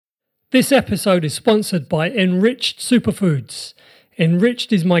This episode is sponsored by Enriched Superfoods.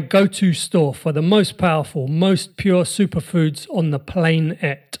 Enriched is my go-to store for the most powerful, most pure superfoods on the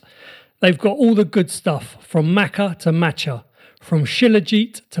planet. They've got all the good stuff, from maca to matcha, from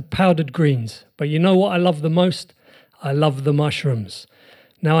shilajit to powdered greens. But you know what I love the most? I love the mushrooms.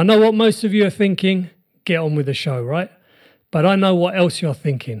 Now, I know what most of you are thinking. Get on with the show, right? But I know what else you're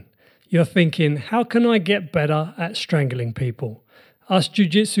thinking. You're thinking, how can I get better at strangling people? Us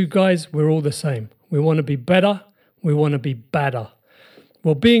jiu-jitsu guys, we're all the same. We want to be better. We want to be badder.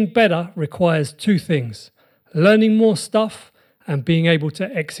 Well, being better requires two things: learning more stuff and being able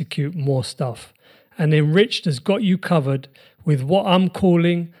to execute more stuff. And Enriched has got you covered with what I'm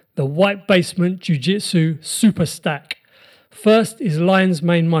calling the White Basement Jiu-Jitsu Super Stack. First is lion's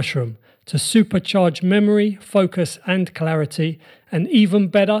mane mushroom to supercharge memory, focus and clarity, and even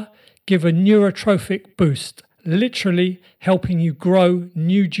better, give a neurotrophic boost, literally helping you grow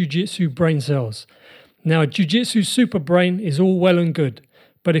new jiu-jitsu brain cells. Now, a jiu-jitsu super brain is all well and good,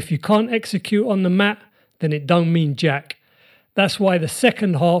 but if you can't execute on the mat, then it don't mean jack. That's why the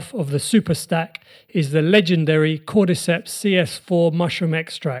second half of the super stack is the legendary Cordyceps CS4 mushroom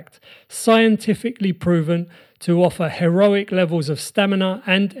extract, scientifically proven to offer heroic levels of stamina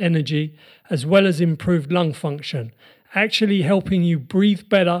and energy, as well as improved lung function, actually helping you breathe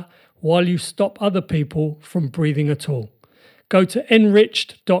better while you stop other people from breathing at all. Go to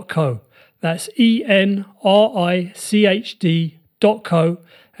enriched.co, that's enrichd.co,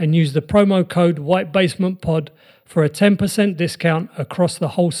 and use the promo code WhiteBasementPod for a 10% discount across the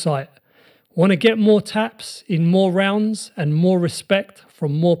whole site. Want to get more taps in more rounds and more respect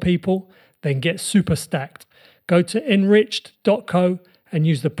from more people? Then get super stacked. Go to enriched.co and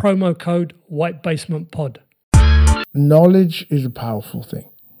use the promo code WhiteBasementPod. Knowledge is a powerful thing.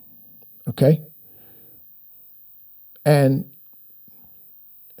 Okay? And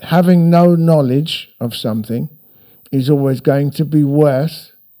having no knowledge of something is always going to be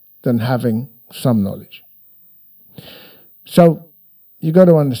worse than having some knowledge. So you got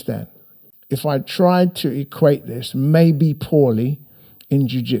to understand, if I tried to equate this, maybe poorly, in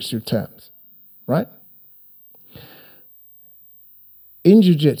jiu-jitsu terms, right? In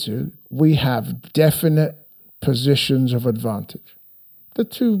jiu-jitsu, we have definite positions of advantage. The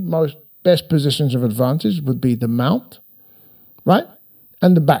two most best positions of advantage would be the mount, right?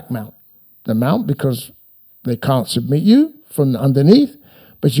 And the back mount. The mount, because they can't submit you from underneath,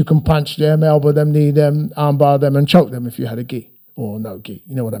 but you can punch them, elbow them, knee them, armbar them, and choke them if you had a gi or no gi.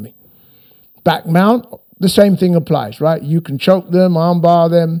 You know what I mean? Back mount, the same thing applies, right? You can choke them, armbar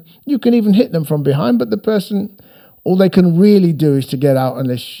them. You can even hit them from behind, but the person, all they can really do is to get out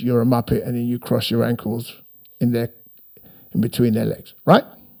unless you're a muppet and then you cross your ankles in between their legs, right?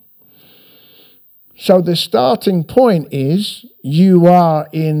 So the starting point is you are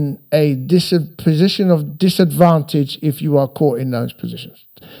in a position of disadvantage if you are caught in those positions.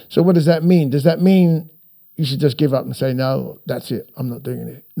 So what does that mean? Does that mean you should just give up and say, no, that's it, I'm not doing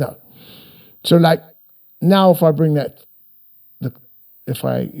it? No. So like now if I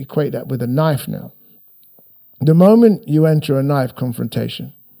equate that with a knife now, the moment you enter a knife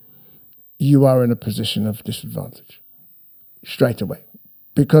confrontation, you are in a position of disadvantage straight away.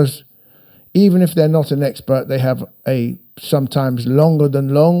 Because even if they're not an expert, they have a sometimes longer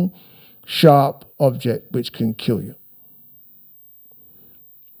than long, sharp object which can kill you.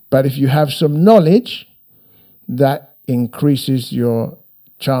 But if you have some knowledge, that increases your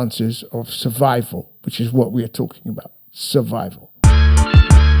chances of survival, which is what we are talking about, survival.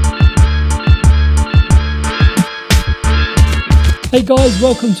 Hey guys,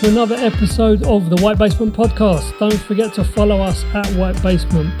 welcome to another episode of the White Basement Podcast. Don't forget to follow us at White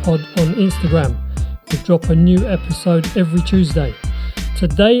Basement Pod on Instagram. We drop a new episode every Tuesday.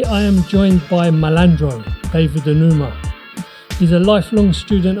 Today I am joined by Malandro, David Onuma. He's a lifelong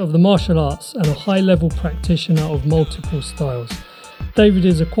student of the martial arts and a high-level practitioner of multiple styles. David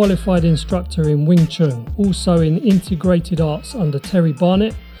is a qualified instructor in Wing Chun, also in integrated arts under Terry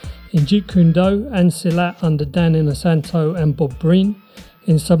Barnett, in Jeet Kune Do and Silat under Dan Inosanto and Bob Breen,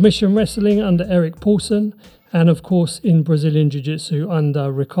 in submission wrestling under Eric Paulson, and of course in Brazilian Jiu-Jitsu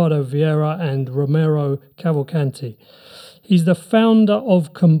under Ricardo Vieira and Romero Cavalcanti. He's the founder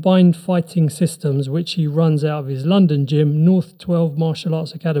of Combined Fighting Systems, which he runs out of his London gym, North 12 Martial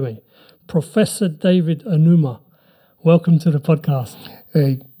Arts Academy. Professor David Onuma, welcome to the podcast.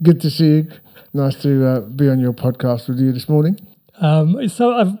 Hey, good to see you. Nice to be on your podcast with you this morning.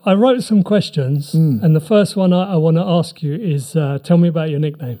 So I wrote some questions, and the first one I want to ask you is, tell me about your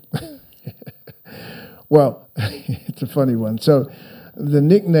nickname. Well, it's a funny one. So the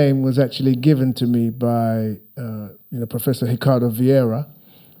nickname was actually given to me by Professor Ricardo Vieira,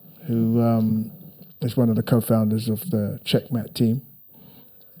 who is one of the co-founders of the Checkmat team.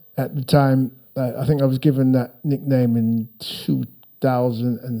 At the time, I think I was given that nickname in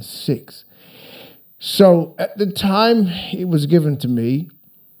 2006. So at the time it was given to me,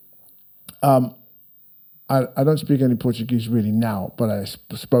 I don't speak any Portuguese really now, but I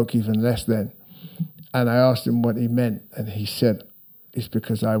spoke even less then. And I asked him what he meant, and he said it's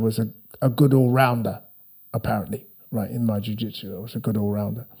because I was a good all-rounder, apparently, right, in my jiu-jitsu. I was a good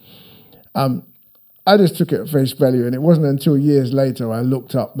all-rounder. I just took it at face value, and it wasn't until years later I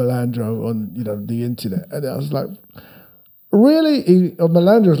looked up Malandro on the internet, and I was like, really?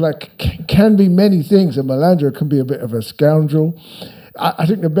 Malandro's like can be many things, and Malandro can be a bit of a scoundrel. I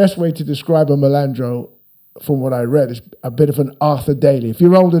think the best way to describe a Malandro, from what I read, is a bit of an Arthur Daly. If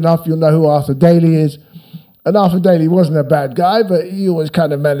you're old enough, you'll know who Arthur Daly is. And Arthur Daly wasn't a bad guy, but he always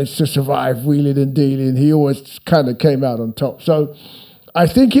kind of managed to survive wheeling and dealing. He always kind of came out on top. So I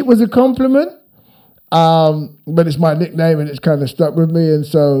think it was a compliment, but it's my nickname and it's kind of stuck with me. And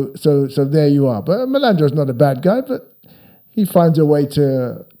so there you are. But Malandro's not a bad guy, but he finds a way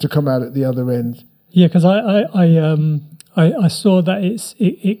to come out at the other end. Yeah, because I saw that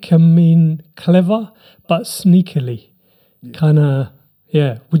it can mean clever, but sneakily, kind of.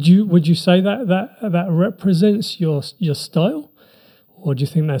 Yeah. Would you say that represents your style, or do you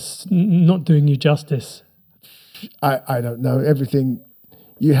think that's not doing you justice? I don't know. Everything,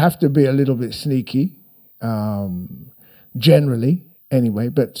 you have to be a little bit sneaky, generally anyway.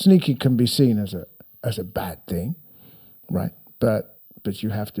 But sneaky can be seen as a bad thing, right? But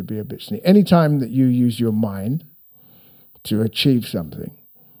you have to be a bit sneaky. Anytime that you use your mind to achieve something,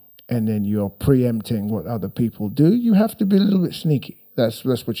 and then you're preempting what other people do, you have to be a little bit sneaky. That's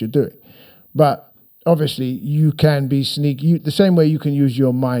what you're doing. But obviously you can be sneaky. The same way you can use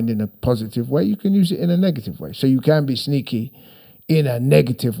your mind in a positive way, you can use it in a negative way. So you can be sneaky in a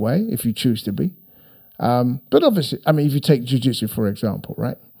negative way if you choose to be. But obviously, I mean, if you take jiu-jitsu, for example,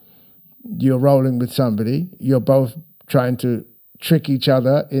 right? You're rolling with somebody. You're both trying to trick each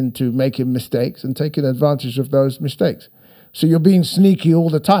other into making mistakes and taking advantage of those mistakes. So you're being sneaky all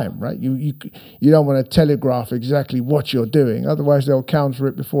the time, right? You don't want to telegraph exactly what you're doing, otherwise they'll counter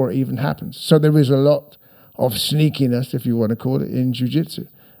it before it even happens. So there is a lot of sneakiness, if you want to call it, in jiu-jitsu,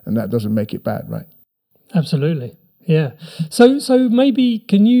 and that doesn't make it bad, right? Absolutely, yeah. So maybe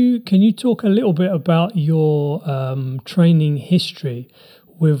can you talk a little bit about your training history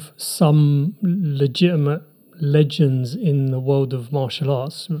with some legitimate legends in the world of martial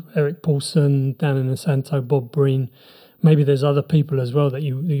arts? Eric Paulson, Dan Inosanto, Bob Breen. Maybe there's other people as well that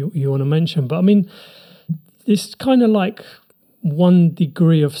you want to mention. But I mean, it's kind of like one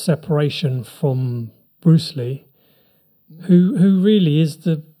degree of separation from Bruce Lee, who really is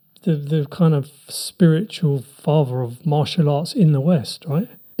the kind of spiritual father of martial arts in the West, right?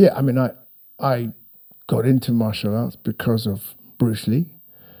 Yeah, I mean, I got into martial arts because of Bruce Lee,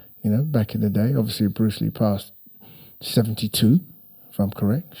 back in the day. Obviously, Bruce Lee passed 72, if I'm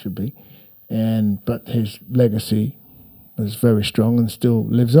correct, should be. But his legacy was very strong and still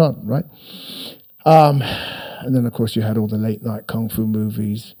lives on, right? And then, of course, you had all the late night kung fu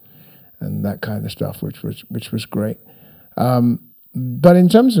movies and that kind of stuff, which was great. But in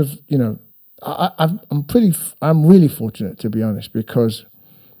terms of, I'm really fortunate, to be honest, because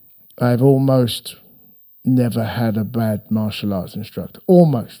I've almost never had a bad martial arts instructor.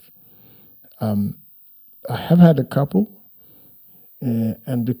 Almost. I have had a couple.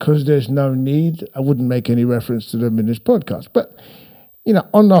 And because there's no need, I wouldn't make any reference to them in this podcast. But,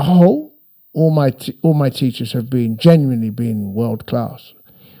 on the whole, all my teachers have genuinely been world class.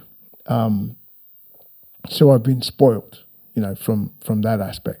 So I've been spoiled, from that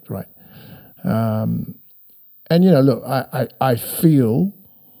aspect, right? And look, I feel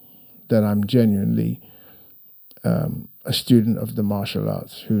that I'm genuinely a student of the martial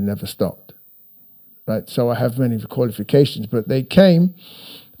arts who never stopped. Right, so I have many qualifications, but they came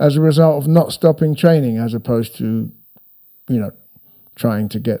as a result of not stopping training, as opposed to, trying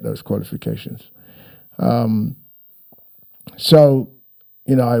to get those qualifications. So,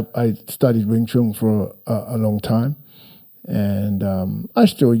 I studied Wing Chun for a long time, and I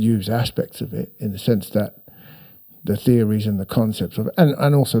still use aspects of it in the sense that the theories and the concepts of it,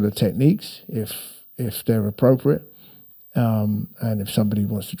 and also the techniques, if they're appropriate. And if somebody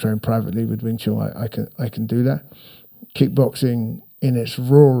wants to train privately with Wing Chun, I can do that. Kickboxing in its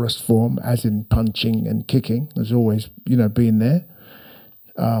rawest form, as in punching and kicking, has always been there.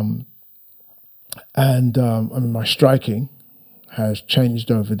 My striking has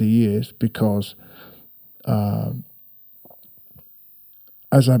changed over the years because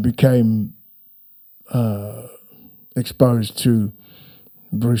as I became exposed to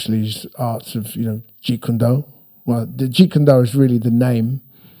Bruce Lee's arts of, Jeet Kune Do. Well, the Jeet Kune Do is really the name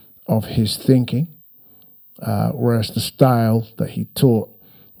of his thinking, whereas the style that he taught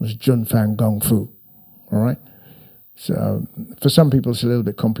was Jun Fan Gong Fu. All right. So for some people, it's a little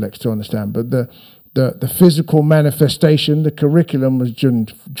bit complex to understand, but the physical manifestation, the curriculum was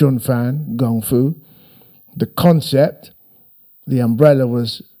Jun Fan Gong Fu. The concept, the umbrella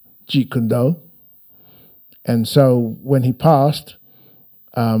was Jeet Kune Do. And so when he passed,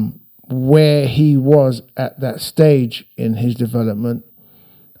 where he was at that stage in his development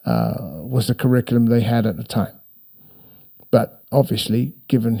was the curriculum they had at the time. But obviously,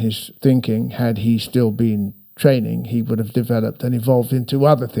 given his thinking, had he still been training, he would have developed and evolved into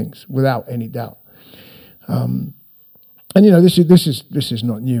other things without any doubt. And this is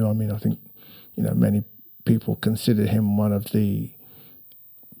not new. I mean, I think many people consider him one of the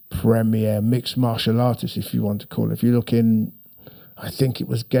premier mixed martial artists, if you want to call it. If you look in, I think it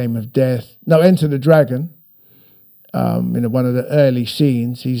was Enter the Dragon. One of the early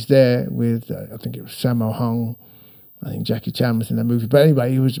scenes, he's there with I think it was Sammo Hung. I think Jackie Chan was in that movie. But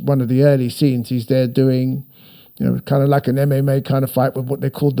anyway, he was one of the early scenes. He's there doing, kind of like an MMA kind of fight with what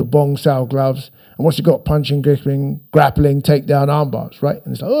they called the Bong Sao gloves. And what's he got? Punching, gripping, grappling, takedown, arm bars, right?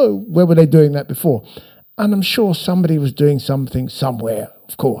 And it's like, oh, where were they doing that before? And I'm sure somebody was doing something somewhere,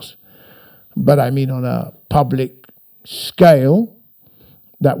 of course. But I mean, on a public scale,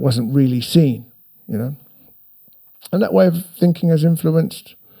 that wasn't really seen, And that way of thinking has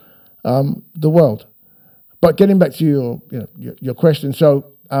influenced the world. But getting back to your question,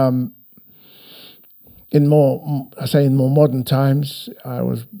 so in more modern times, I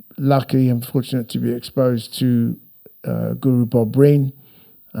was lucky and fortunate to be exposed to Guru Bob Breen.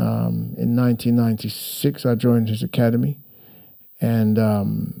 In 1996, I joined his academy, and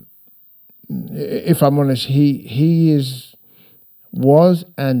if I'm honest, he was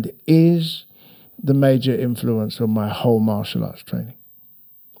and is the major influence on my whole martial arts training,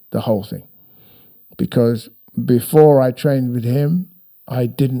 the whole thing. Because before I trained with him, I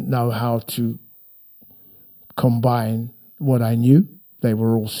didn't know how to combine what I knew. They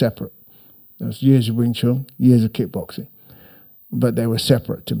were all separate. There was years of Wing Chun, years of kickboxing, but they were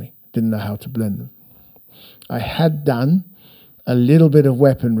separate to me. Didn't know how to blend them. I had done a little bit of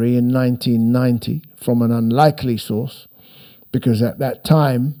weaponry in 1990 from an unlikely source, because at that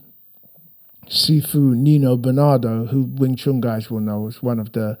time, Sifu Nino Bernardo, who Wing Chun guys will know, was one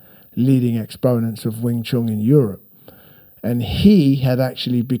of the leading exponents of Wing Chun in Europe. And he had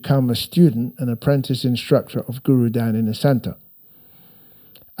actually become a student, an apprentice instructor of Guru Dan Inosanto.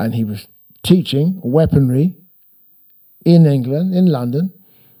 And he was teaching weaponry in England, in London,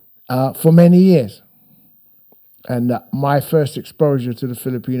 for many years. And my first exposure to the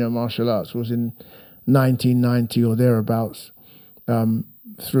Filipino martial arts was in 1990 or thereabouts,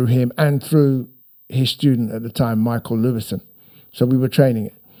 through him and through his student at the time, Michael Lewison. So we were training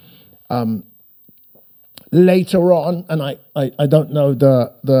it. Later on, and I don't know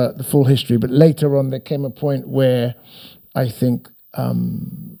the full history, but later on there came a point where I think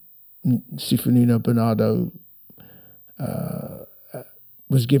Sifu Nino Bernardo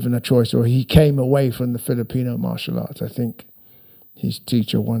was given a choice, or he came away from the Filipino martial arts. I think his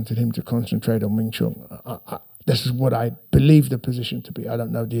teacher wanted him to concentrate on Wing Chun. This is what I believe the position to be. I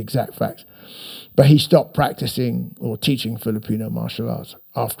don't know the exact facts. But he stopped practicing or teaching Filipino martial arts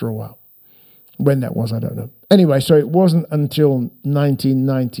after a while. When that was, I don't know. Anyway, so it wasn't until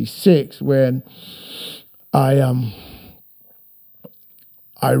 1996 when I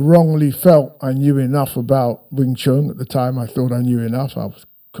wrongly felt I knew enough about Wing Chun. At the time, I thought I knew enough. I was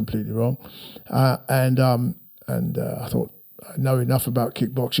completely wrong. And I thought I know enough about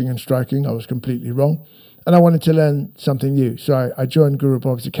kickboxing and striking. I was completely wrong. And I wanted to learn something new. So I joined Guru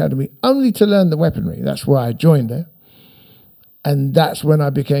Bob's Academy only to learn the weaponry. That's why I joined there. And that's when I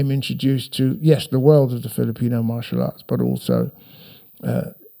became introduced to, yes, the world of the Filipino martial arts, but also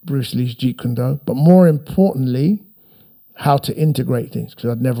Bruce Lee's Jeet Kune Do. But more importantly, how to integrate things, because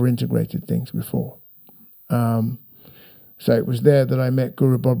I'd never integrated things before. So it was there that I met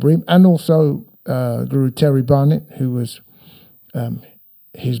Guru Bob Breen, and also Guru Terry Barnett, who was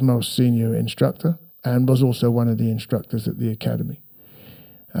his most senior instructor, and was also one of the instructors at the academy.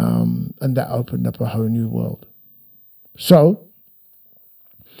 And that opened up a whole new world. So,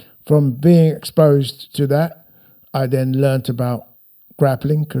 from being exposed to that, I then learnt about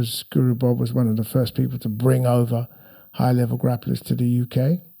grappling, because Guru Bob was one of the first people to bring over high-level grapplers to the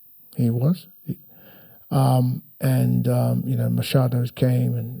UK. He was. Machado's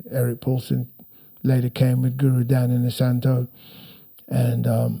came, and Eric Paulson later came with Guru Dan Inosanto. And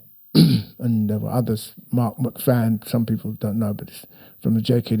and there were others. Mark McFan, some people don't know, but it's from the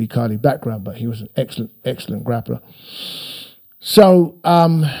JKD Carly background, but he was an excellent grappler. So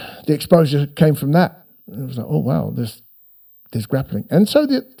the exposure came from that. And it was like, oh, wow, there's grappling. And so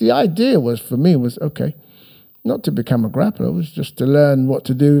the idea was, for me, was, okay, not to become a grappler, it was just to learn what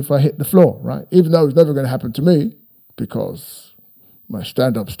to do if I hit the floor, right? Even though it was never going to happen to me because my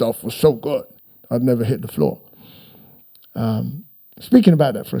stand-up stuff was so good, I'd never hit the floor. Speaking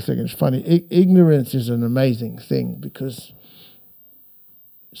about that for a second, it's funny. Ignorance is an amazing thing because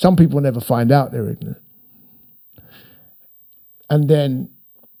some people never find out they're ignorant. And then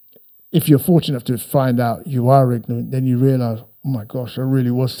if you're fortunate enough to find out you are ignorant, then you realize, oh my gosh, I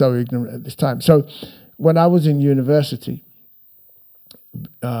really was so ignorant at this time. So when I was in university,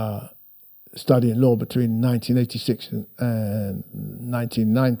 studying law between 1986 and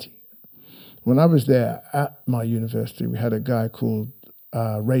 1990, when I was there at my university, we had a guy called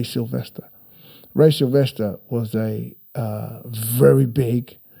Ray Sylvester. Ray Sylvester was a very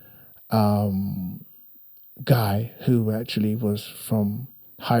big guy who actually was from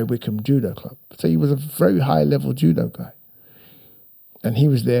High Wycombe Judo Club. So he was a very high-level judo guy. And he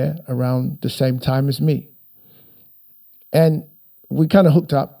was there around the same time as me. And we kind of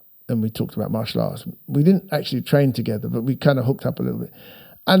hooked up and we talked about martial arts. We didn't actually train together, but we kind of hooked up a little bit.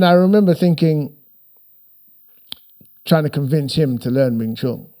 And I remember thinking, trying to convince him to learn Wing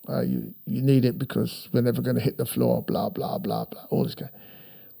Chun. You need it because we're never going to hit the floor, blah, blah, blah, blah, all this kind.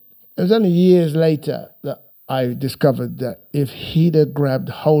 It was only years later that I discovered that if he'd have grabbed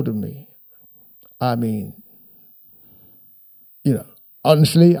hold of me, I mean,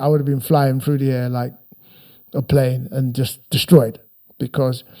 honestly, I would have been flying through the air like a plane and just destroyed.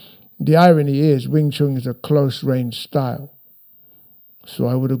 Because the irony is, Wing Chun is a close-range style. So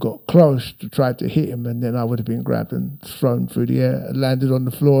I would have got close to try to hit him, and then I would have been grabbed and thrown through the air and landed on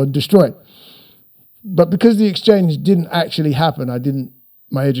the floor and destroyed. But because the exchange didn't actually happen,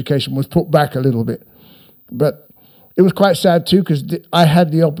 my education was put back a little bit. But it was quite sad too, because I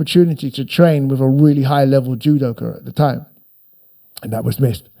had the opportunity to train with a really high-level judoka at the time, and that was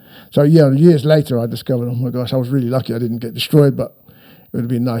missed. So years later I discovered, oh my gosh, I was really lucky I didn't get destroyed, but it would have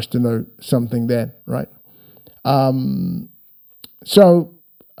been nice to know something then, right? And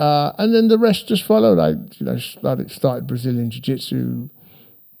then the rest just followed. I started Brazilian Jiu-Jitsu,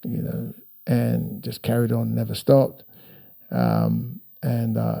 and just carried on, never stopped.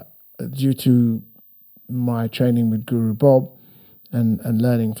 Due to my training with Guru Bob and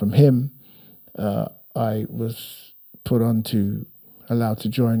learning from him, I was allowed to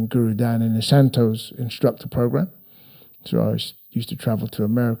join Guru Dan in Santo's instructor program. So I used to travel to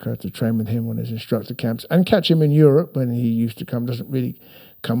America to train with him on his instructor camps and catch him in Europe when he used to come. Doesn't really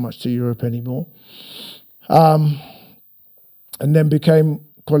come much to Europe anymore. And then became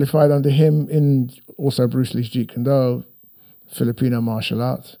qualified under him in also Bruce Lee's Jeet Kune Do, Filipino martial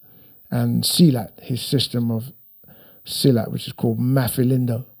arts, and Silat, his system of Silat, which is called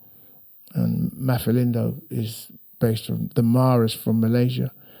Mafilindo. And Mafilindo is based on, the Ma is from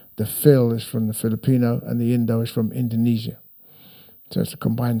Malaysia, the Fil is from the Filipino, and the Indo is from Indonesia. So it's a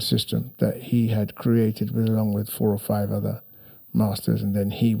combined system that he had created along with 4 or 5 other masters, and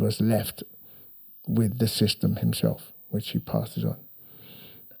then he was left with the system himself, which he passes on.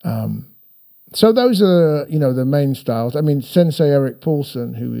 So those are, the main styles. I mean, Sensei Eric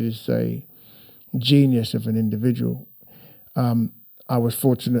Paulson, who is a genius of an individual, I was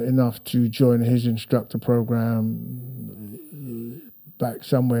fortunate enough to join his instructor program back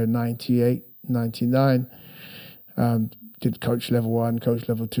somewhere in 98, 99. Did coach level 1, coach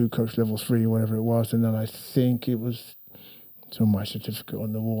level 2, coach level 3, whatever it was. And then I think it's on my certificate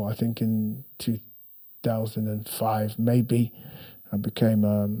on the wall, I think in 2005, maybe, I became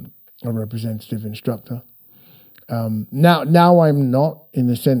a representative instructor. Now I'm not, in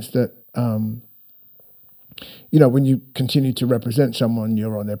the sense that, when you continue to represent someone,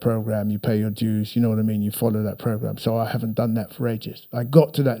 you're on their program, you pay your dues, you know what I mean? You follow that program. So I haven't done that for ages. I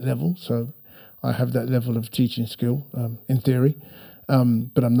got to that level, so I have that level of teaching skill, in theory,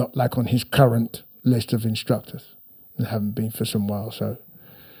 but I'm not like on his current list of instructors. I haven't been for some while. So,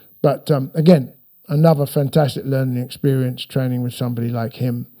 but again, another fantastic learning experience, training with somebody like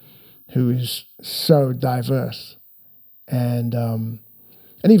him, who is so diverse, and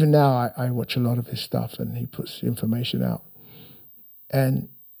even now I watch a lot of his stuff, and he puts information out. And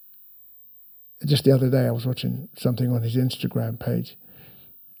just the other day, I was watching something on his Instagram page,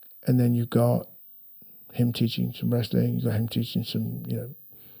 and then you got him teaching some wrestling, you got him teaching some,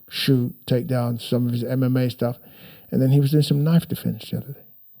 shoot, takedown, some of his MMA stuff, and then he was doing some knife defense the other day,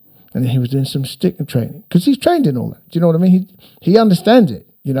 and then he was doing some stick training, because he's trained in all that. Do you know what I mean? He understands it.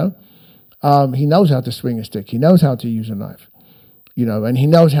 you know. He knows how to swing a stick. He knows how to use a knife, and he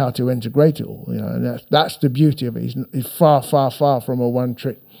knows how to integrate it all, and that's the beauty of it. He's far, far, far from a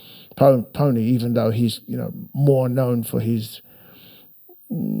one-trick pony, even though he's, more known for his,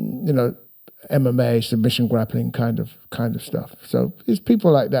 MMA, submission grappling kind of stuff. So it's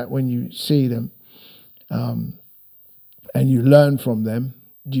people like that, when you see them, and you learn from them,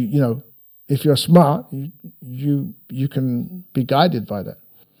 if you're smart, you can be guided by that.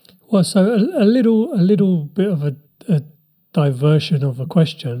 Well, so a little bit of a diversion of a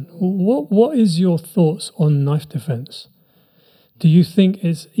question. What is your thoughts on knife defense? Do you think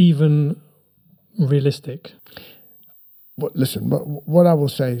it's even realistic? Well, listen, what I will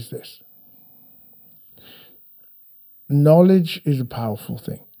say is this. Knowledge is a powerful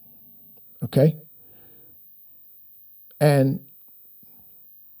thing, okay? And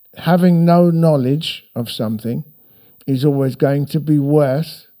having no knowledge of something is always going to be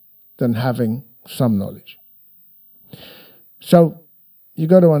worse than having some knowledge. So you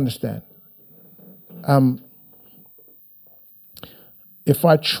got to understand, if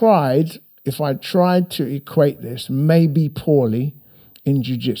I tried to equate this, maybe poorly, in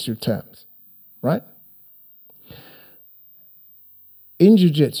jiu-jitsu terms, right? In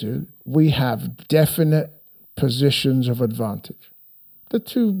jiu-jitsu, we have definite positions of advantage. The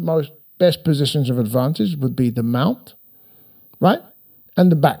two most best positions of advantage would be the mount, right?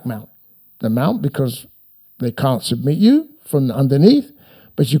 And the back mount. The mount, because they can't submit you from underneath,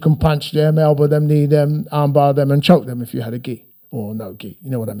 but you can punch them, elbow them, knee them, armbar them, and choke them if you had a gi or no gi. You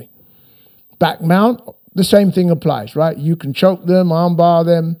know what I mean? Back mount, the same thing applies, right? You can choke them, armbar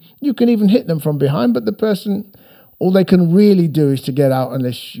them. You can even hit them from behind, but the person, all they can really do is to get out,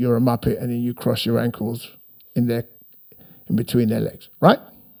 unless you're a muppet and then you cross your ankles in between their legs, right?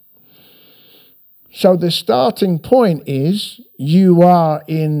 So the starting point is you are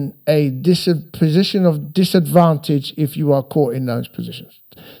in a position of disadvantage if you are caught in those positions.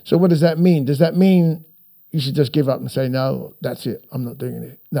 So what does that mean? Does that mean you should just give up and say, no, that's it, I'm not doing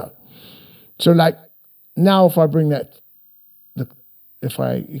anything? No. So like now if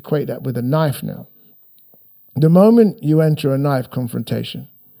I equate that with a knife now, the moment you enter a knife confrontation,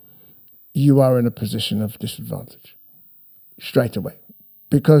 you are in a position of disadvantage straight away.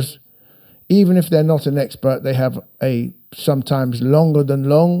 Because even if they're not an expert, they have a sometimes longer than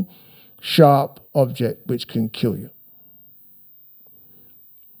long, sharp object which can kill you.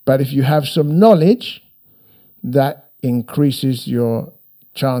 But if you have some knowledge, that increases your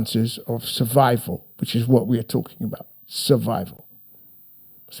chances of survival, which is what we are talking about, survival.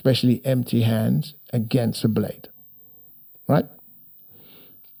 Especially empty hands against a blade, right?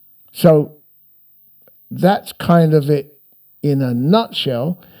 So that's kind of it in a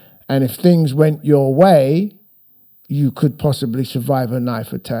nutshell. And if things went your way, you could possibly survive a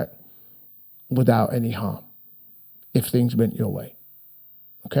knife attack without any harm, if things went your way,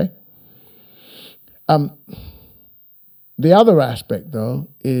 okay? The other aspect, though,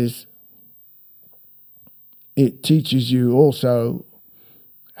 is it teaches you also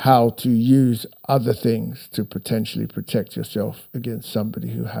how to use other things to potentially protect yourself against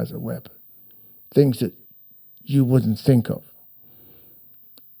somebody who has a weapon. Things that you wouldn't think of.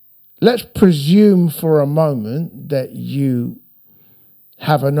 Let's presume for a moment that you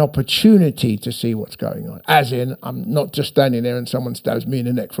have an opportunity to see what's going on. As in, I'm not just standing there and someone stabs me in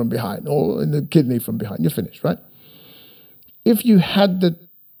the neck from behind or in the kidney from behind. You're finished, right? If you had the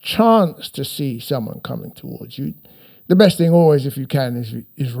chance to see someone coming towards you, the best thing always, if you can,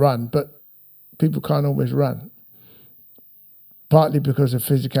 is run. But people can't always run. Partly because of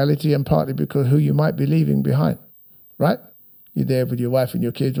physicality and partly because who you might be leaving behind, right? You're there with your wife and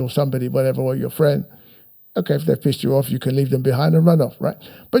your kids or somebody, whatever, or your friend. Okay, if they've pissed you off, you can leave them behind and run off, right?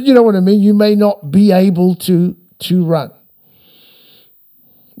 But you know what I mean? You may not be able to run.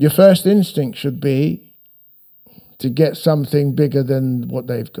 Your first instinct should be to get something bigger than what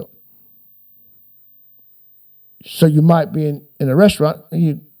they've got. So you might be in a restaurant and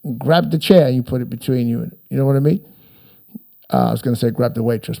you grab the chair and you put it between you and, you know what I mean? I was going to say grab the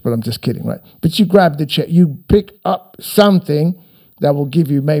waitress, but I'm just kidding, right? But you grab the chair, you pick up something that will give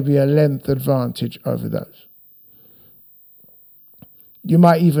you maybe a length advantage over those. You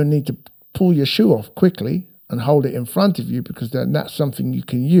might even need to pull your shoe off quickly and hold it in front of you, because then that's something you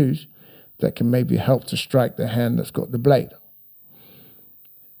can use that can maybe help to strike the hand that's got the blade.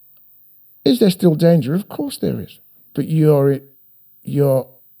 Is there still danger? Of course there is. But you're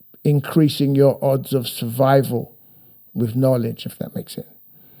increasing your odds of survival with knowledge, if that makes sense.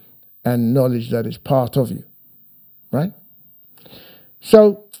 And knowledge that is part of you, right?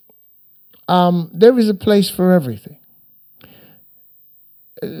 So there is a place for everything.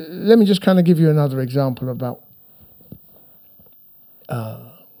 let me just kind of give you another example about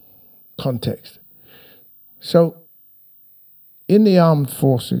context. So, in the armed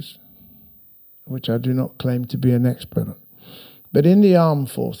forces, which I do not claim to be an expert on, but in the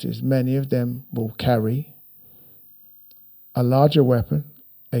armed forces, many of them will carry a larger weapon,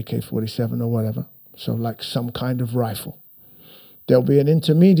 AK-47 or whatever, so like some kind of rifle. There'll be an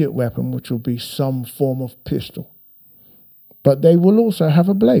intermediate weapon, which will be some form of pistol. But they will also have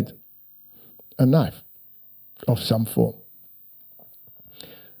a blade, a knife of some form.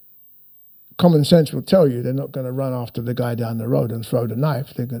 Common sense will tell you they're not going to run after the guy down the road and throw the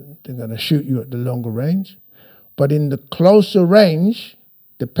knife. They're going to shoot you at the longer range. But in the closer range,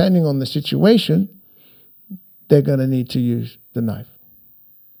 depending on the situation, they're going to need to use the knife.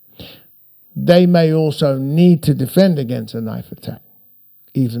 They may also need to defend against a knife attack,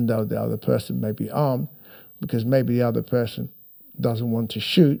 even though the other person may be armed, because maybe the other person doesn't want to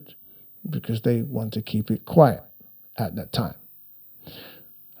shoot because they want to keep it quiet at that time.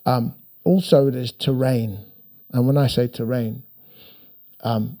 Also, there's terrain. And when I say terrain,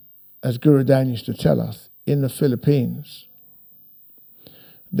 as Guru Dan used to tell us, in the Philippines,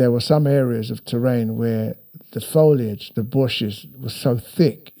 there were some areas of terrain where the foliage, the bushes, was so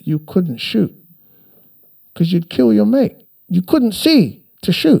thick you couldn't shoot because you'd kill your mate. You couldn't see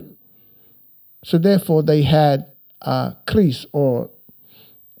to shoot. So therefore, they had crease or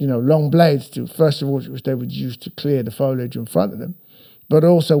long blades to, first of all, which they would use to clear the foliage in front of them. But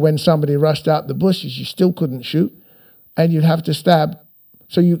also, when somebody rushed out the bushes, you still couldn't shoot, and you'd have to stab.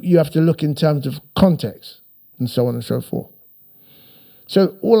 So you have to look in terms of context, and so on and so forth.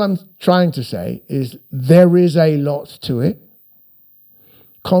 So all I'm trying to say is there is a lot to it.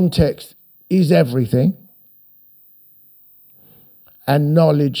 Context is everything, and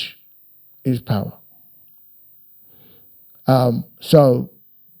knowledge is power. So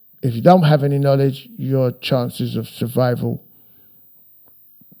if you don't have any knowledge, your chances of survival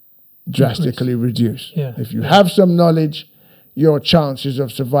drastically reduce. Yeah. If you have some knowledge, your chances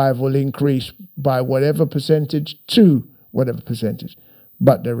of survival increase by whatever percentage to whatever percentage.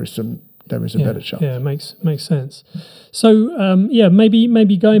 But there is a better chance. Yeah, makes sense. So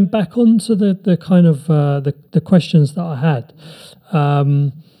maybe going back onto the kind of the questions that I had.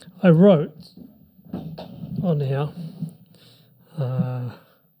 I wrote on here,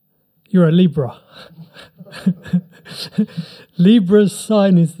 you're a Libra. Libra's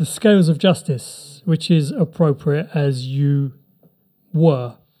sign is the scales of justice, which is appropriate as you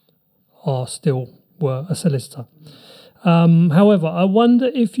were a solicitor. However, I wonder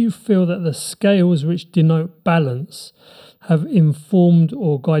if you feel that the scales which denote balance have informed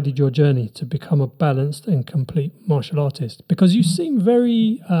or guided your journey to become a balanced and complete martial artist, because you seem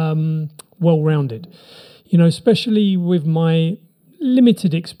very well-rounded, especially with my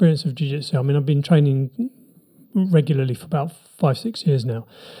limited experience of jiu-jitsu. I mean, I've been training regularly for about 5-6 years now,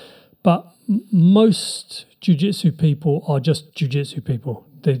 but most jiu-jitsu people are just jiu-jitsu people.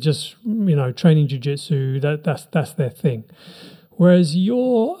 They're just training jiu-jitsu. That's their thing. Whereas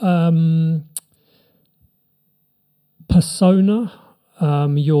your persona,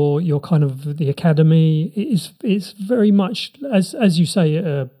 your kind of the academy is very much as you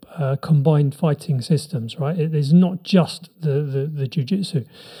say combined fighting systems, right? It's not just the jiu-jitsu.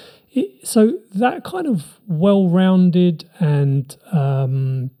 So that kind of well-rounded and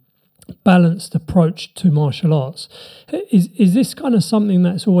balanced approach to martial arts, is this kind of something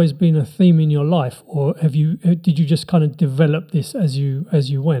that's always been a theme in your life, or did you just kind of develop this as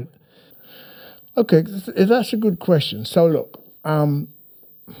you went? Okay, that's a good question. So look,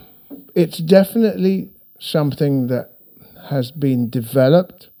 it's definitely something that has been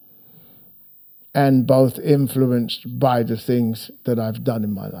developed and both influenced by the things that I've done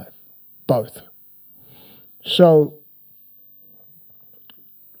in my life. Both. So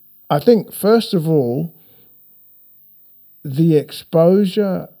I think, first of all, the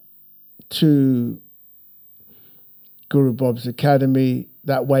exposure to Guru Bob's Academy,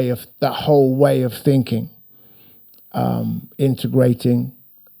 that whole way of thinking, integrating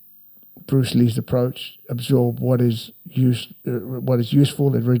Bruce Lee's approach, absorb what is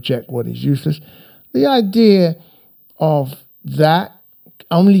useful and reject what is useless. The idea of that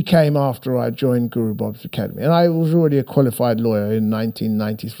only came after I joined Guru Bob's Academy. And I was already a qualified lawyer in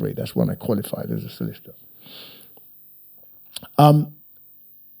 1993. That's when I qualified as a solicitor.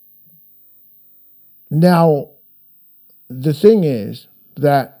 Now, the thing is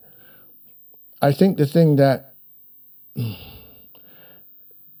that I think the thing that I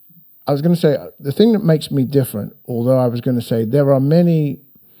was going to say, the thing that makes me different, although I was going to say there are many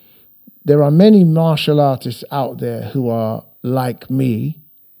martial artists out there who are like me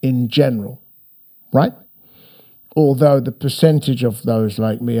in general, right? Although the percentage of those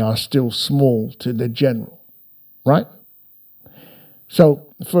like me are still small to the general, right?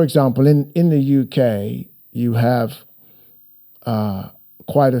 So, for example, in the UK, you have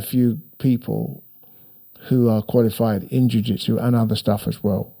quite a few people who are qualified in jiu-jitsu and other stuff as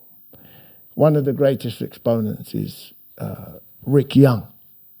well. One of the greatest exponents is Rick Young.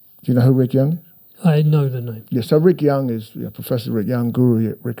 Do you know who Rick Young is? I know the name. Yeah, so Rick Young is Professor Rick Young,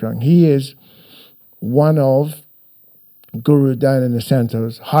 Guru Rick Young. He is one of Guru Dana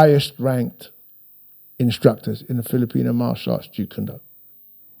Santo's highest ranked instructors in the Filipino martial arts, Jeet Kune Do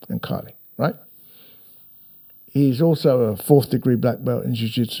and Kali, right? He's also a 4th degree black belt in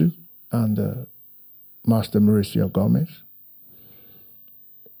Jiu-Jitsu under Master Mauricio Gomez.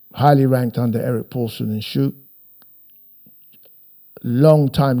 Highly ranked under Eric Paulson and Shu. Long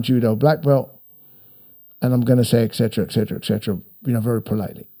time judo black belt. And I'm going to say, et cetera, very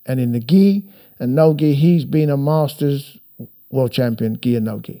politely. And in the gi and no gi, he's been a Masters world champion, gi and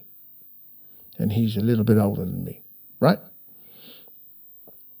no gi. And he's a little bit older than me, right?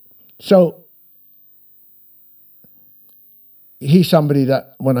 So he's somebody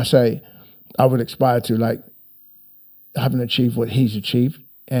that when I say I would aspire to, like, haven't achieved what he's achieved.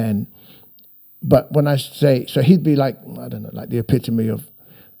 But when I say, so he'd be like, I don't know, like the epitome of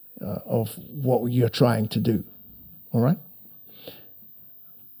what you're trying to do, all right?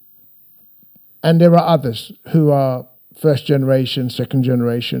 And there are others who are first generation, second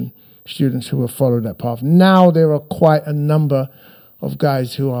generation students who have followed that path. Now there are quite a number of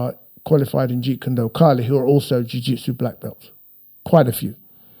guys who are qualified in Jeet Kune Do Kali who are also Jiu-Jitsu black belts. Quite a few.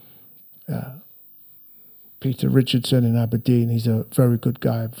 Peter Richardson in Aberdeen, he's a very good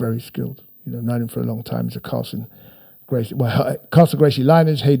guy, very skilled. Known him for a long time. He's a Carlson Gracie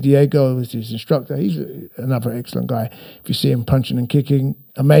Liners. Hey Diego is his instructor. He's another excellent guy. If you see him punching and kicking,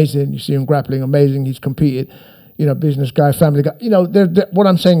 amazing. You see him grappling, amazing. He's competed. Business guy, family guy. What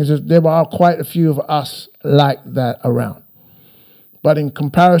I'm saying is there are quite a few of us like that around. But in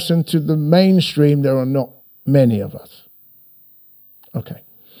comparison to the mainstream, there are not many of us. Okay.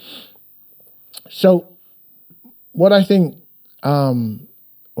 So what I think,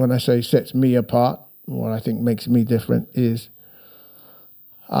 when I say sets me apart, what I think makes me different is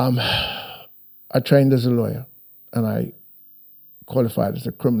I trained as a lawyer and I qualified as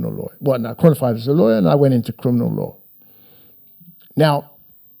a criminal lawyer. Well, I qualified as a lawyer and I went into criminal law. Now,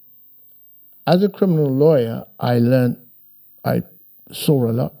 as a criminal lawyer, I saw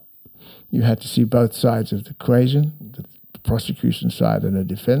a lot. You had to see both sides of the equation, the prosecution side and the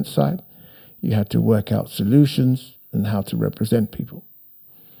defense side. You had to work out solutions and how to represent people.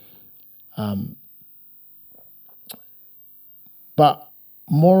 But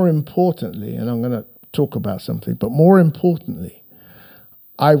more importantly, and I'm going to talk about something, but more importantly,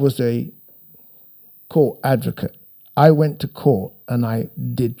 I was a court advocate. I went to court and I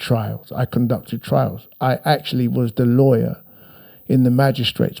did trials. I conducted trials. I actually was the lawyer in the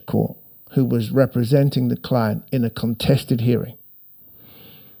magistrate's court who was representing the client in a contested hearing.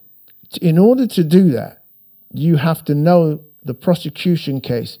 In order to do that, you have to know the prosecution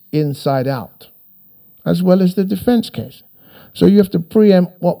case inside out, as well as the defense case. So you have to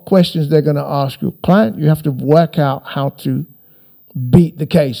preempt what questions they're going to ask your client. You have to work out how to beat the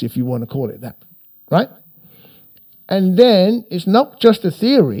case, if you want to call it that, right? And then it's not just a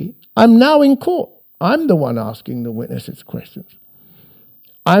theory. I'm now in court. I'm the one asking the witnesses questions.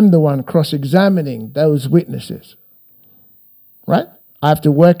 I'm the one cross-examining those witnesses, right? I have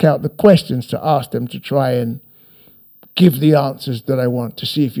to work out the questions to ask them to try and give the answers that I want to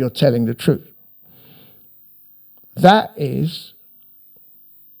see if you're telling the truth. That is,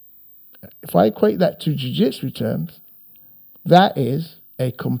 if I equate that to jiu-jitsu terms, that is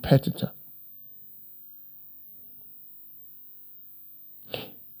a competitor.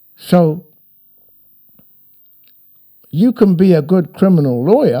 So you can be a good criminal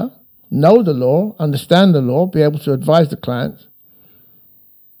lawyer, know the law, understand the law, be able to advise the clients.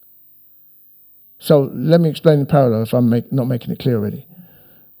 So let me explain the parallel if I'm not making it clear already.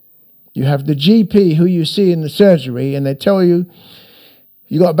 You have the GP who you see in the surgery and they tell you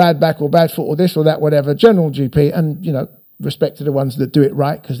you got a bad back or bad foot or this or that, whatever, general GP, and, respect to the ones that do it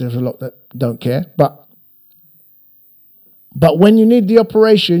right because there's a lot that don't care. But when you need the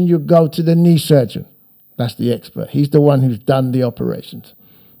operation, you go to the knee surgeon. That's the expert. He's the one who's done the operations.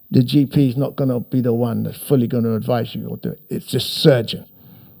 The GP is not going to be the one that's fully going to advise you or do it. It's just surgeon.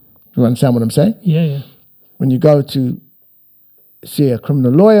 You understand what I'm saying? Yeah. When you go to see a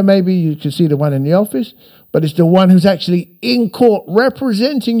criminal lawyer, maybe you can see the one in the office, but it's the one who's actually in court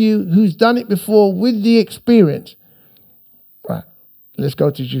representing you, who's done it before with the experience. Right. Let's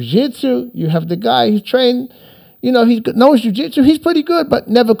go to jiu-jitsu. You have the guy who's trained, he knows jiu-jitsu. He's pretty good, but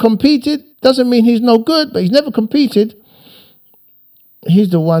never competed. Doesn't mean he's no good, but he's never competed.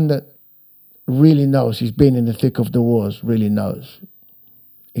 He's the one that really knows. He's been in the thick of the wars, really knows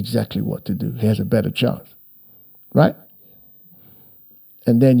exactly what to do. He has a better chance, right?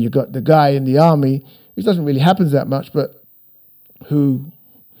 And then you got the guy in the army, which doesn't really happen that much, but who,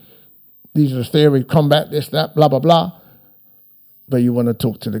 these are theory, combat, this, that, blah, blah, blah. But you want to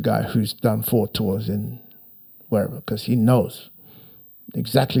talk to the guy who's done 4 tours in wherever, because he knows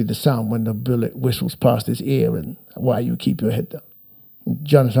exactly the sound when the bullet whistles past his ear and why you keep your head down. Do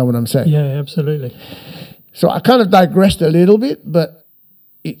you understand what I'm saying? Yeah, absolutely. So I kind of digressed a little bit, but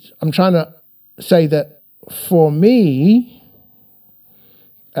I'm trying to say that for me,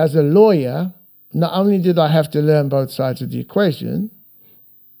 as a lawyer, not only did I have to learn both sides of the equation,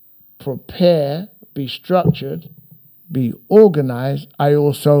 prepare, be structured, be organized, I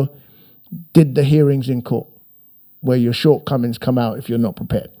also did the hearings in court where your shortcomings come out if you're not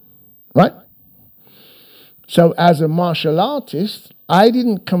prepared, right? So as a martial artist, I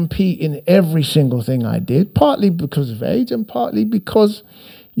didn't compete in every single thing I did, partly because of age and partly because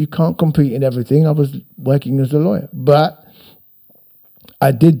you can't compete in everything. I was working as a lawyer. But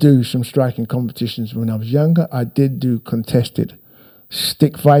I did do some striking competitions when I was younger. I did do contested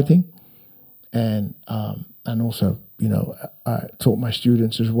stick fighting. And also, I taught my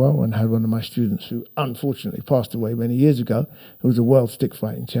students as well, and had one of my students who unfortunately passed away many years ago, who was a world stick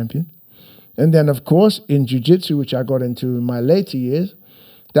fighting champion. And then, of course, in jiu-jitsu, which I got into in my later years,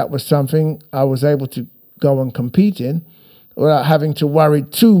 that was something I was able to go and compete in without having to worry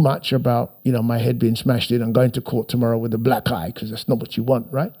too much about, my head being smashed in and going to court tomorrow with a black eye, because that's not what you want,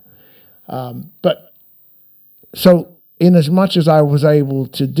 right? But so in as much as I was able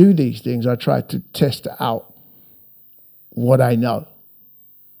to do these things, I tried to test out what I know.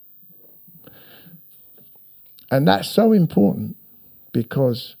 And that's so important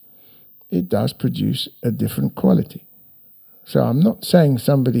because it does produce a different quality. So I'm not saying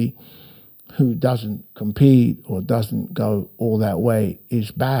somebody who doesn't compete or doesn't go all that way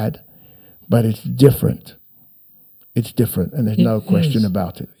is bad, but it's different. It's different, and there's no question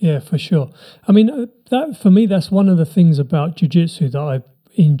about it. Yeah, for sure. I mean, that for me, that's one of the things about jiu-jitsu that I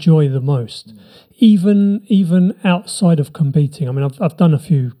enjoy the most. Even outside of competing. I mean, I've done a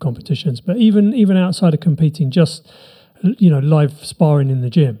few competitions, but even outside of competing, just live sparring in the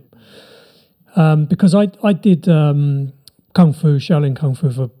gym. Because I did Kung Fu, Shaolin Kung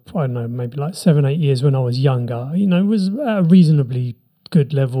Fu for, I don't know, maybe like 7-8 years when I was younger. It was at a reasonably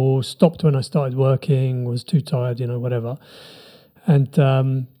good level, stopped when I started working, was too tired, whatever.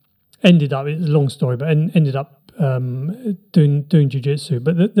 And ended up, it's a long story, but ended up doing jiu-jitsu.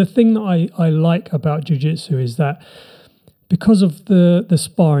 But the thing that I like about jiu-jitsu is that because of the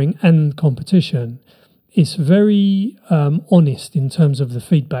sparring and competition, it's very honest in terms of the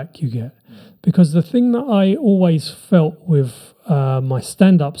feedback you get. Because the thing that I always felt with my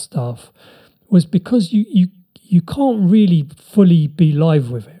stand-up stuff was because you can't really fully be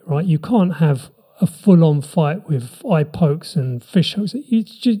live with it, right? You can't have a full-on fight with eye pokes and fish hooks.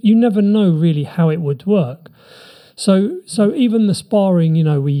 You never know really how it would work. So even the sparring,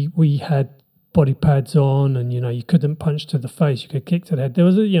 we had body pads on, and you couldn't punch to the face, you could kick to the head. There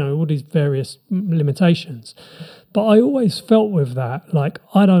was all these various limitations. But I always felt with that, like,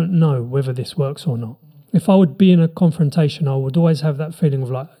 I don't know whether this works or not. If I would be in a confrontation, I would always have that feeling of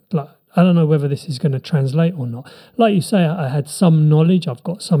like I don't know whether this is going to translate or not. Like you say, I had some knowledge, I've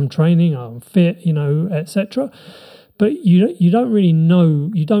got some training, I'm fit, etc. But you don't really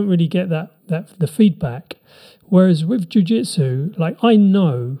know, you don't really get that the feedback. Whereas with jiu-jitsu, like, I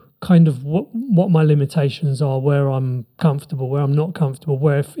know kind of what my limitations are, where I'm comfortable, where I'm not comfortable,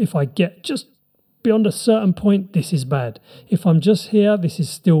 where if I get just beyond a certain point, this is bad. If I'm just here, this is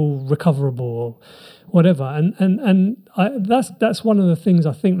still recoverable or whatever. And that's one of the things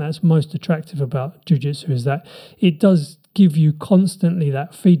I think that's most attractive about jiu-jitsu, is that it does give you constantly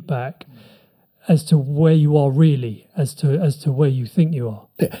that feedback as to where you are really, as to where you think you are.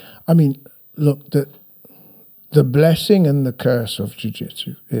 Yeah. I mean, look, the blessing and the curse of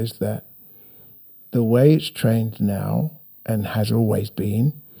jiu-jitsu is that the way it's trained now and has always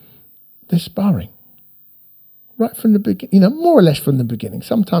been, they're sparring right from the beginning, more or less from the beginning,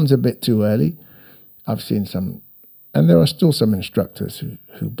 sometimes a bit too early. I've seen some, and there are still some instructors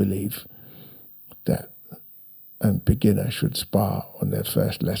who believe that a beginner should spar on their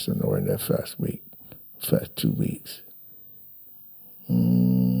first lesson or in their first 2 weeks.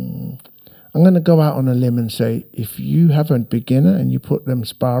 I'm going to go out on a limb and say, if you have a beginner and you put them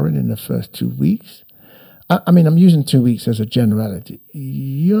sparring in the first 2 weeks, I mean, I'm using 2 weeks as a generality.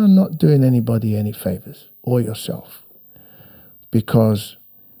 You're not doing anybody any favors or yourself, because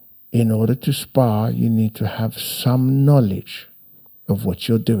in order to spar, you need to have some knowledge of what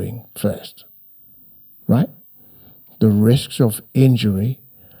you're doing first, right? The risks of injury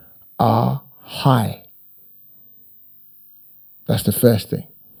are high. That's the first thing.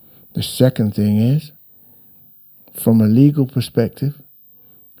 The second thing is, from a legal perspective,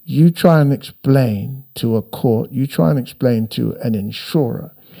 you try and explain to a court, you try and explain to an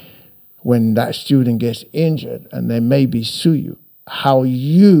insurer when that student gets injured and they maybe sue you, how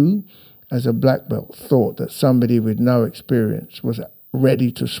you, as a black belt, thought that somebody with no experience was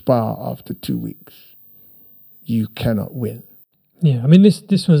ready to spar after 2 weeks. You cannot win. Yeah, I mean,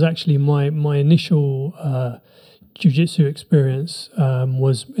 this was actually my initial jiu-jitsu experience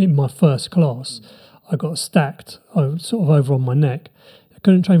was in my first class. I got stacked sort of over on my neck. I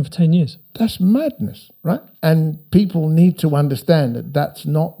couldn't train for 10 years. That's madness, right? And people need to understand that that's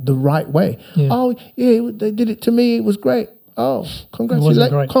not the right way. Yeah. Oh, yeah, they did it to me. It was great. Oh,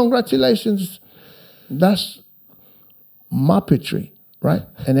 congratulations. That's muppetry, right?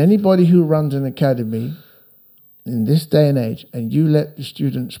 And anybody who runs an academy in this day and age, and you let the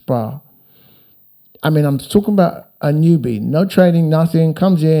students spar, I mean, I'm talking about a newbie, no training, nothing,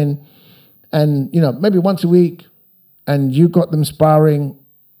 comes in, and, maybe once a week, and you got them sparring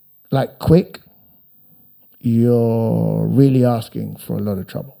like quick, you're really asking for a lot of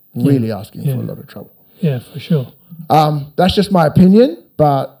trouble. Really asking for a lot of trouble. Yeah, for sure. That's just my opinion,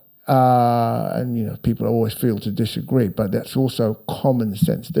 but and people always feel to disagree, but that's also common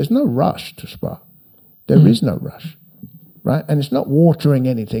sense. There's no rush to spar. There is no rush, right? And it's not watering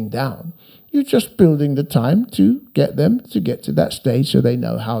anything down. You're just building the time to get them to get to that stage so they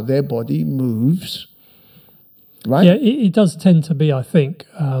know how their body moves, right? Yeah, it does tend to be, I think,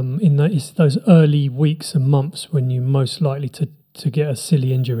 it's those early weeks and months when you're most likely to get a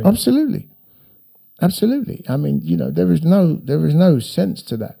silly injury. Absolutely. I mean, there is no sense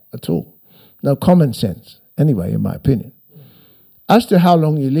to that at all. No common sense, anyway, in my opinion. As to how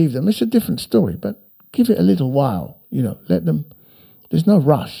long you leave them, it's a different story, but give it a little while, let them, there's no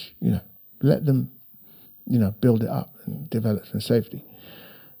rush, let them, build it up and develop some safety.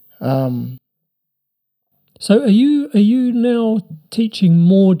 So are you now teaching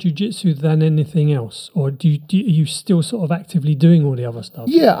more jiu-jitsu than anything else? Or are you still sort of actively doing all the other stuff?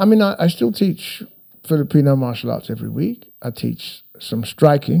 Yeah, I mean, I still teach Filipino martial arts every week. I teach some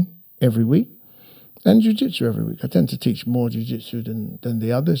striking every week and jiu-jitsu every week. I tend to teach more jiu-jitsu than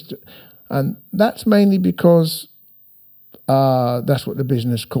the others. And that's mainly because that's what the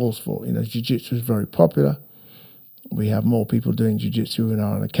business calls for. Jiu-jitsu is very popular. We have more people doing jiu-jitsu in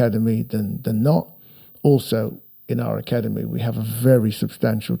our academy than not. Also, in our academy, we have a very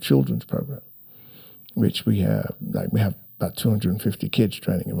substantial children's program, which we have about 250 kids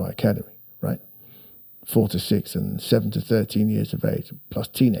training in my academy, right? 4 to 6 and 7 to 13 years of age, plus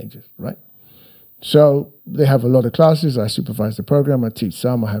teenagers, right? So they have a lot of classes. I supervise the program. I teach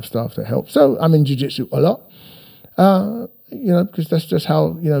some. I have staff that help. So I'm in jiu-jitsu a lot, because that's just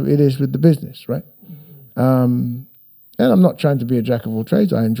how, it is with the business, right? And I'm not trying to be a jack of all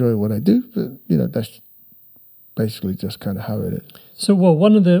trades. I enjoy what I do, but, that's basically just kind of how it is. So, well,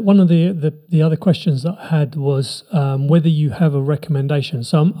 one of the other questions that I had was whether you have a recommendation.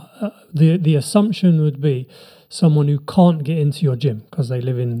 So, the assumption would be someone who can't get into your gym because they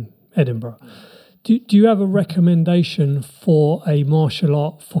live in Edinburgh. Do you have a recommendation for a martial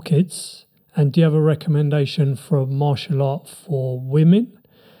art for kids? And do you have a recommendation for a martial art for women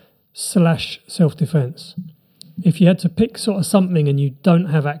 / self-defense? If you had to pick sort of something and you don't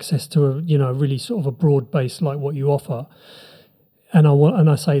have access to a really sort of a broad base like what you offer, and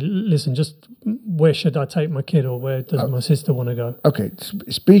I say, listen, just where should I take my kid, or where does my sister want to go? Okay,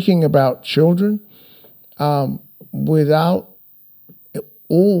 speaking about children, without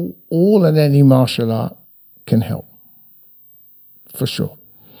all and any martial art can help, for sure.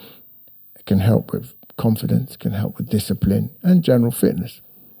 It can help with confidence, can help with discipline and general fitness,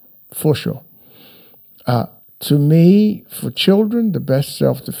 for sure. To me, for children, the best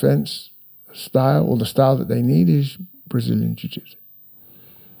self-defense style, or the style that they need, is Brazilian Jiu-Jitsu.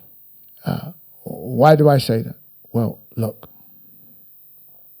 Why do I say that? Well, look,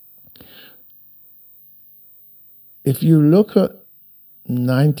 if you look at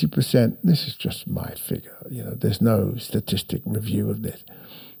 90%, this is just my figure, there's no statistic review of this,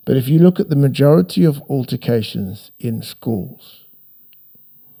 but if you look at the majority of altercations in schools,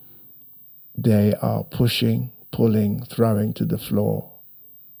 they are pushing, pulling, throwing to the floor,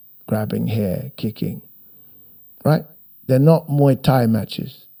 grabbing hair, kicking, right? They're not Muay Thai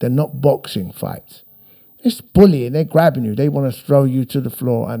matches. They're not boxing fights. It's bullying. They're grabbing you. They want to throw you to the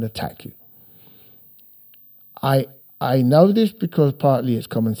floor and attack you. I know this because partly it's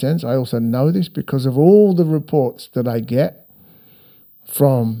common sense. I also know this because of all the reports that I get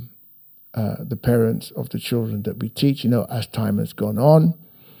from the parents of the children that we teach, as time has gone on,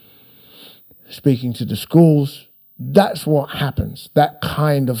 speaking to the schools. That's what happens. That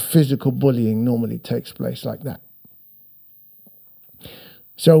kind of physical bullying normally takes place like that.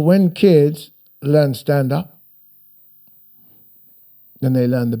 So when kids learn stand up, then they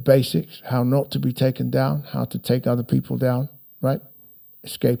learn the basics, how not to be taken down, how to take other people down, right?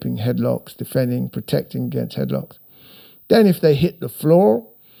 Escaping headlocks, defending, protecting against headlocks. Then if they hit the floor,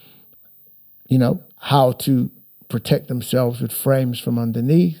 how to protect themselves with frames from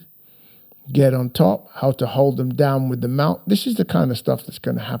underneath, get on top, how to hold them down with the mount. This is the kind of stuff that's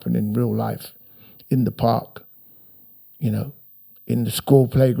going to happen in real life, in the park, in the school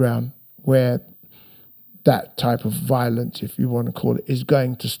playground, where that type of violence, if you want to call it, is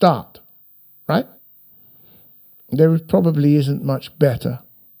going to start, right? There probably isn't much better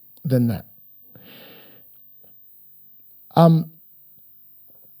than that. And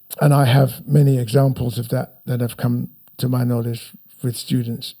I have many examples of that have come to my knowledge with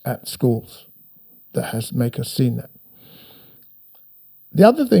students at schools that has make us seen that. The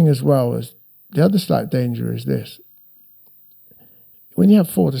other thing as well is, the other slight danger is this. When you have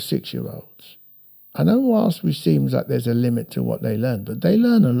 4 to 6 year olds, I know whilst it seems like there's a limit to what they learn, but they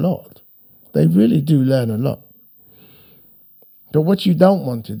learn a lot. They really do learn a lot. But what you don't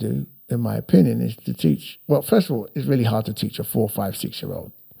want to do, in my opinion, is to teach, well, first of all, it's really hard to teach a 4, 5, 6 year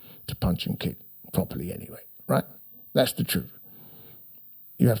old to punch and kick properly anyway, right? That's the truth.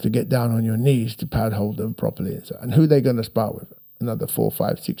 You have to get down on your knees to pad hold them properly. And who are they going to spar with? Another 4,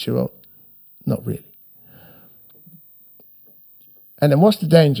 5, 6 year old? Not really. And then what's the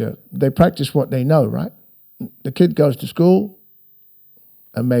danger? They practice what they know, right? The kid goes to school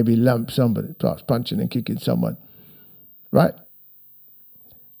and maybe lumps somebody, starts punching and kicking someone, right?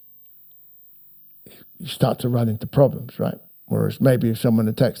 You start to run into problems, right? Whereas maybe if someone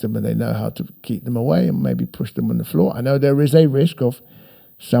attacks them and they know how to keep them away and maybe push them on the floor. I know there is a risk of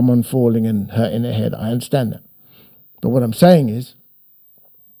someone falling and hurting their head. I understand that. But what I'm saying is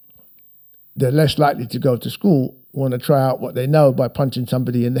they're less likely to go to school, want to try out what they know by punching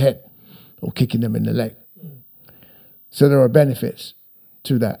somebody in the head or kicking them in the leg. So there are benefits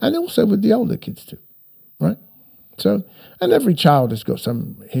to that. And also with the older kids too, right? So, and every child has got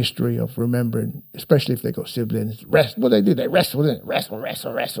some history of remembering, especially if they've got siblings. What they do, they wrestle, didn't it?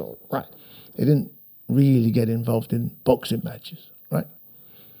 Wrestle, right? They didn't really get involved in boxing matches, right?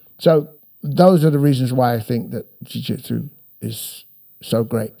 So those are the reasons why I think that jiu-jitsu is so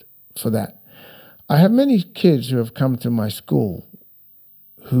great for that. I have many kids who have come to my school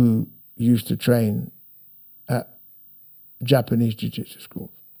who used to train at Japanese jiu-jitsu schools.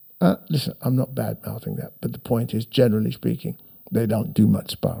 Listen, I'm not bad-mouthing that, but the point is, generally speaking, they don't do much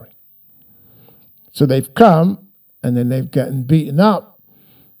sparring. So they've come, and then they've gotten beaten up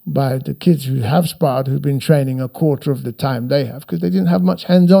by the kids who have sparred, who've been training a quarter of the time they have, because they didn't have much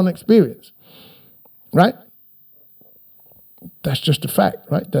hands-on experience, right? That's just a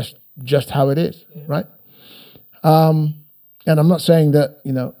fact, right? That's just how it is, right? And I'm not saying that,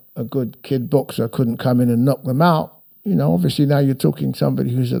 a good kid boxer couldn't come in and knock them out. Obviously now you're talking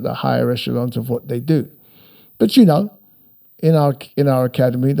somebody who's at the higher echelons of what they do. But, in our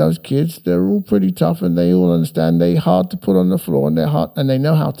academy, those kids, they're all pretty tough and they all understand they're hard to put on the floor and they're hard, and they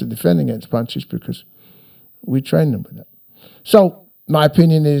know how to defend against punches because we train them with that. So my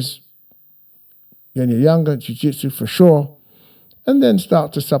opinion is, when you're younger, jiu-jitsu for sure, and then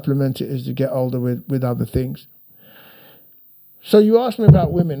start to supplement it as you get older with other things. So you asked me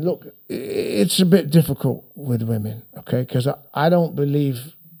about women. Look, it's a bit difficult with women, okay? Because I don't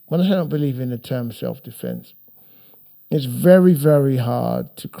believe, when I say I don't believe in the term self-defense, it's very, very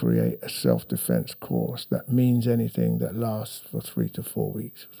hard to create a self-defense course that means anything that lasts for 3 to 4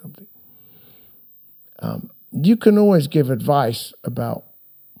 weeks or something. You can always give advice about,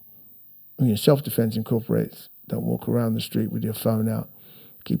 self-defense incorporates don't walk around the street with your phone out,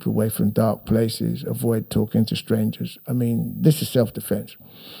 keep away from dark places, avoid talking to strangers. This is self-defense.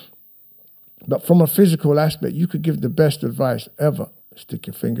 But from a physical aspect, you could give the best advice ever. Stick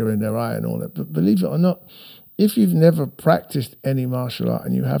your finger in their eye and all that. But believe it or not, if you've never practiced any martial art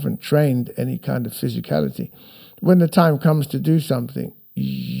and you haven't trained any kind of physicality, when the time comes to do something,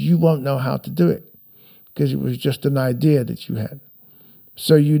 you won't know how to do it because it was just an idea that you had.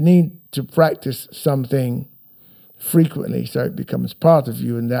 So you need to practice something frequently so it becomes part of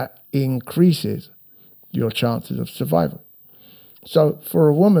you, and that increases your chances of survival. So for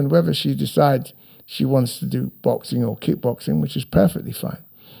a woman, whether she decides she wants to do boxing or kickboxing, which is perfectly fine.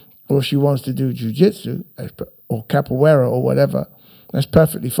 Or she wants to do jiu-jitsu or capoeira or whatever, that's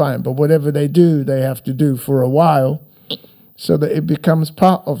perfectly fine. But whatever they do, they have to do for a while so that it becomes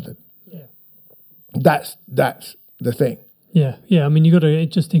part of them. Yeah. That's the thing. Yeah. I mean, you got to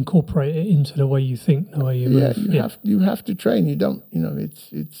just incorporate it into the way you think, the way you move. You have to train. You don't,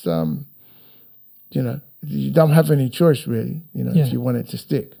 it's you don't have any choice really, if you want it to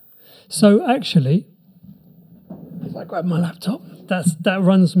stick. So actually, if I grab my laptop, that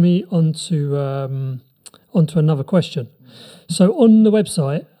runs me onto another question. So on the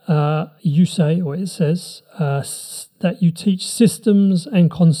website, you say, or it says, that you teach systems and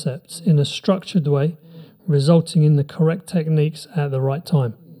concepts in a structured way, resulting in the correct techniques at the right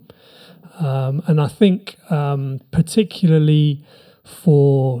time. And I think particularly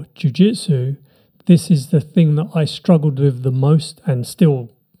for jiu-jitsu, this is the thing that I struggled with the most, and still,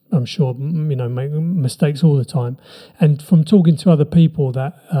 I'm sure, make mistakes all the time. And from talking to other people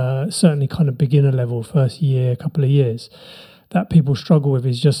that certainly kind of beginner level, first year, couple of years, that people struggle with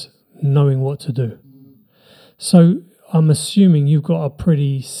is just knowing what to do. So I'm assuming you've got a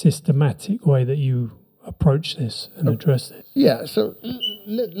pretty systematic way that you approach this and address this. Yeah, so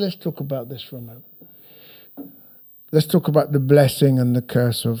let's talk about this for a moment. Let's talk about the blessing and the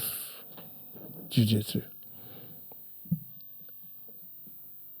curse of jiu-jitsu.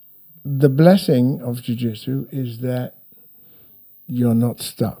 The blessing of jiu-jitsu is that you're not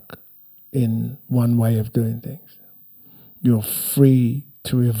stuck in one way of doing things. You're free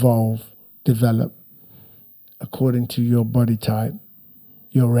to evolve, develop according to your body type,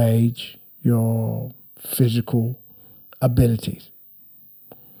 your age, your physical abilities,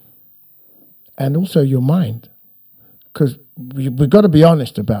 and also your mind. Because we've got to be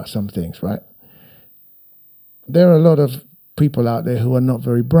honest about some things, right? There are a lot of people out there who are not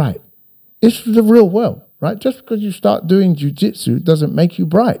very bright. It's the real world, right? Just because you start doing jiu-jitsu doesn't make you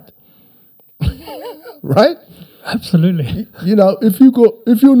bright. Right? Absolutely.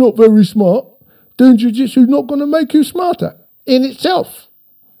 If you're not very smart, doing jiu-jitsu is not going to make you smarter in itself.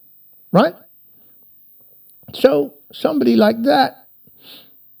 Right? So somebody like that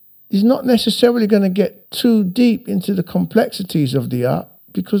is not necessarily going to get too deep into the complexities of the art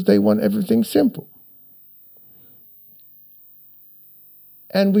because they want everything simple.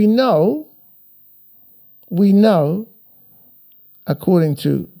 And we know, according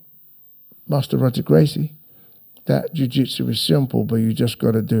to Master Roger Gracie, that jiu-jitsu is simple, but you just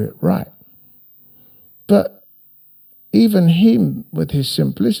got to do it right. But even him, with his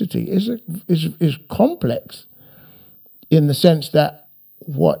simplicity, is complex in the sense that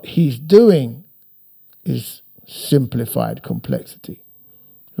what he's doing is simplified complexity.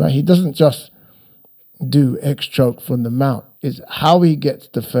 Right? He doesn't just do X choke from the mount. It's how he gets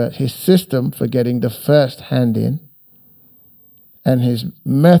his system for getting the first hand in, and his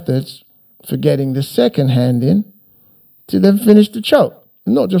methods for getting the second hand in to then finish the choke.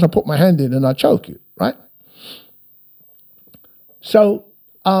 Not just I put my hand in and I choke you, right? So,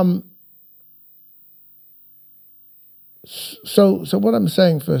 so what I'm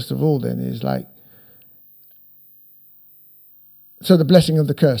saying first of all then is so the blessing and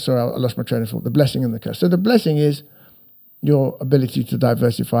the curse. Sorry, I lost my train of thought. The blessing and the curse. So the blessing is your ability to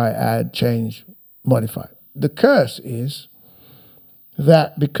diversify, add, change, modify. The curse is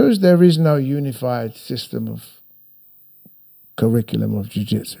that because there is no unified system of curriculum of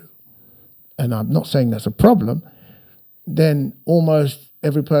jiu-jitsu, and I'm not saying that's a problem, then almost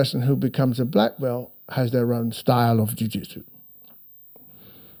every person who becomes a black belt has their own style of jiu-jitsu.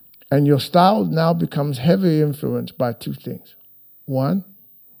 And your style now becomes heavily influenced by two things. One,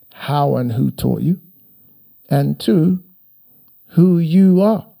 how and who taught you. And two, who you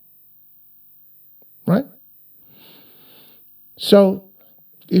are. Right? So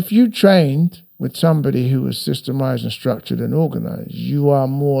if you trained with somebody who was systemized and structured and organized, you are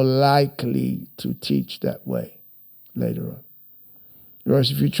more likely to teach that way later on.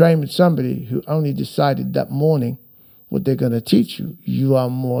 Whereas if you train with somebody who only decided that morning what they're going to teach you, you are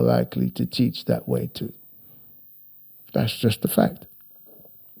more likely to teach that way too. That's just a fact.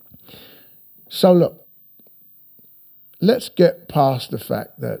 So look, let's get past the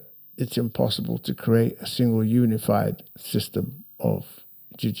fact that it's impossible to create a single unified system of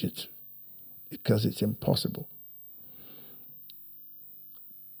jiu-jitsu because it's impossible.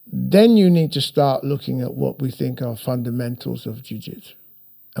 Then you need to start looking at what we think are fundamentals of jiu-jitsu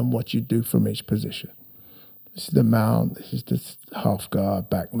and what you do from each position. This is the mount, this is the half guard,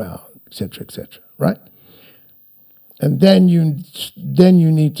 back mount, etc., right? And then you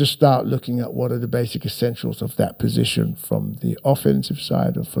need to start looking at what are the basic essentials of that position from the offensive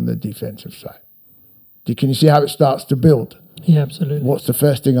side or from the defensive side. Can you see how it starts to build? Yeah, absolutely. What's the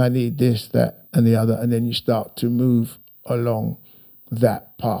first thing I need? This, that, and the other. And then you start to move along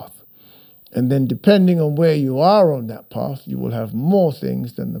that path. And then depending on where you are on that path, you will have more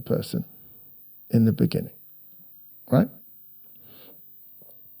things than the person in the beginning. Right?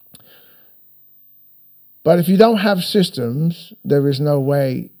 But if you don't have systems, there is no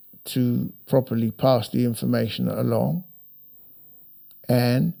way to properly pass the information along.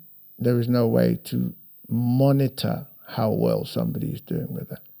 And there is no way to monitor how well somebody is doing with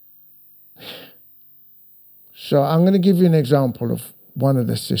that. So I'm going to give you an example of one of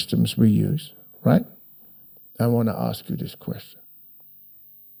the systems we use, right? I want to ask you this question.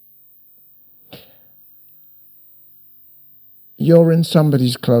 You're in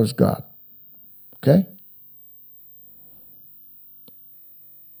somebody's closed guard, okay?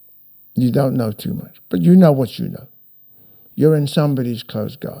 You don't know too much, but you know what you know. You're in somebody's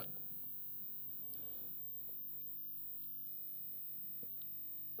closed guard.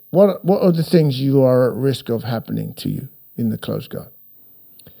 What are the things you are at risk of happening to you in the closed guard?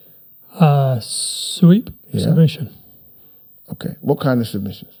 Sweep, submission. Okay. What kind of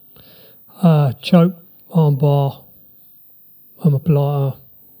submissions? Choke, armbar, omoplata.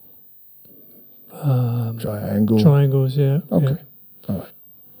 Triangles, yeah. Okay. Yeah. All right.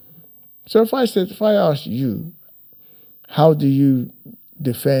 So if I ask you, how do you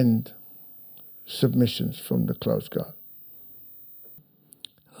defend submissions from the closed guard?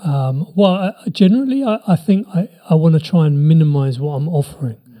 Generally, I think I want to try and minimize what I'm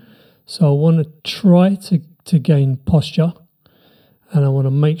offering. So I want to try to gain posture, and I want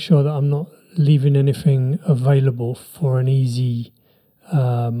to make sure that I'm not leaving anything available for an easy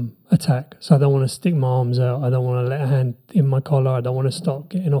attack. So I don't want to stick my arms out. I don't want to let a hand in my collar. I don't want to start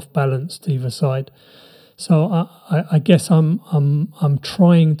getting off balance to either side. So I guess I'm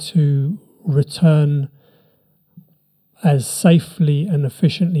trying to return as safely and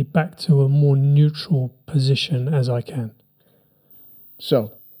efficiently back to a more neutral position as I can.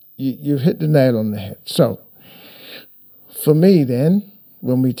 So you've hit the nail on the head. So for me then,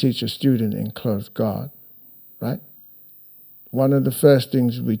 when we teach a student in closed guard, right, one of the first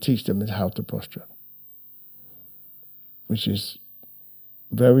things we teach them is how to posture, which is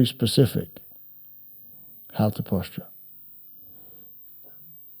very specific, how to posture.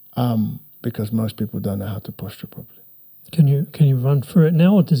 Because most people don't know how to posture properly. Can you run through it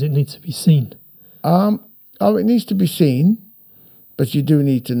now, or does it need to be seen? It needs to be seen, but you do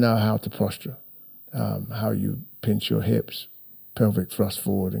need to know how to posture, how you pinch your hips, pelvic thrust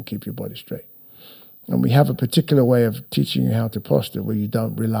forward, and keep your body straight. And we have a particular way of teaching you how to posture where you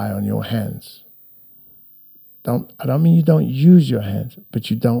don't rely on your hands. I don't mean you don't use your hands, but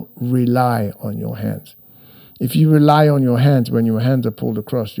you don't rely on your hands. If you rely on your hands, when your hands are pulled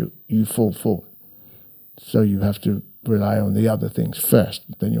across you, you fall forward. So you have to rely on the other things first.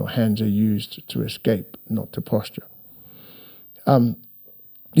 Then your hands are used to escape, not to posture.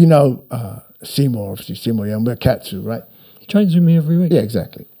 Seymour Young, we're Katsu, right? He trains with me every week. Yeah,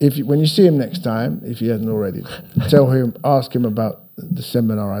 exactly. When you see him next time, if he hasn't already, ask him about the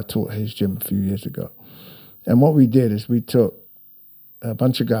seminar I taught at his gym a few years ago. And what we did is we took a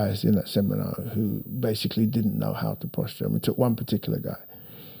bunch of guys in that seminar who basically didn't know how to posture. And we took one particular guy.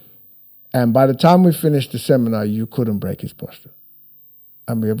 And by the time we finished the seminar, you couldn't break his posture.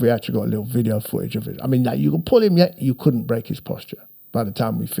 And we actually got a little video footage of it. I mean, you could pull him, yet you couldn't break his posture by the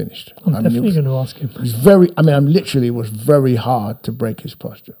time we finished. I'm definitely going to ask him. It was very hard to break his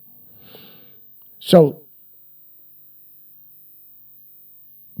posture. So,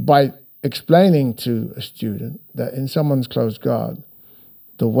 by explaining to a student that in someone's closed guard,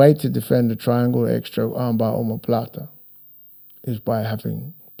 the way to defend a triangle, X-stroke, armbar, omoplata is by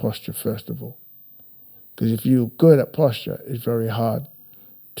having posture first of all. Because if you're good at posture, it's very hard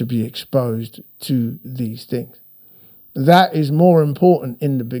to be exposed to these things. That is more important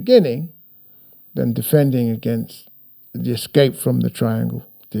in the beginning than defending against the escape from the triangle,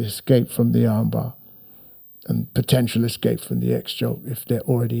 the escape from the armbar, and potential escape from the X-stroke if they're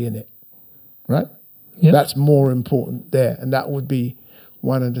already in it. Right? Yep. That's more important there. And that would be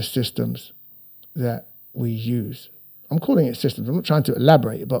one of the systems that we use. I'm calling it systems. I'm not trying to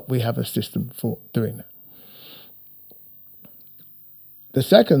elaborate, but we have a system for doing that. The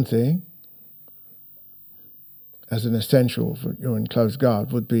second thing, as an essential for your enclosed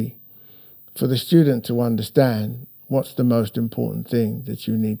guard, would be for the student to understand what's the most important thing that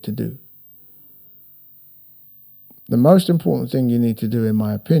you need to do. The most important thing you need to do, in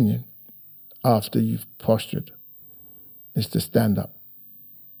my opinion, after you've postured, is to stand up.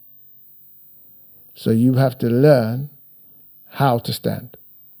 So you have to learn how to stand.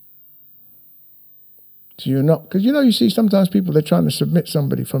 So you're not, because you see sometimes people, they're trying to submit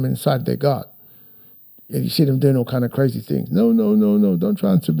somebody from inside their guard. And you see them doing all kind of crazy things. No, don't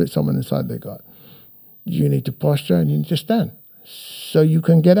try and submit someone inside their guard. You need to posture and you need to stand so you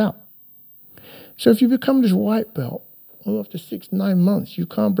can get out. So if you become this white belt, well, after 6-9 months, you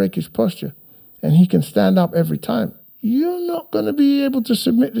can't break his posture and he can stand up every time. You're not going to be able to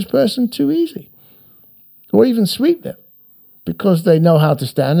submit this person too easy or even sweep them because they know how to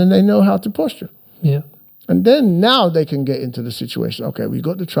stand and they know how to posture. Yeah. And then now they can get into the situation. Okay, we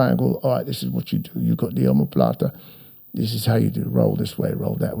got the triangle. All right, this is what you do. You got the omoplata. This is how you do. Roll this way,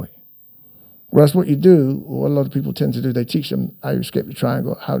 roll that way. Whereas what you do, or what a lot of people tend to do, they teach them how you escape the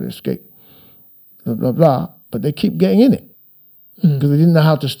triangle, how to escape, blah, blah, blah, but they keep getting in it because they didn't know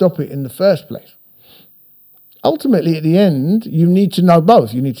how to stop it in the first place. Ultimately, at the end, you need to know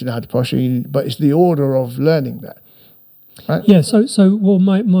both. You need to know how to posture, but it's the order of learning that. Right? Yeah, so well,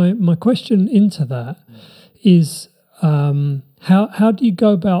 my question into that is how do you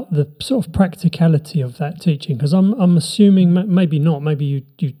go about the sort of practicality of that teaching? Because I'm assuming, maybe not, maybe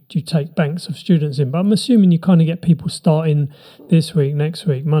you take banks of students in, but I'm assuming you kind of get people starting this week, next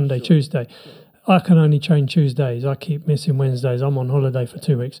week, Monday, Tuesday. I can only train Tuesdays. I keep missing Wednesdays. I'm on holiday for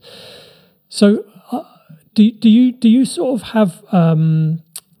 2 weeks. So do you sort of have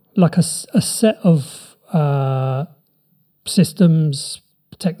like a set of systems,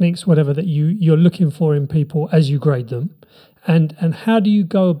 techniques, whatever, that you're looking for in people as you grade them? And how do you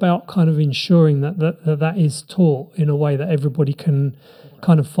go about kind of ensuring that is taught in a way that everybody can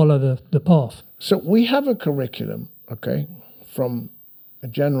kind of follow the path? So we have a curriculum, okay, from a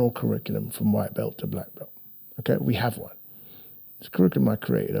general curriculum from white belt to black belt. Okay, we have one. It's a curriculum I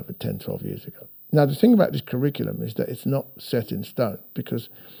created over 10, 12 years ago. Now, the thing about this curriculum is that it's not set in stone because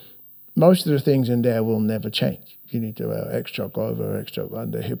most of the things in there will never change. You need to X-choke over, X-choke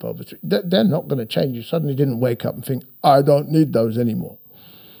under, hip over. They're not going to change. You suddenly didn't wake up and think, I don't need those anymore.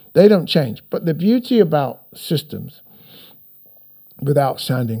 They don't change. But the beauty about systems, without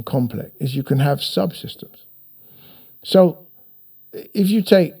sounding complex, is you can have subsystems. So if you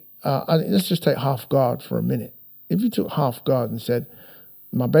take, let's just take half guard for a minute. If you took half guard and said,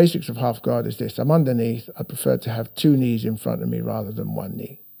 my basics of half guard is this, I'm underneath, I prefer to have 2 knees in front of me rather than 1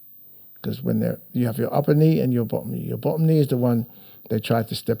 knee. Because when you have your upper knee and your bottom knee. Your bottom knee is the one they try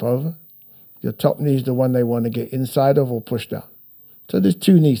to step over. Your top knee is the one they want to get inside of or push down. So there's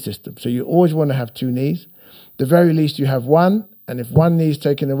 2 knee systems. So you always want to have 2 knees. The very least you have 1, and if 1 knee is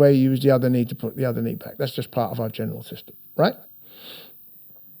taken away, you use the other knee to put the other knee back. That's just part of our general system, right?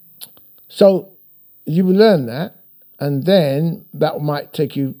 So you will learn that, and then that might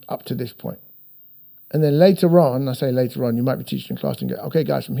take you up to this point. And then later on, I say later on, you might be teaching class and go, okay,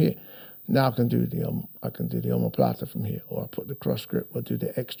 guys, from here, now I can do the omoplata from here, or I put the cross grip, or do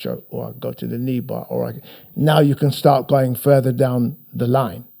the X choke, or I go to the knee bar, now you can start going further down the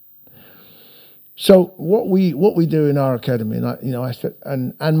line. So what we do in our academy, and I said,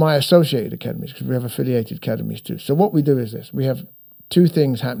 and my associated academies, because we have affiliated academies too. So what we do is this: we have 2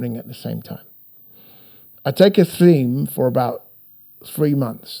 things happening at the same time. I take a theme for about 3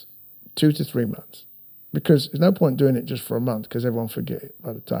 months, 2 to 3 months, because there's no point doing it just for a month because everyone forget it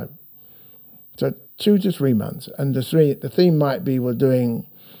by the time. So 2 to 3 months, and the theme might be we're doing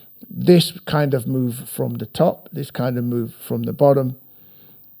this kind of move from the top, this kind of move from the bottom,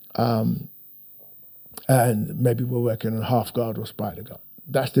 and maybe we're working on half guard or spider guard.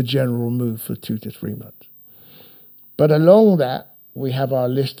 That's the general move for 2 to 3 months. But along that, we have our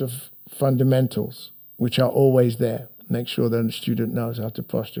list of fundamentals, which are always there. Make sure that the student knows how to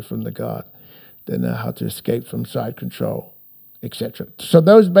posture from the guard. They know how to escape from side control, etc. So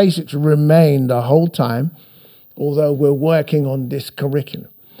those basics remain the whole time, although we're working on this curriculum.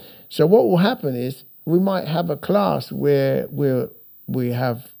 So what will happen is we might have a class where we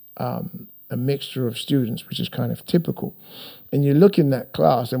have a mixture of students, which is kind of typical. And you look in that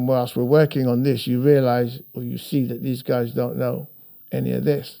class, and whilst we're working on this, you realize or you see that these guys don't know any of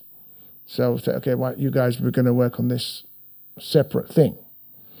this. So say, okay, well, you guys, we're going to work on this separate thing.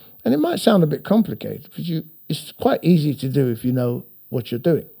 And it might sound a bit complicated, but it's quite easy to do if you know what you're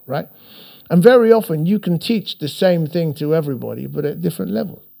doing, right? And very often you can teach the same thing to everybody, but at different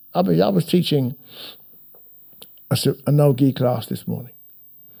levels. I was teaching a no-gi class this morning.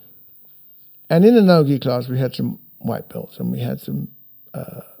 And in the no-gi class, we had some white belts and we had some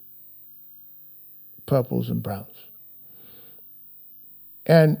purples and browns.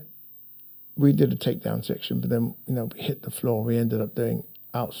 And we did a takedown section, but then, we hit the floor. We ended up doing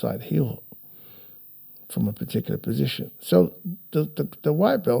outside heel hook from a particular position. So the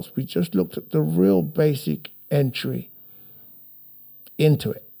white belts, we just looked at the real basic entry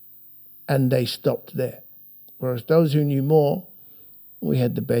into it, and they stopped there. Whereas those who knew more, we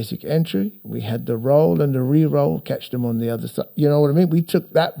had the basic entry, we had the roll and the re-roll, catch them on the other side. You know what I mean? We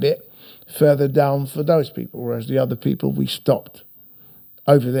took that bit further down for those people, whereas the other people, we stopped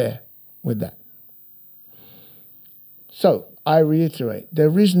over there with that. So I reiterate,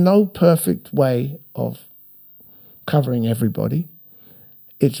 there is no perfect way of covering everybody.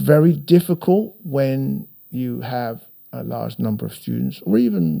 It's very difficult when you have a large number of students, or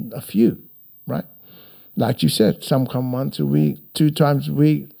even a few, right? Like you said, some come once a week, 2 times a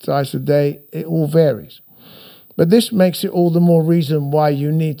week, twice a day. It all varies. But this makes it all the more reason why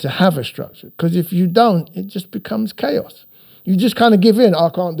you need to have a structure. Because if you don't, it just becomes chaos. You just kind of give in. I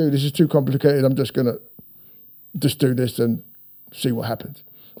can't do this. It's too complicated. I'm just going to just do this and see what happens.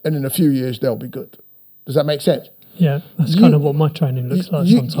 And in a few years, they'll be good. Does that make sense? Yeah, that's kind of what my training looks like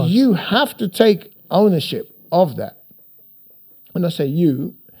sometimes. You have to take ownership of that. When I say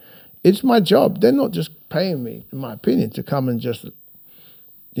you, it's my job. They're not just paying me, in my opinion, to come and just,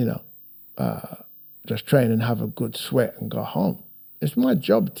 just train and have a good sweat and go home. It's my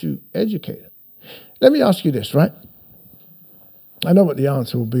job to educate them. Let me ask you this, right? I know what the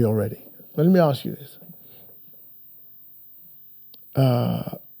answer will be already, but let me ask you this.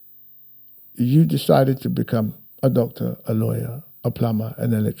 You decided to become a doctor, a lawyer, a plumber,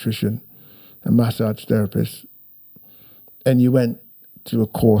 an electrician, a massage therapist, and you went to a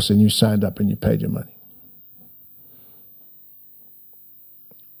course and you signed up and you paid your money.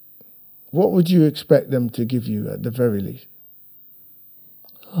 What would you expect them to give you at the very least?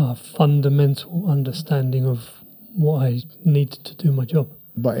 A fundamental understanding of what I need to do my job.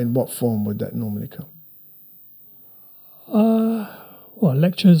 But in what form would that normally come?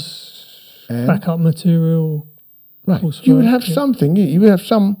 Lectures, and? Backup material. Right. You would have something. You would have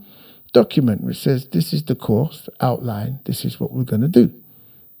some document which says, this is the course outline, this is what we're going to do.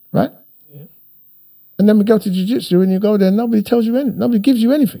 Right? Yeah. And then we go to jiu-jitsu and you go there, nobody tells you anything. Nobody gives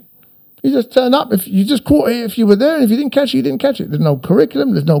you anything. You just turn up. If you just caught it if you were there, and if you didn't catch it, you didn't catch it. There's no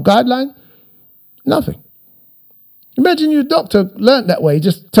curriculum, there's no guideline, nothing. Imagine your doctor learned that way. He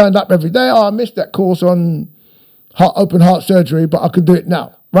just turned up every day. Oh, I missed that course on open heart surgery, but I could do it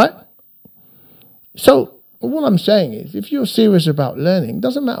now, right? So what I'm saying is, if you're serious about learning, it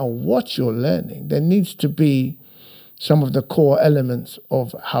doesn't matter what you're learning, there needs to be some of the core elements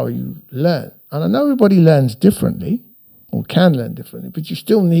of how you learn. And I know everybody learns differently, or can learn differently, but you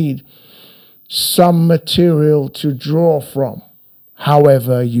still need some material to draw from,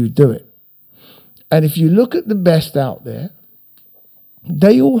 however you do it. And if you look at the best out there,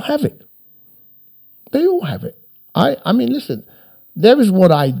 they all have it. They all have it. I mean, listen, there is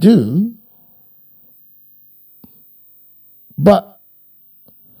what I do, but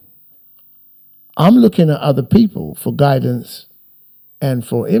I'm looking at other people for guidance and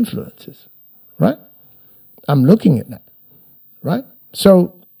for influences, right? I'm looking at that, right?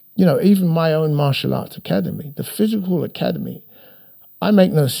 So, even my own martial arts academy, the physical academy, I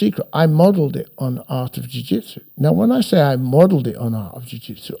make no secret, I modeled it on art of jiu-jitsu. Now, when I say I modeled it on art of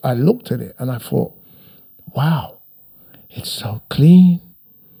jiu-jitsu, I looked at it and I thought, wow, it's so clean.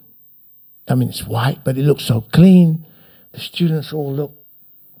 I mean, it's white, but it looks so clean. The students all look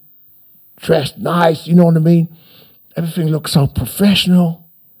dressed nice, you know what I mean? Everything looks so professional.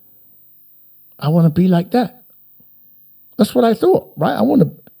 I want to be like that. That's what I thought, right?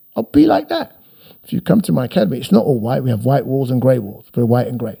 I'll be like that. If you come to my academy, it's not all white. We have white walls and grey walls. We're white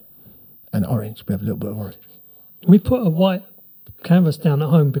and grey. And orange. We have a little bit of orange. We put a white canvas down at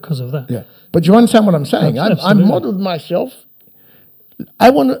home because of that. Yeah. But you understand what I'm saying? I modeled myself.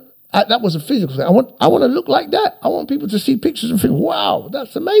 That was a physical thing. I want to look like that. I want people to see pictures and think, wow,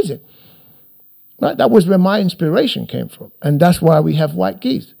 that's amazing. Right? That was where my inspiration came from. And that's why we have white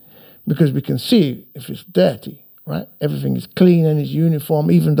gis. Because we can see if it's dirty, right? Everything is clean and is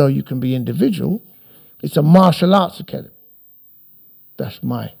uniform, even though you can be individual. It's a martial arts academy. That's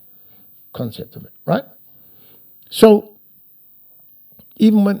my concept of it, right? So,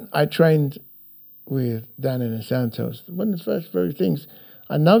 even when I trained with Dan and Santos, one of the first very things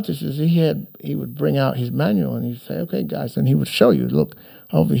I noticed is he would bring out his manual and he'd say, okay, guys, and he would show you, look,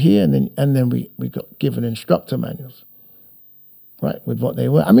 over here, and then we got given instructor manuals, right, with what they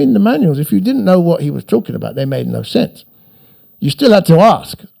were. I mean, the manuals, if you didn't know what he was talking about, they made no sense. You still had to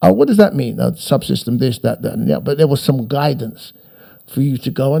ask, oh, what does that mean? Subsystem this, that, and that. But there was some guidance for you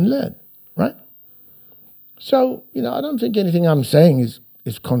to go and learn, right? So, I don't think anything I'm saying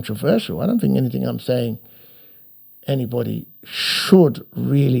is controversial. I don't think anything I'm saying anybody should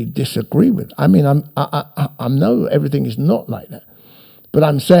really disagree with. I mean, I know everything is not like that. But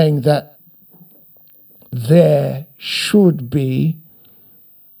I'm saying that there should be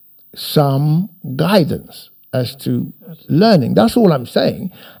some guidance as to learning. That's all I'm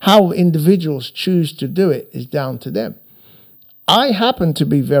saying. How individuals choose to do it is down to them. I happen to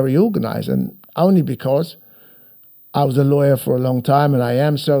be very organized, and only because I was a lawyer for a long time, and I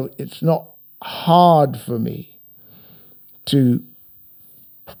am, so it's not hard for me to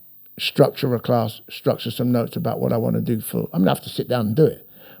structure a class, structure some notes about what I want to do I have to sit down and do it.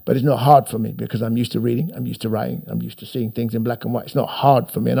 But it's not hard for me because I'm used to reading, I'm used to writing, I'm used to seeing things in black and white. It's not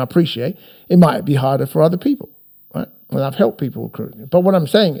hard for me, and I appreciate it might be harder for other people, right? And I've helped people. But what I'm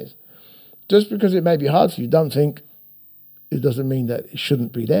saying is, just because it may be hard for you, don't think it doesn't mean that it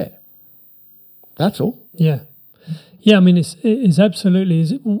shouldn't be there. That's all. Yeah. Yeah, I mean, it's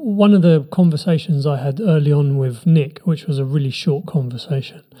absolutely one of the conversations I had early on with Nick, which was a really short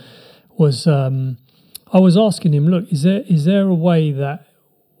conversation, was I was asking him, look, is there a way that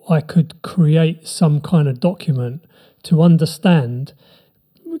I could create some kind of document to understand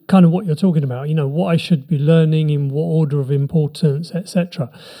kind of what you're talking about, what I should be learning in what order of importance, etc.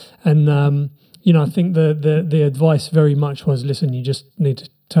 And, I think the advice very much was, listen, you just need to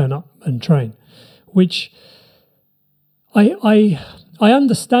turn up and train, which I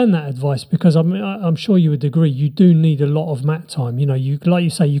understand that advice because I'm sure you would agree you do need a lot of mat time. You like you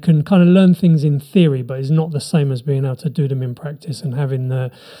say, you can kind of learn things in theory, but it's not the same as being able to do them in practice and having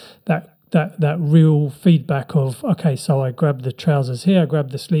that real feedback of, okay, so I grab the trousers here, I grab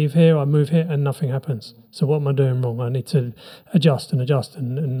the sleeve here, I move here, and nothing happens. So what am I doing wrong? I need to adjust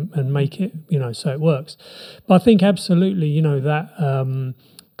and make it, so it works. But I think absolutely, that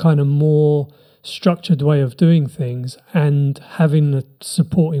kind of more structured way of doing things and having the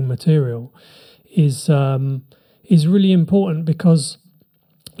supporting material is really important because,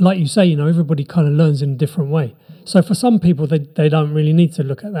 like you say, everybody kind of learns in a different way. So for some people, they don't really need to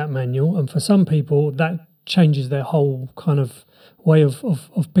look at that manual, and for some people, that changes their whole kind of way of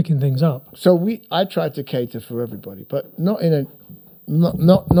picking things up. So I try to cater for everybody, but not in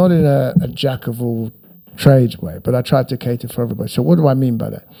a jack of all trades way. But I try to cater for everybody. So what do I mean by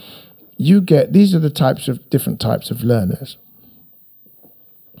that? These are the different types of learners.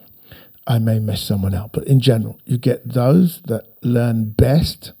 I may mess someone out, but in general, you get those that learn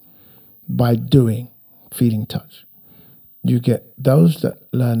best by doing, feeling, touch. You get those that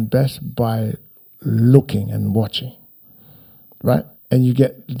learn best by looking and watching, right? And you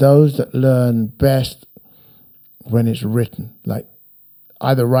get those that learn best when it's written, like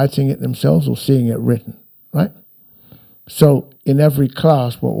either writing it themselves or seeing it written, right? So in every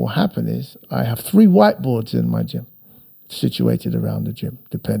class, what will happen is I have 3 whiteboards in my gym, situated around the gym,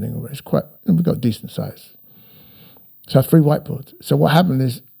 depending on where it's and we've got decent size. So I have 3 whiteboards. So what happens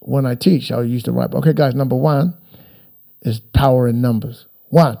is when I teach, I'll use the whiteboard. Okay, guys, number 1 is power in numbers.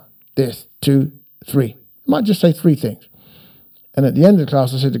 1, this, 2, 3. I might just say 3 things. And at the end of the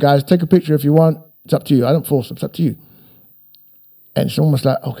class, I said to guys, take a picture if you want. It's up to you. I don't force it. It's up to you. And it's almost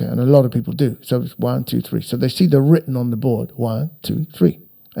like, okay, and a lot of people do. So it's 1, 2, 3. So they see the written on the board, 1, 2, 3.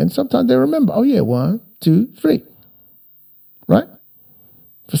 And sometimes they remember, oh yeah, 1, 2, 3. Right?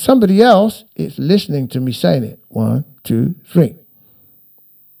 For somebody else, it's listening to me saying it. 1, 2, 3.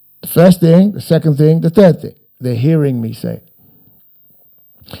 The first thing, the second thing, the third thing. They're hearing me say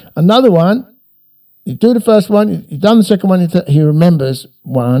it. Another one, you do the first one, you've done the second one, he remembers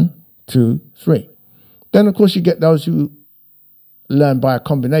 1, 2, 3. Then, of course, you get those who learn by a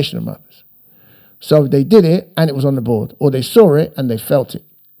combination of others. So they did it and it was on the board, or they saw it and they felt it.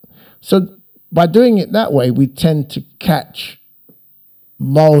 So by doing it that way, we tend to catch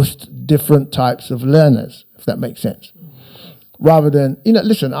most different types of learners, if that makes sense. Rather than,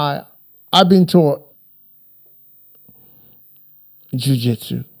 listen, I've been taught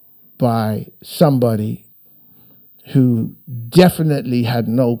jiu-jitsu by somebody who definitely had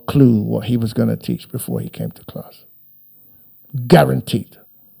no clue what he was going to teach before he came to class. Guaranteed.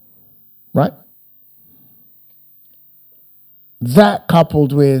 Right? That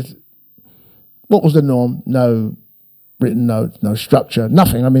coupled with what was the norm? No written notes, no structure,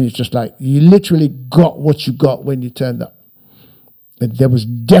 nothing. I mean, it's just like you literally got what you got when you turned up. And there was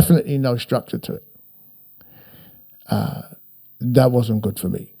definitely no structure to it. That wasn't good for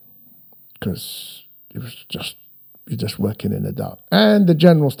me because it was you're just working in the dark. And the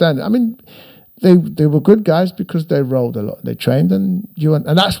general standard, I mean, they were good guys because they rolled a lot. They trained, and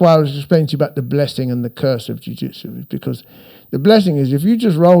that's why I was explaining to you about the blessing and the curse of jiu-jitsu, because the blessing is if you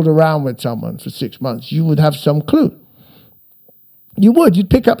just rolled around with someone for 6 months, you would have some clue. You'd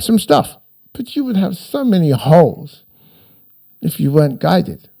pick up some stuff, but you would have so many holes if you weren't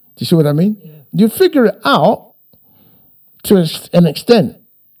guided. Do you see what I mean? Yeah. You'd figure it out to an extent,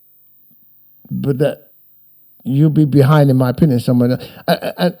 but that you'll be behind, in my opinion, someone else.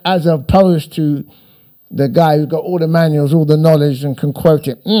 And as opposed to the guy who's got all the manuals, all the knowledge, and can quote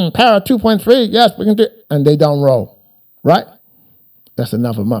it. Power 2.3, yes, we can do it. And they don't roll, right? That's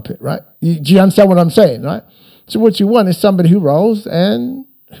another Muppet, right? Do you understand what I'm saying, right? So what you want is somebody who rolls and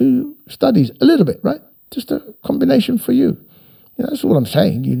who studies a little bit, right? Just a combination for you. That's what I'm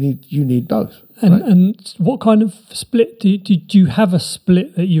saying. You need both. And right? and what kind of split do you have a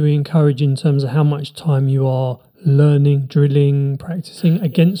split that you encourage in terms of how much time you are learning, drilling, practicing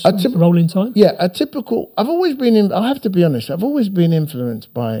against rolling time? Yeah, a typical. I have to be honest. I've always been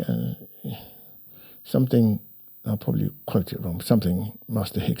influenced by something. I'll probably quote it wrong. Something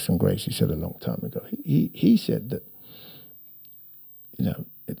Master Hickson Gracie said a long time ago. He said that,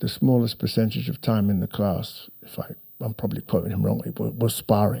 the smallest percentage of time in the class, I'm probably quoting him wrongly, but was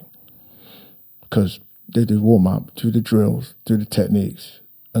sparring, because they do warm up, do the drills, do the techniques,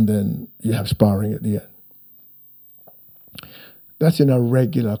 and then you have sparring at the end. That's in a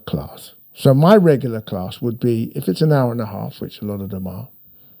regular class. So my regular class would be, if it's an hour and a half, which a lot of them are,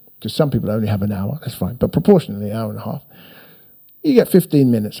 because some people only have an hour, that's fine, but proportionally, an hour and a half, you get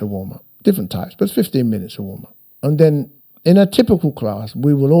 15 minutes of warm-up, different types, but 15 minutes of warm-up. And then in a typical class,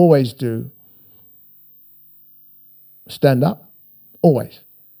 we will always do stand-up, always,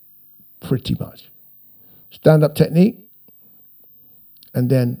 pretty much. Stand-up technique, and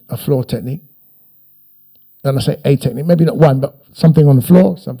then a floor technique. And I say a technique, maybe not one, but something on the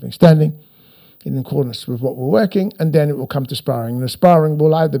floor, something standing, in accordance with what we're working, and then it will come to sparring. And the sparring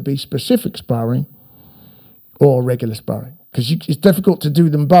will either be specific sparring or regular sparring, because it's difficult to do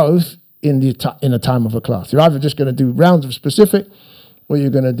them both in a time of a class. You're either just going to do rounds of specific, or you're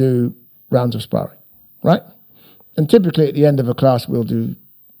going to do rounds of sparring, right? And typically at the end of a class, we'll do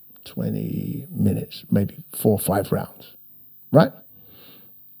 20 minutes, maybe 4 or 5 rounds, right?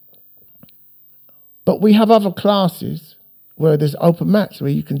 But we have other classes where there's open mats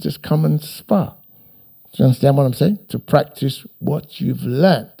where you can just come and spar. Do you understand what I'm saying? To practice what you've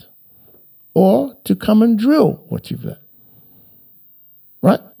learned, or to come and drill what you've learned,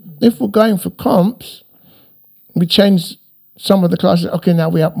 right? If we're going for comps, we change some of the classes. Okay, now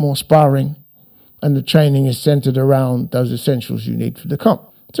we have more sparring, and the training is centered around those essentials you need for the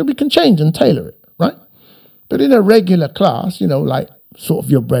comp. So we can change and tailor it, right? But in a regular class, like sort of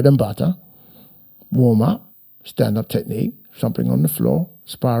your bread and butter, warm up, stand-up technique, something on the floor,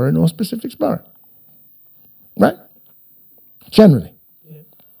 sparring or specific sparring, right? Generally. Yeah.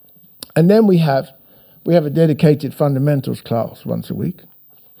 And then we have a dedicated fundamentals class once a week.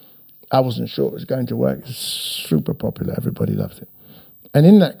 I wasn't sure it was going to work. It's super popular. Everybody loves it. And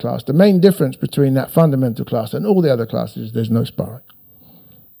in that class, the main difference between that fundamental class and all the other classes is there's no sparring.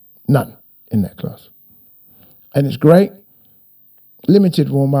 None in that class. And it's great. Limited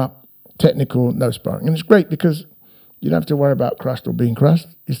warm-up, technical, no sparring. And it's great because you don't have to worry about crushed or being crushed.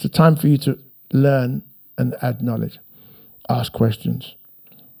 It's the time for you to learn and add knowledge, ask questions,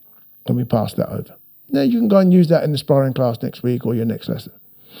 and we pass that over. Now you can go and use that in the sparring class next week or your next lesson.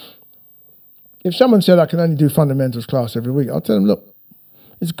 If someone said, I can only do fundamentals class every week, I'll tell them, look,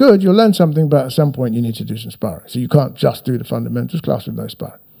 it's good, you'll learn something, but at some point you need to do some sparring. So you can't just do the fundamentals class with no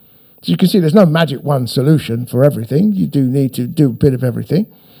sparring. So you can see there's no magic one solution for everything. You do need to do a bit of everything.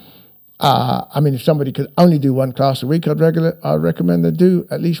 If somebody could only do one class a week, I'd recommend they do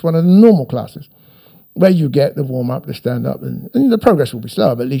at least one of the normal classes, where you get the warm-up, the stand-up, and the progress will be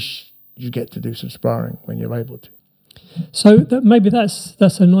slower, but at least you get to do some sparring when you're able to. So maybe that's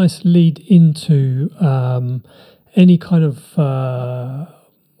a nice lead into any kind of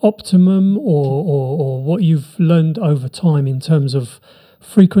optimum or what you've learned over time in terms of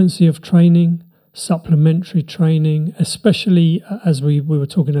frequency of training, supplementary training, especially as we were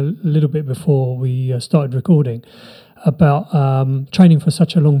talking a little bit before we started recording about training for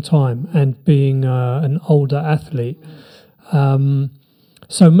such a long time and being an older athlete.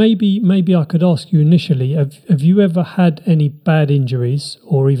 So maybe I could ask you initially, have you ever had any bad injuries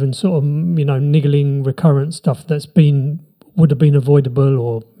or even sort of, niggling recurrent stuff would have been avoidable,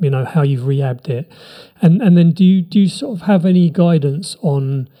 or, how you've rehabbed it? And then do you sort of have any guidance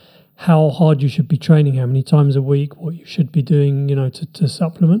on how hard you should be training, how many times a week, what you should be doing, to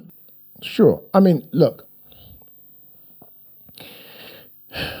supplement? Sure. Look,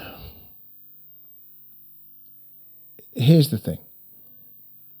 here's the thing.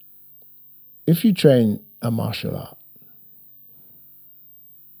 If you train a martial art,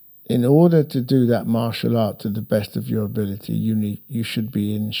 in order to do that martial art to the best of your ability, you should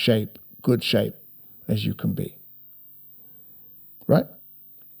be in shape, good shape, as you can be. Right?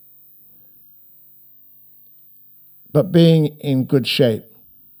 But being in good shape,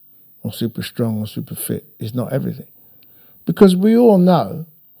 or super strong or super fit, is not everything. Because we all know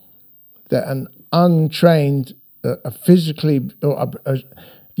that an untrained, if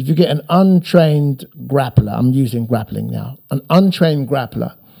you get an untrained grappler, I'm using grappling now, an untrained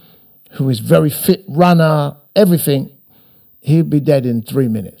grappler who is very fit runner, everything, he'll be dead in 3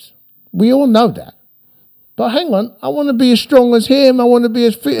 minutes. We all know that. But hang on, I want to be as strong as him, I want to be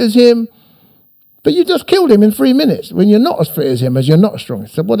as fit as him. But you just killed him in 3 minutes when you're not as fit as him, as you're not as strong.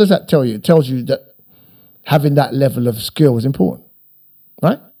 So what does that tell you? It tells you that having that level of skill is important,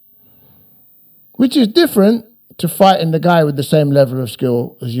 right? Which is different to fighting the guy with the same level of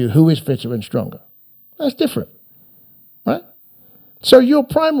skill as you, who is fitter and stronger. That's different, right? So your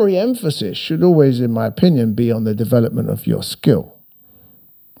primary emphasis should always, in my opinion, be on the development of your skill,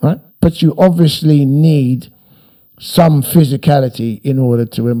 right? But you obviously need some physicality in order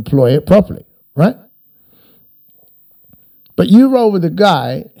to employ it properly, right? But you roll with a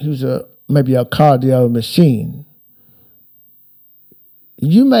guy who's maybe a cardio machine.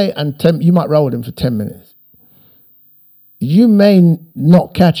 You might roll with him for 10 minutes. You may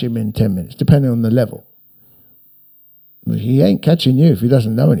not catch him in 10 minutes, depending on the level. But he ain't catching you if he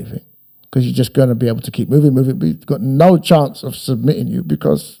doesn't know anything, because you're just going to be able to keep moving, but he's got no chance of submitting you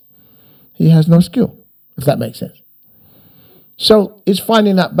because he has no skill, if that makes sense. So it's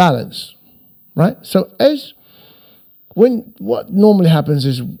finding that balance, right? So what normally happens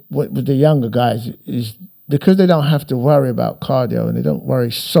is with the younger guys is because they don't have to worry about cardio and they don't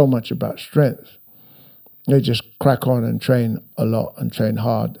worry so much about strength, they just crack on and train a lot and train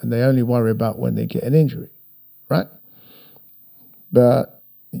hard, and they only worry about when they get an injury, right? But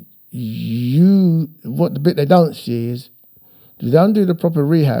what the bit they don't see is if they don't do the proper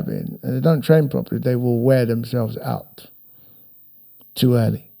rehabbing and they don't train properly, they will wear themselves out too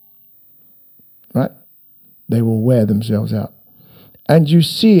early, right? They will wear themselves out. And you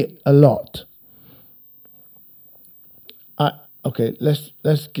see it a lot. Okay,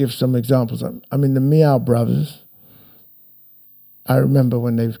 let's give some examples. I mean, the Meow brothers, I remember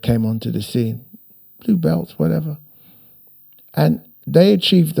when they came onto the scene, blue belts, whatever, and they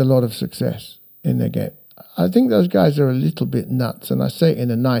achieved a lot of success in their game. I think those guys are a little bit nuts, and I say it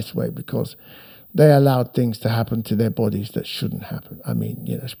in a nice way because they allowed things to happen to their bodies that shouldn't happen. I mean,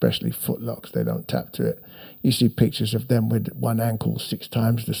 especially footlocks, they don't tap to it. You see pictures of them with one ankle 6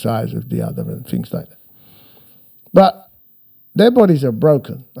 times the size of the other and things like that. But their bodies are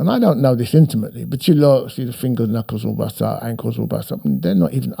broken, and I don't know this intimately, but you look, see the fingers, knuckles will bust out, ankles will bust out, and they're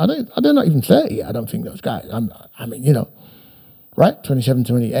not even 30 yet, I don't think those guys. Right? 27,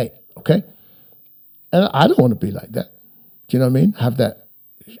 28, okay? And I don't want to be like that. Do you know what I mean? Have that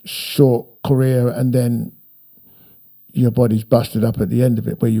short career and then your body's busted up at the end of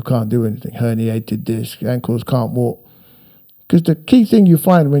it where you can't do anything. Herniated disc, ankles, can't walk. Because the key thing you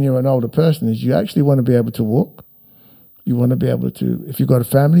find when you're an older person is you actually want to be able to walk. You want to be able to, if you've got a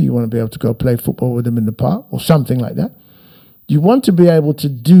family, you want to be able to go play football with them in the park or something like that. You want to be able to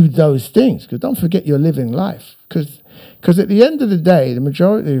do those things, because don't forget you're living life. Because at the end of the day, the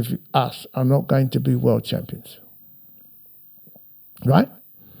majority of us are not going to be world champions. Right?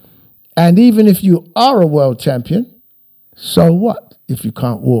 And even if you are a world champion, so what if you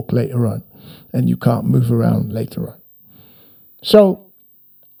can't walk later on and you can't move around later on? So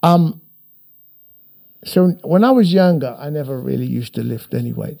when I was younger, I never really used to lift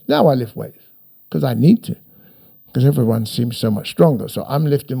any weights. Now I lift weights because I need to, because everyone seems so much stronger. So I'm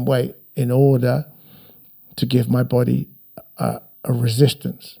lifting weight in order to give my body a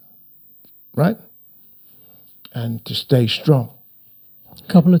resistance, right? And to stay strong. A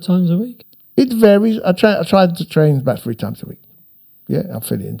couple of times a week? It varies. I try to train about 3 times a week. Yeah, I'll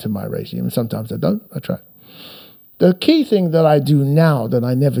fit it into my regime. Sometimes I don't. I try. The key thing that I do now that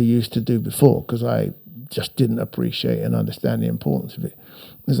I never used to do before, because I just didn't appreciate and understand the importance of it,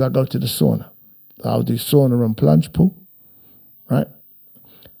 is I go to the sauna. I'll do sauna and plunge pool, right?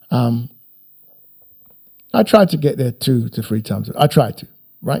 I try to get there 2 to 3 times. I try to,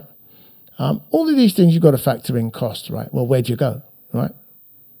 right? All of these things you've got to factor in costs, right? Well, where do you go, right?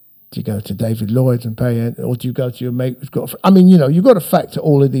 Do you go to David Lloyd's and pay it, or do you go to your mate who's got? You've got to factor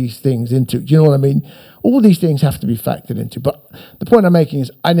all of these things into. Do you know what I mean? All these things have to be factored into. But the point I'm making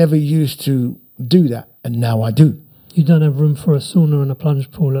is, I never used to do that, and now I do. You don't have room for a sauna and a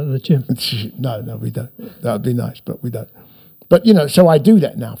plunge pool at the gym? No, we don't. That would be nice, but we don't. But so I do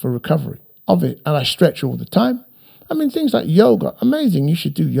that now for recovery of it, and I stretch all the time. I mean, things like yoga, amazing. You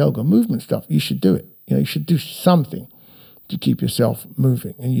should do yoga, movement stuff. You should do it. You should do something to keep yourself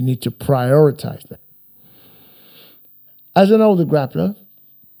moving, and you need to prioritize that. As an older grappler,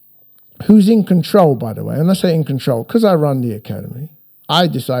 who's in control, by the way, and I say in control because I run the academy, I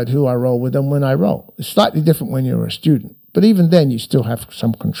decide who I roll with and when I roll. It's slightly different when you're a student, but even then you still have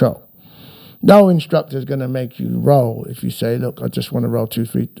some control. No instructor is going to make you roll if you say, look, I just want to roll 2,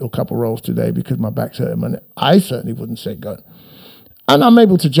 3, or a couple rolls today because my back's hurting. And I certainly wouldn't say go. And I'm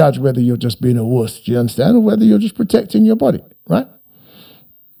able to judge whether you're just being a wuss, do you understand, or whether you're just protecting your body, right?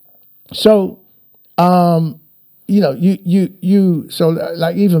 So, so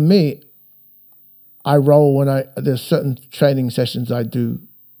like even me, I roll when there's certain training sessions I do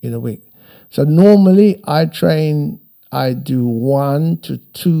in a week. So normally I do 1 to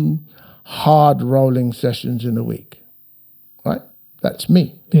 2 hard rolling sessions in a week, right? That's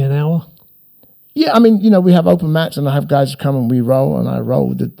me. Be an hour? Yeah, I mean, we have open mats and I have guys come and we roll, and I roll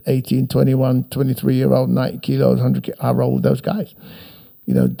with the 18, 21, 23-year-old, 90 kilos, 100 kilos. I roll with those guys.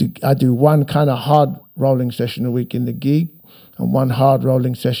 I do 1 kind of hard rolling session a week in the gi and 1 hard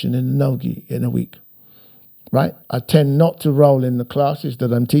rolling session in the no gi in a week, right? I tend not to roll in the classes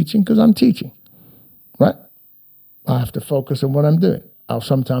that I'm teaching because I'm teaching, right? I have to focus on what I'm doing.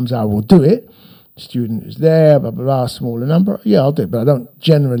 Sometimes I will do it. Student is there, blah, blah, blah, smaller number. Yeah, I'll do it, but I don't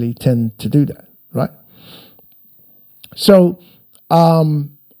generally tend to do that, right? So, but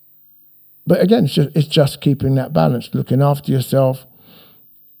again, it's just keeping that balance, looking after yourself.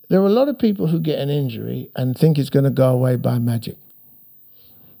 There are a lot of people who get an injury and think it's going to go away by magic,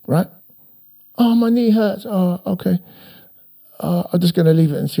 right? Oh, my knee hurts. Oh, okay. I'm just going to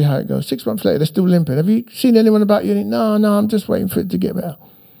leave it and see how it goes. 6 months later, they're still limping. Have you seen anyone about you? No, I'm just waiting for it to get better.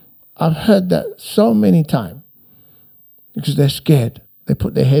 I've heard that so many times because they're scared. They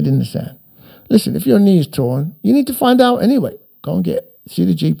put their head in the sand. Listen, if your knee is torn, you need to find out anyway. Go and see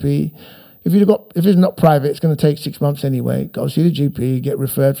the GP. If it's not private, it's going to take 6 months anyway. Go see the GP, get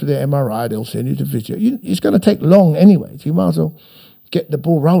referred for the MRI. They'll send you to physio. It's going to take long anyway. So you might as well get the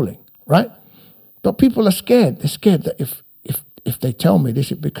ball rolling, right? But people are scared. They're scared that if they tell me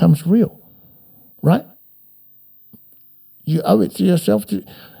this, it becomes real, right? You owe it to yourself to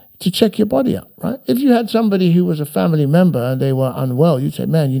check your body out, right? If you had somebody who was a family member and they were unwell, you'd say,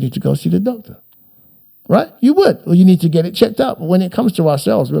 man, you need to go see the doctor, right? You would, or you need to get it checked out. But when it comes to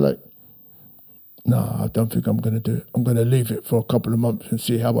ourselves, we're like, no, I don't think I'm going to do it. I'm going to leave it for a couple of months and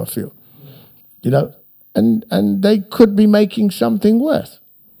see how I feel, And they could be making something worse,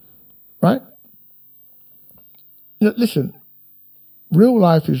 right? Listen, real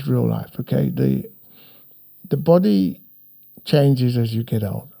life is real life, okay? The body changes as you get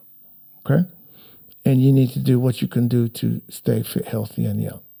older, okay? And you need to do what you can do to stay fit, healthy, and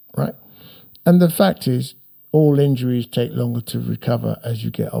young, right? And the fact is, all injuries take longer to recover as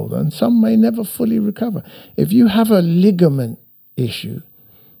you get older, and some may never fully recover. If you have a ligament issue,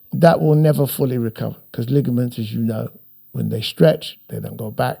 that will never fully recover, because ligaments, as you know, when they stretch, they don't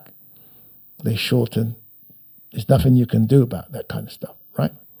go back, they shorten. There's nothing you can do about that kind of stuff,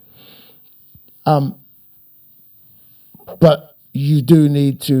 right? But you do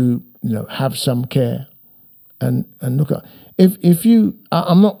need to, have some care and look at. If you,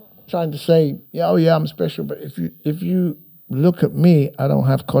 I'm not trying to say, I'm special, but if you look at me, I don't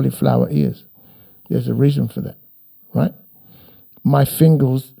have cauliflower ears. There's a reason for that, right? My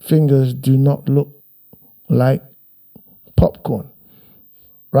fingers do not look like popcorn,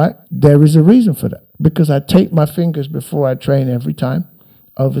 right? There is a reason for that, because I take my fingers before I train every time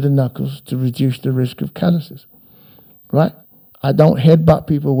over the knuckles to reduce the risk of calluses, right? I don't headbutt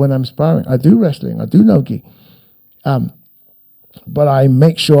people when I'm sparring. I do wrestling. I do no-gi. But I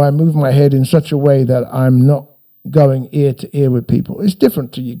make sure I move my head in such a way that I'm not going ear to ear with people. It's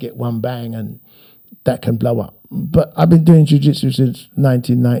different till you get one bang and that can blow up. But I've been doing jiu-jitsu since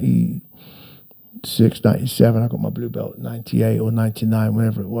 1996, 97. I got my blue belt 98 or 99,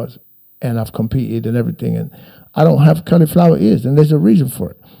 whenever it was. And I've competed and everything. And I don't have cauliflower ears, and there's a reason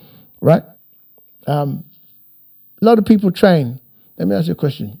for it, right? A lot of people train. Let me ask you a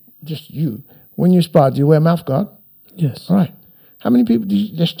question. Just you. When you spar, do you wear mouth guard? Yes. All right. How many people,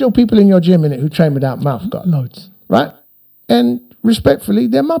 there's still people in your gym in it who train without mouth guard? Loads. Right? And respectfully,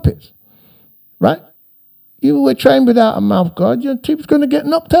 they're muppets. Right? You were trained without a mouth guard, your team's going to get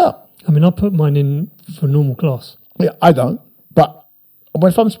knocked out. I mean, I put mine in for normal class. Yeah, I don't. But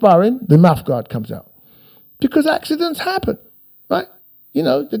if I'm sparring, the mouth guard comes out. Because accidents happen. Right?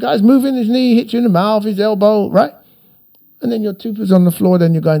 The guy's moving, his knee hits you in the mouth, his elbow, right? And then your tooth is on the floor,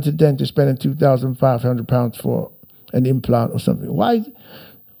 then you're going to the dentist spending £2,500 for an implant or something. Why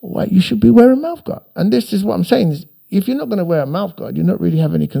you should be wearing mouth guard. And this is what I'm saying is, if you're not going to wear a mouth guard, you don't really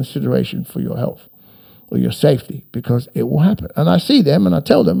have any consideration for your health or your safety, because it will happen. And I see them and I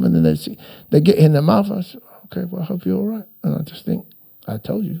tell them, and then they get in their mouth. I say, okay, well, I hope you're all right. And I just think, I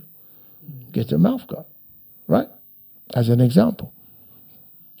told you, get a mouth guard, right? As an example.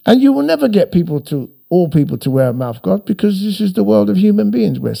 And you will never get people to all people to wear a mouth guard because this is the world of human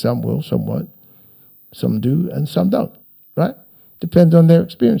beings where some will, some won't, some do, and some don't, right? Depends on their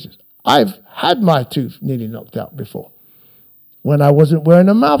experiences. I've had my tooth nearly knocked out before when I wasn't wearing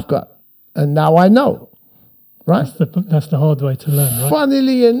a mouth guard, and now I know, right? That's the hard way to learn, right?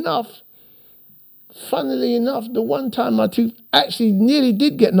 Funnily enough, the one time my tooth actually nearly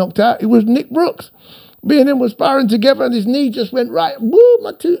did get knocked out, it was Nick Brooks. Me and him was sparring together, and his knee just went right. Woo,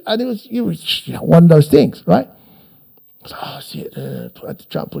 my tooth, and it was one of those things, right? So, oh shit! I had to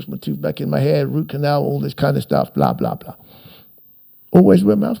try and push my tooth back in my hair, root canal, all this kind of stuff, blah blah blah. Always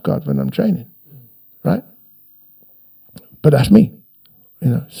wear mouth guard when I'm training, right? But that's me,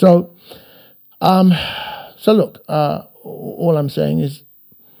 So, look, all I'm saying is,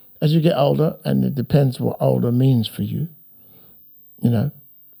 as you get older, and it depends what older means for you,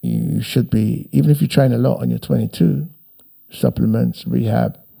 you should be, even if you train a lot and you're 22, supplements,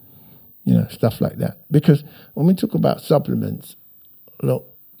 rehab, stuff like that. Because when we talk about supplements,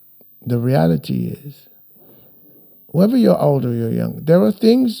 look, the reality is, whether you're older or you're young, there are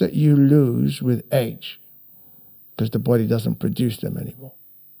things that you lose with age because the body doesn't produce them anymore.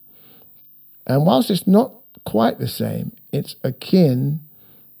 And whilst it's not quite the same, it's akin,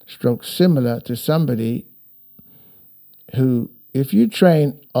 similar to somebody who, if you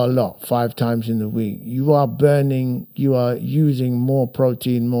train a lot 5 times in the week, you are using more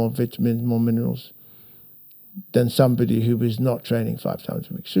protein, more vitamins, more minerals than somebody who is not training 5 times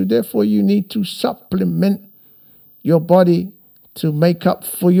a week. So therefore you need to supplement your body to make up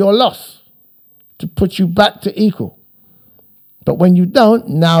for your loss, to put you back to equal. But when you don't,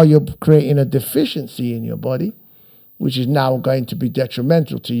 now you're creating a deficiency in your body, which is now going to be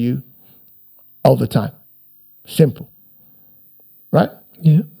detrimental to you all the time. Simple. Right?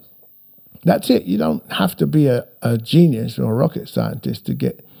 Yeah. That's it. You don't have to be a genius or a rocket scientist to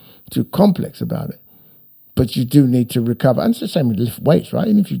get too complex about it. But you do need to recover. And it's the same with lift weights, right?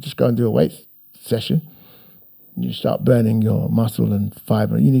 Even if you just go and do a weight session, you start burning your muscle and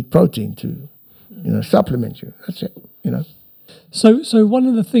fiber. You need protein to, supplement you. That's it, So one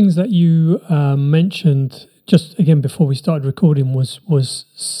of the things that you mentioned just again before we started recording was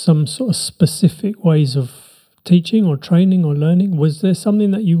some sort of specific ways of teaching or training or learning. Was there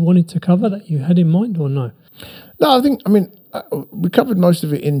something that you wanted to cover that you had in mind or no? No, we covered most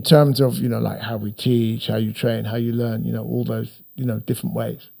of it in terms of, like how we teach, how you train, how you learn, all those, different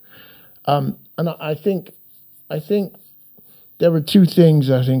ways. And I think there are 2 things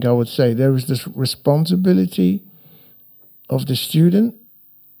I think I would say. There is this responsibility of the student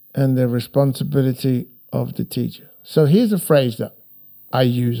and the responsibility of the teacher. So here's a phrase that I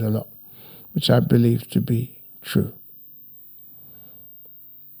use a lot, which I believe to be true.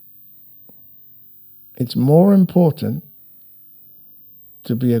 It's more important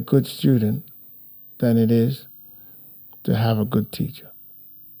to be a good student than it is to have a good teacher.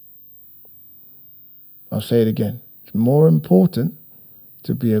 I'll say it again. It's more important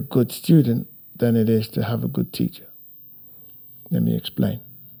to be a good student than it is to have a good teacher. Let me explain.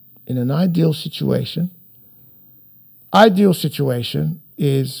 In an ideal situation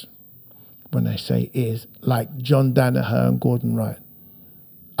is, when I say is, like John Danaher and Gordon Ryan.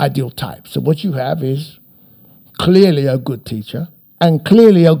 Ideal type. So what you have is clearly a good teacher and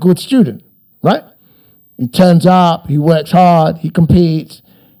clearly a good student, right? He turns up, he works hard, he competes,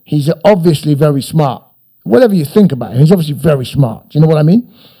 he's obviously very smart. Whatever you think about him, he's obviously very smart. Do you know what I mean?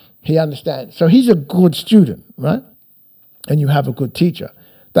 He understands. So he's a good student, right? And you have a good teacher.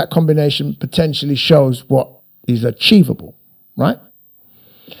 That combination potentially shows what is achievable, right?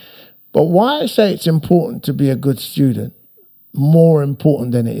 But why I say it's important to be a good student, more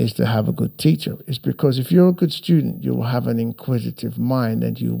important than it is to have a good teacher, is because if you're a good student, you will have an inquisitive mind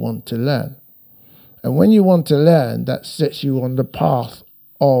and you want to learn. And when you want to learn, that sets you on the path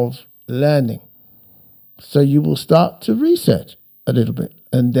of learning. So you will start to research a little bit.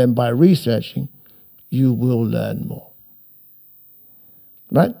 And then by researching, you will learn more.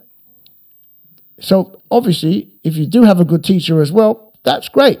 Right? So obviously, if you do have a good teacher as well, that's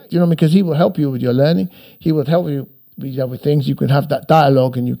great, because he will help you with your learning. He will help you with other things. You can have that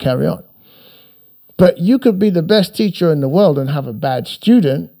dialogue and you carry on. But you could be the best teacher in the world and have a bad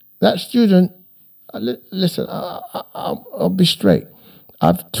student. That student, listen, I'll be straight.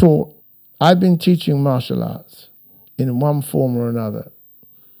 I've been teaching martial arts in one form or another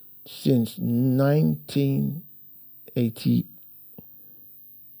since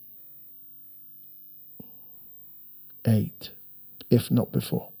 1988, if not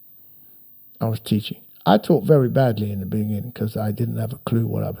before. I was teaching. I taught very badly in the beginning because I didn't have a clue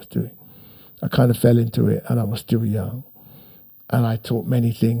what I was doing. I kind of fell into it and I was still young. And I taught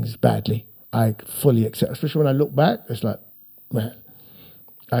many things badly. I fully accept. Especially when I look back, it's like, man,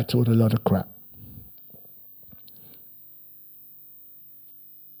 I taught a lot of crap.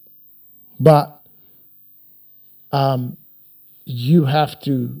 But you have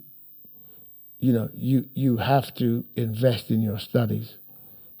to, you have to invest in your studies,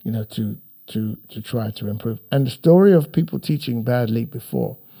 to try to improve. And the story of people teaching badly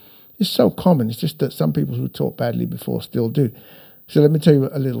before is so common. It's just that some people who taught badly before still do. So let me tell you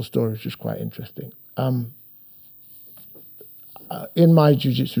a little story, which is quite interesting. In my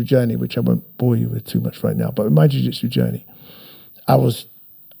jiu-jitsu journey, which I won't bore you with too much right now, but in my jiu-jitsu journey,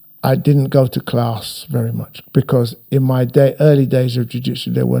 I didn't go to class very much because in my early days of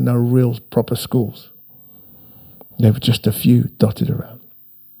jiu-jitsu, there were no real proper schools. There were just a few dotted around.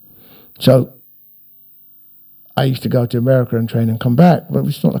 So I used to go to America and train and come back, but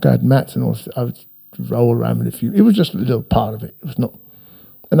it's not like I had mats and all. I would roll around with a few. It was just a little part of it. It was not,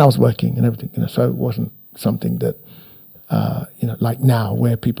 and I was working and everything, so it wasn't something that, like now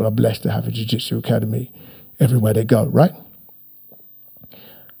where people are blessed to have a jiu-jitsu academy everywhere they go, right?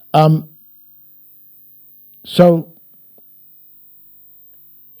 So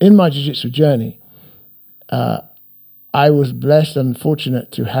in my jiu-jitsu journey, I was blessed and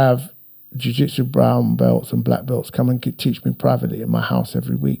fortunate to have jiu-jitsu brown belts and black belts come and teach me privately in my house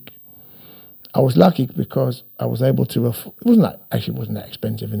every week. I was lucky because I was able to afford, it wasn't that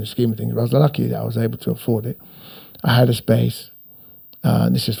expensive in the scheme of things, but I was lucky that I was able to afford it. I had a space,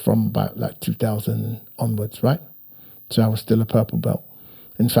 this is from about like 2000 onwards, right? So I was still a purple belt.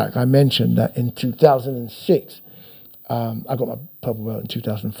 In fact, I mentioned that in 2006, I got my purple belt in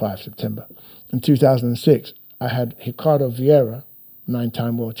 2005, September. In 2006, I had Ricardo Vieira,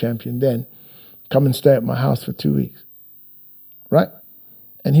 9-time world champion then, come and stay at my house for 2 weeks, right?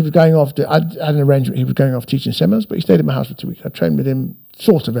 And he was going off, I had an arrangement, he was going off teaching seminars, but he stayed at my house for 2 weeks. I trained with him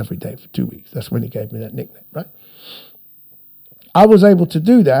sort of every day for 2 weeks. That's when he gave me that nickname, right? I was able to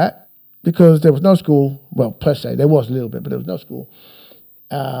do that because there was no school, well, per se, there was a little bit, but there was no school.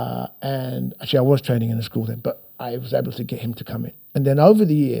 And actually I was training in a school then, but I was able to get him to come in. And then over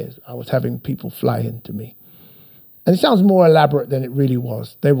the years, I was having people fly into me. And it sounds more elaborate than it really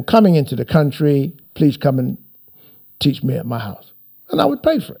was. They were coming into the country, please come and teach me at my house. And I would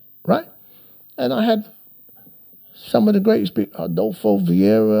pay for it, right? And I had some of the greatest people, Adolfo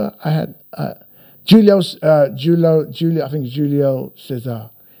Vieira, I had Julio, I think it's Julio Cesar.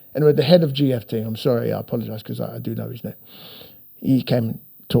 Anyway, the head of GFT, I'm sorry, I apologize because I do know his name. He came and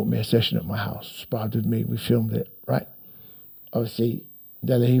taught me a session at my house, sparred with me, we filmed it, right? Obviously,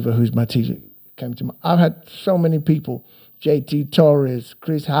 De La Riva, who's my teacher, came to my... I've had so many people, JT Torres,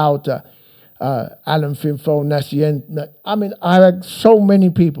 Chris Hauter, Alan Finfo, Nacien. I mean, I had so many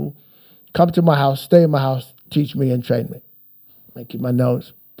people come to my house, stay in my house, teach me and train me. Making my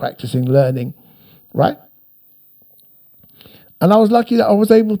notes, practicing, learning, right? And I was lucky that I was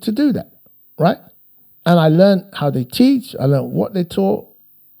able to do that, right? And I learned how they teach. I learned what they taught.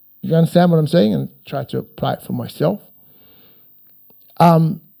 You understand what I'm saying? And try to apply it for myself.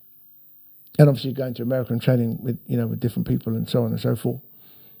 And obviously going to America and training with, with different people and so on and so forth.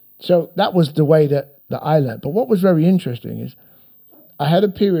 So that was the way that I learned. But what was very interesting is I had a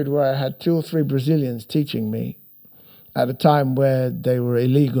period where I had 2 or 3 Brazilians teaching me at a time where they were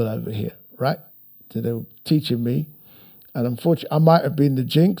illegal over here, right? So they were teaching me. And unfortunately, I might have been the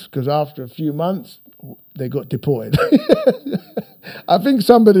jinx because after a few months, they got deported. I think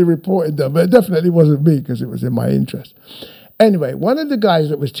somebody reported them, but it definitely wasn't me because it was in my interest. Anyway, one of the guys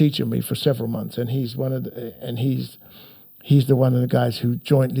that was teaching me for several months, and he's one of the guys who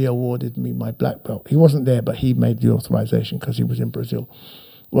jointly awarded me my black belt. He wasn't there, but he made the authorization because he was in Brazil.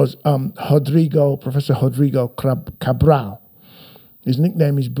 Was Professor Rodrigo Cabral. His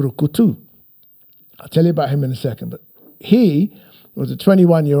nickname is Brucutu. I'll tell you about him in a second, but he was a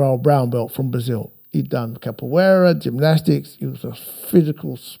 21-year-old brown belt from Brazil. He'd done capoeira, gymnastics. He was a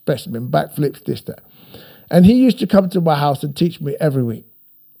physical specimen, backflips, this, that. And he used to come to my house and teach me every week.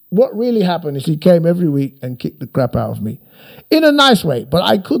 What really happened is he came every week and kicked the crap out of me. In a nice way, but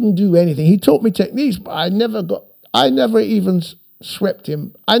I couldn't do anything. He taught me techniques, but I never even swept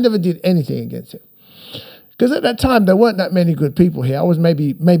him. I never did anything against him. Because at that time, there weren't that many good people here. I was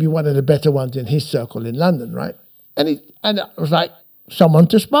maybe one of the better ones in his circle in London, right? And it was like someone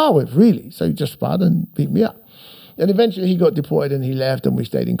to spar with, really. So he just sparred and beat me up. And eventually he got deported and he left and we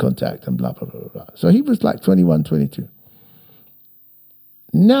stayed in contact and blah, blah, blah, blah. So he was like 21, 22.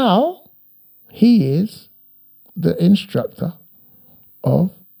 Now he is the instructor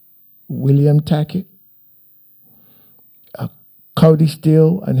of William Tackett, Cody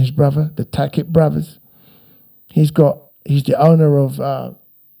Steele and his brother, the Tackett brothers. He's the owner of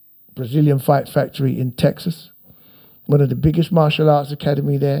Brazilian Fight Factory in Texas, one of the biggest martial arts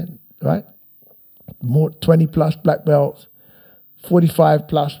academy there, right? More 20 plus black belts, 45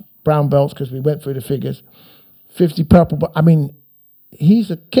 plus brown belts, because we went through the figures, 50 purple, but I mean, he's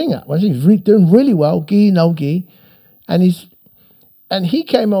a king at it. He's doing really well, gi, no gi, and he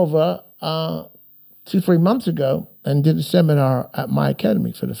came over 2-3 months ago and did a seminar at my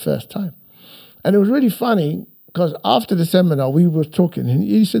academy for the first time. And it was really funny because after the seminar, we were talking and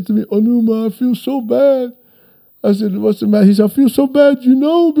he said to me, Onuma, I feel so bad. I said, what's the matter? He said, I feel so bad,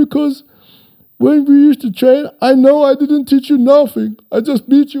 because when we used to train, I know I didn't teach you nothing. I just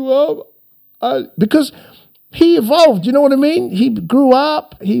beat you up. Because he evolved, you know what I mean? He grew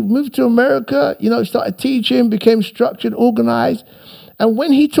up, he moved to America, started teaching, became structured, organized. And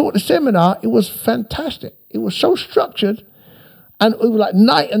when he taught the seminar, it was fantastic. It was so structured, and it was like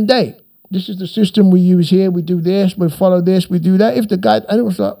night and day. This is the system we use here. We do this, we follow this, we do that. If the guy, and it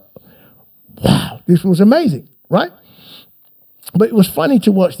was like, wow, this was amazing, right? But it was funny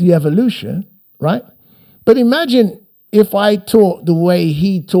to watch the evolution, right? But imagine if I taught the way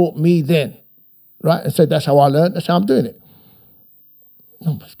he taught me then, right? And said, that's how I learned, that's how I'm doing it.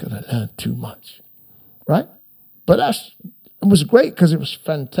 Nobody's going to learn too much, right? But it was great because it was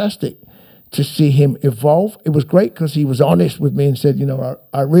fantastic to see him evolve. It was great because he was honest with me and said,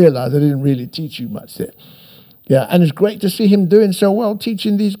 I realized I didn't really teach you much there. Yeah, and it's great to see him doing so well,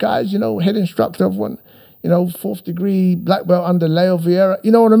 teaching these guys, head instructor of one, 4th degree black belt under Leo Vieira,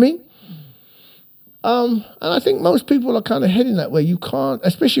 you know what I mean? And I think most people are kind of heading that way. You can't,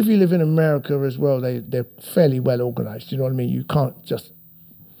 especially if you live in America as well, they're fairly well organized, you know what I mean? You can't just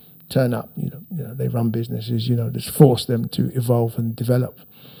turn up, they run businesses, just force them to evolve and develop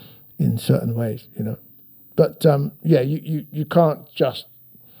in certain ways, But you can't just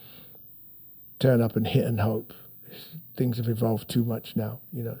turn up and hit and hope. Things have evolved too much now,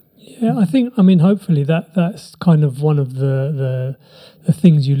 Yeah, I mean, hopefully that's kind of one of the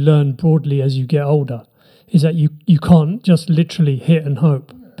things you learn broadly as you get older, is that you can't just literally hit and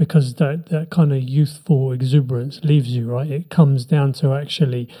hope, because that kind of youthful exuberance leaves you, right? It comes down to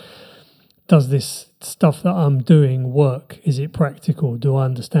actually, does this stuff that I'm doing work? Is it practical? Do I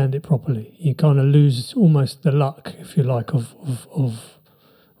understand it properly? You kind of lose almost the luck, if you like, of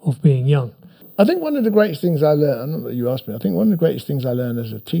being young. I think one of the greatest things I learned, I don't know that you asked me, I think one of the greatest things I learned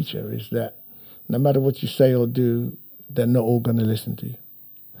as a teacher is that no matter what you say or do, they're not all going to listen to you.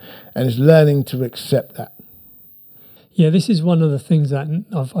 And it's learning to accept that. Yeah, this is one of the things that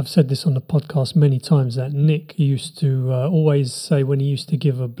I've said this on the podcast many times, that Nick used to always say when he used to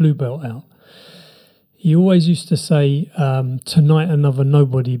give a blue belt out. He always used to say, tonight another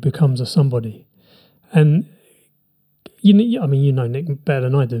nobody becomes a somebody. And, Nick better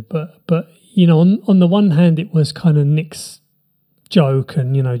than I do, but on the one hand, it was kind of Nick's joke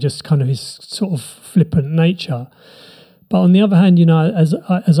and, just kind of his sort of flippant nature. But on the other hand,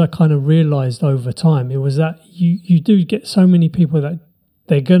 as I kind of realised over time, it was that you do get so many people that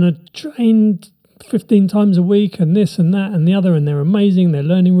they're going to train 15 times a week and this and that and the other, and they're amazing, they're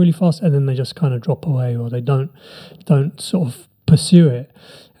learning really fast, and then they just kind of drop away, or they don't sort of pursue it.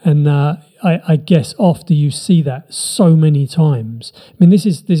 And I guess after you see that so many times, I mean, this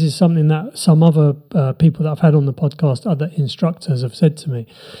is something that some other people that I've had on the podcast, other instructors, have said to me,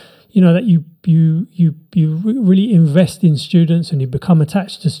 that you really invest in students and you become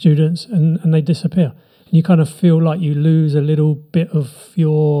attached to students, and they disappear, and you kind of feel like you lose a little bit of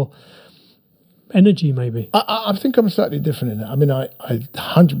your energy, maybe. I think I'm slightly different in that. I mean, I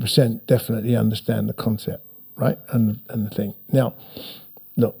 100% definitely understand the concept, right? And the thing. Now,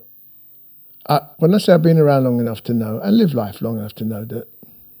 look, when I say I've been around long enough to know, and live life long enough to know that,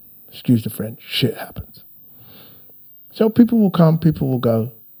 excuse the French, shit happens. So people will come, people will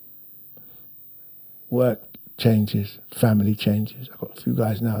go. Work changes, family changes. I've got a few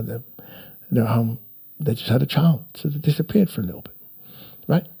guys now that they're home, they just had a child, so they disappeared for a little bit,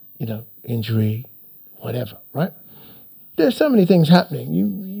 right? Injury, whatever, right? There's so many things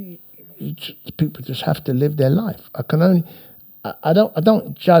happening. People just have to live their life. I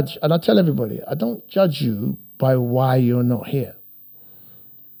don't judge, and I tell everybody, I don't judge you by why you're not here.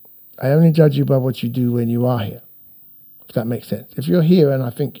 I only judge you by what you do when you are here, if that makes sense. If you're here and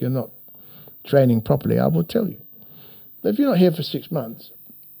I think you're not training properly, I will tell you. But if you're not here for 6 months,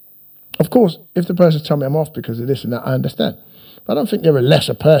 of course, if the person tells me I'm off because of this and that, I understand. But I don't think they're a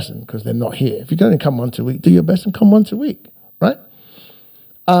lesser person because they're not here. If you can only come once a week, do your best and come once a week, right?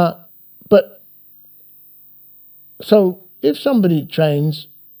 But so if somebody trains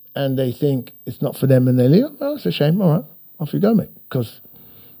and they think it's not for them and they leave, well, it's a shame. All right, off you go, mate, because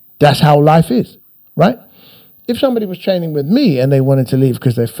that's how life is, right? If somebody was training with me and they wanted to leave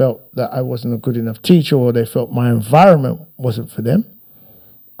because they felt that I wasn't a good enough teacher or they felt my environment wasn't for them,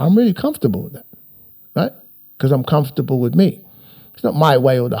 I'm really comfortable with that, right? Because I'm comfortable with me. It's not my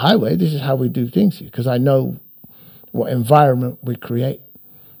way or the highway. This is how we do things here because I know what environment we create.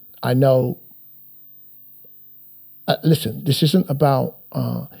 I know, listen, this isn't about,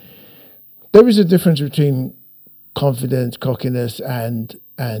 there is a difference between confidence, cockiness, and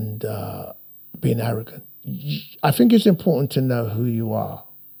being arrogant. I think it's important to know who you are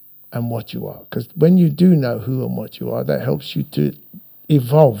and what you are, because when you do know who and what you are, that helps you to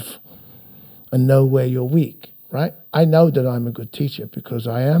evolve and know where you're weak, right? I know that I'm a good teacher because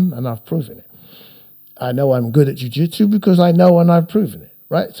I am, and I've proven it. I know I'm good at jiu-jitsu because I know and I've proven it,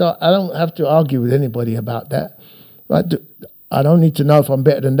 right? So I don't have to argue with anybody about that, right? I don't need to know if I'm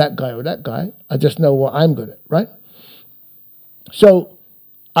better than that guy or that guy. I just know what I'm good at, right? So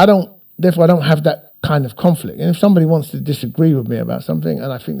therefore I don't have that kind of conflict. And if somebody wants to disagree with me about something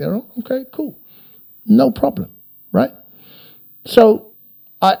and I think they're wrong, okay, cool. No problem, right? So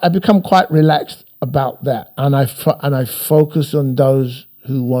I become quite relaxed about that. And I focus on those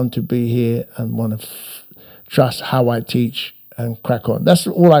who want to be here and want to trust how I teach and crack on. That's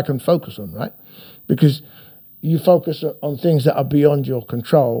all I can focus on, right? Because you focus on things that are beyond your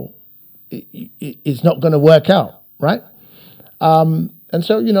control, it's not going to work out, right? And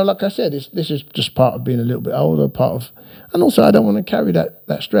so, like I said, this is just part of being a little bit older, and also I don't want to carry that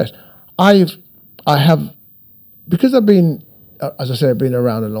stress. I have, because I've been, as I said, I've been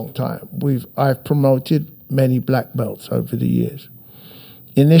around a long time. I've promoted many black belts over the years.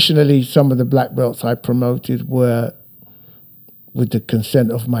 Initially, some of the black belts I promoted were with the consent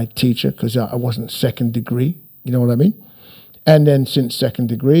of my teacher because I wasn't second degree, you know what I mean? And then since second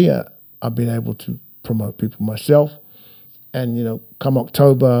degree, I've been able to promote people myself. And, come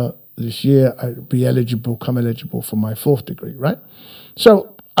October this year, I'll be eligible for my fourth degree, right?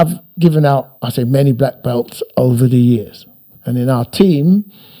 So I've given out, many black belts over the years. And in our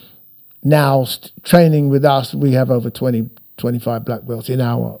team, now training with us, we have over 20, 25 black belts in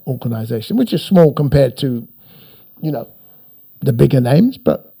our organization, which is small compared to, the bigger names.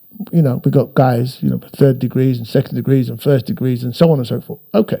 But, we got guys, with third degrees and second degrees and first degrees and so on and so forth.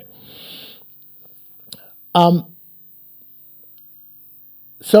 Okay.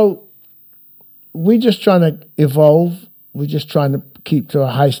 So we're just trying to evolve. We're just trying to keep to a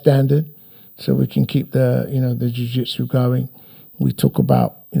high standard so we can keep the jiu-jitsu going. We talk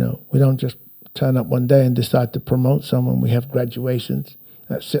about, we don't just turn up one day and decide to promote someone. We have graduations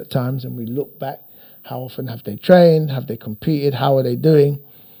at set times and we look back. How often have they trained? Have they competed? How are they doing?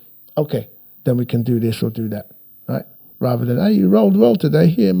 Okay, then we can do this or do that, right? Rather than, hey, you rolled well today.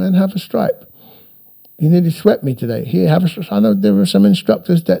 Here, man, have a stripe. You nearly swept me today. Here, have a stripe. I know there are some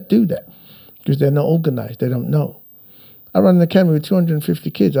instructors that do that because they're not organized. They don't know. I run an academy with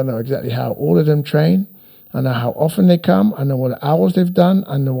 250 kids. I know exactly how all of them train. I know how often they come. I know what hours they've done.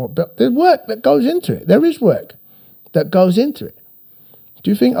 I know there's work that goes into it. There is work that goes into it.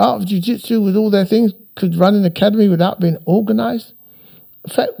 Do you think Art of Jiu-Jitsu with all their things could run an academy without being organized?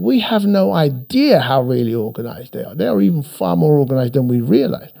 In fact, we have no idea how really organized they are. They are even far more organized than we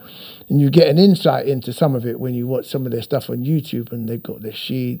realize. And you get an insight into some of it when you watch some of their stuff on YouTube and they've got their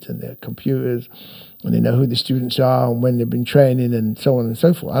sheets and their computers and they know who the students are and when they've been training and so on and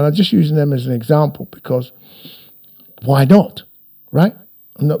so forth. And I'm just using them as an example because why not, right?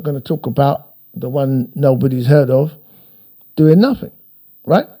 I'm not going to talk about the one nobody's heard of doing nothing,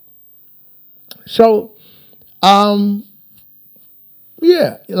 right? So,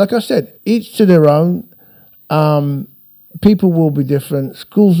 yeah, like I said, each to their own. People will be different.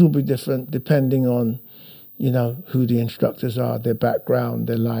 Schools will be different depending on, who the instructors are, their background,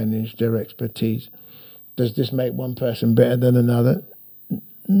 their lineage, their expertise. Does this make one person better than another?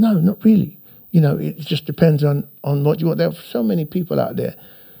 No, not really. It just depends on what you want. There are so many people out there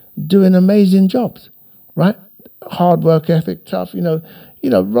doing amazing jobs, right? Hard work ethic, tough.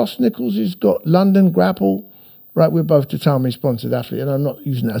 Ross Nichols has got London Grapple. Right, we're both Tatami-sponsored athletes, and I'm not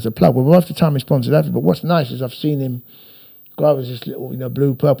using that as a plug. We're both Tatami-sponsored athletes, but what's nice is I've seen him grow as this little,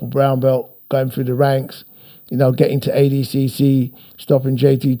 blue, purple, brown belt, going through the ranks, getting to ADCC, stopping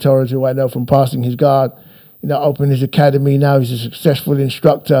JT Torres, who I know from passing his guard, opening his academy now. He's a successful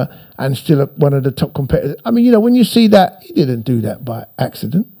instructor and still one of the top competitors. I mean, when you see that, he didn't do that by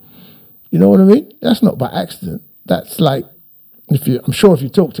accident. You know what I mean? That's not by accident. That's like, I'm sure if you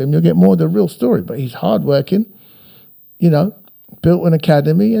talk to him, you'll get more of the real story, but he's hardworking. Built an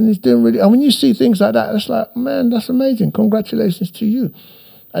academy and he's doing really, and when you see things like that, it's like, man, that's amazing. Congratulations to you.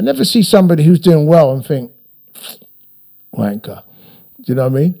 I never see somebody who's doing well and think, wanker. Do you know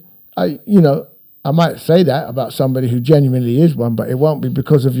what I mean? I might say that about somebody who genuinely is one, but it won't be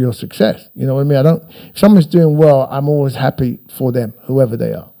because of your success. You know what I mean? If someone's doing well, I'm always happy for them, whoever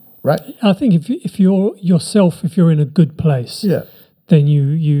they are, right? I think if you're yourself, if you're in a good place, then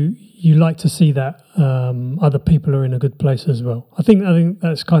you like to see that other people are in a good place as well. I think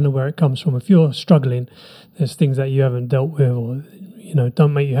that's kind of where it comes from. If you're struggling, there's things that you haven't dealt with, or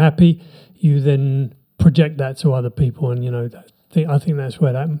don't make you happy, you then project that to other people, and I think that's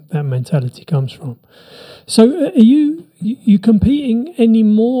where that mentality comes from. So, are you competing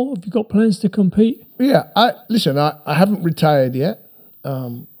anymore? Have you got plans to compete? Yeah, I haven't retired yet,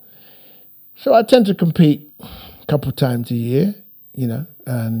 so I tend to compete a couple of times a year,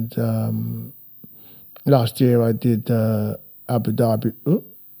 and last year I did Abu Dhabi.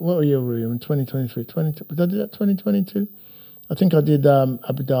 What year were we in? 2023? Did I do that 2022? I think I did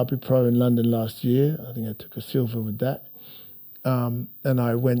Abu Dhabi Pro in London last year. I think I took a silver with that. And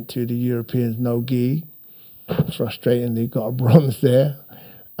I went to the Europeans no-gi. Frustratingly, got a bronze there.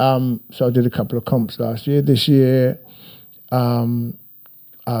 So I did a couple of comps last year. This year, I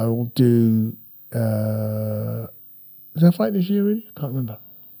will do... did I fight this year, really? I can't remember.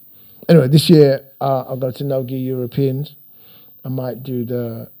 Anyway, this year, I'll go to no-gi Europeans. I might do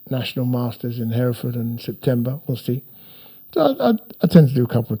the National Masters in Hereford in September. We'll see. So I tend to do a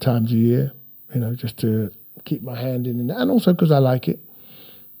couple of times a year, just to keep my hand in it, and also because I like it,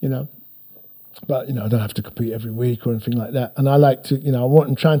 But, I don't have to compete every week or anything like that. And I like to,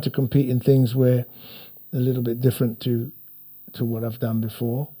 I'm trying to compete in things where a little bit different to what I've done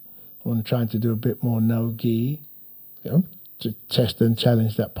before. I'm trying to do a bit more no-gi, to test and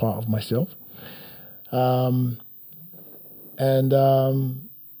challenge that part of myself. I'm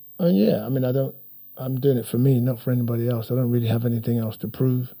doing it for me, not for anybody else. I don't really have anything else to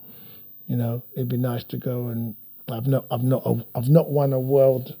prove. It'd be nice to go, and I've not won a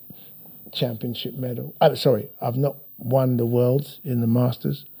world championship medal. I've not won the worlds in the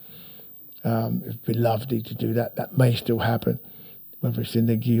Masters. It'd be lovely to do that. That may still happen, whether it's in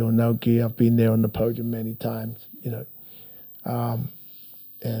the gi or no gi. I've been there on the podium many times, black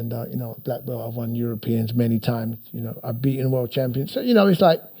belt, I've won Europeans many times. I've beaten world champions. So, it's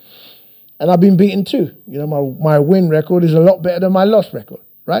like, and I've been beaten too. My win record is a lot better than my loss record,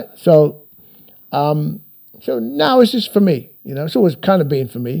 right? So, so now it's just for me. It's always kind of been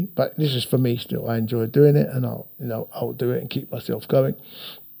for me, but this is for me still. I enjoy doing it, and I'll do it and keep myself going.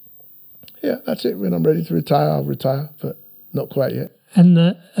 Yeah, that's it. When I'm ready to retire, I'll retire, but not quite yet. And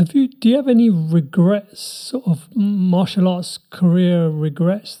do you have any regrets, sort of martial arts career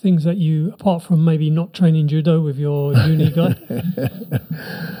regrets, things that you, apart from maybe not training judo with your uni guy?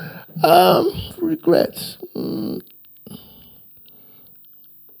 Regrets.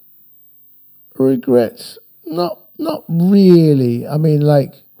 Regrets. Not really. I mean,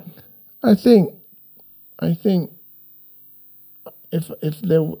 like, I think everything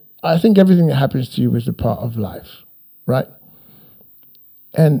that happens to you is a part of life, right?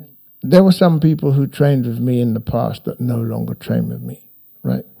 And there were some people who trained with me in the past that no longer train with me,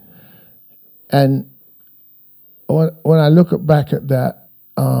 right? And when I look back at that,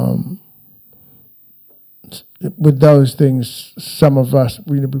 with those things, some of us,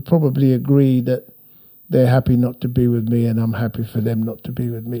 we probably agree that they're happy not to be with me, and I'm happy for them not to be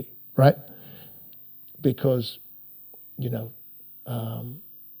with me, right? Because,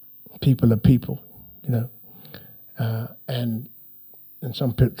 people are people, and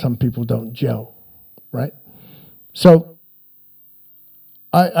some people don't gel, right? So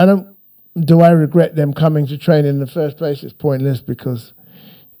I don't. Do I regret them coming to train in the first place? It's pointless, because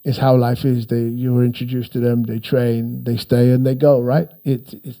it's how life is. You were introduced to them, they train, they stay, and they go, right?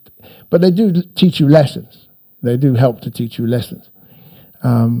 But they do teach you lessons. They do help to teach you lessons.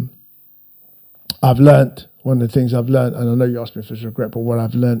 I've learned, one of the things I've learned, and I know you asked me if it's regret, but what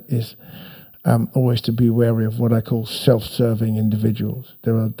I've learned is always to be wary of what I call self-serving individuals.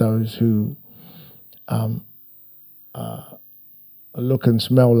 There are those who look and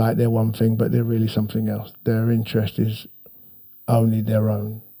smell like they're one thing, but they're really something else. Their interest is only their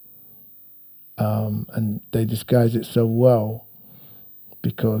own. And they disguise it so well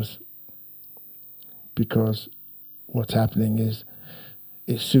because what's happening is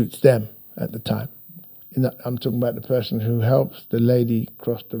it suits them at the time. I'm talking about the person who helps the lady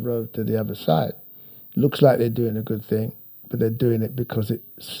cross the road to the other side. Looks like they're doing a good thing, but they're doing it because it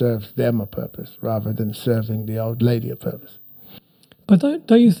serves them a purpose rather than serving the old lady a purpose. But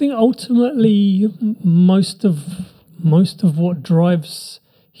don't you think ultimately most of what drives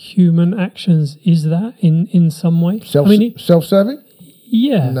human actions is that in some way? Self-serving?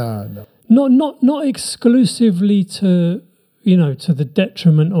 Yeah. No. Not exclusively to to the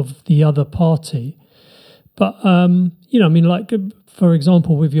detriment of the other party. But, like, for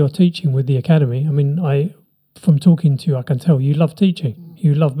example, with your teaching with the academy, from talking to you, I can tell you love teaching.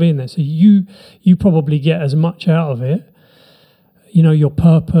 You love being there. So you probably get as much out of it. Your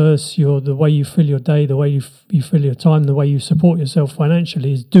purpose, the way you fill your day, the way you fill your time, the way you support yourself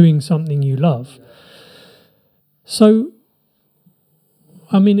financially is doing something you love. So,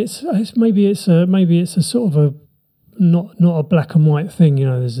 maybe it's a sort of a not a black and white thing.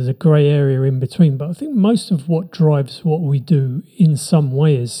 There's a grey area in between. But I think most of what drives what we do in some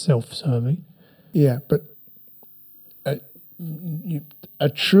way is self-serving. Yeah, but a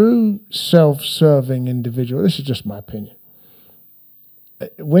true self-serving individual. This is just my opinion.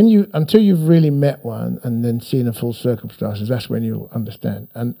 Until you've really met one and then seen the full circumstances, that's when you'll understand.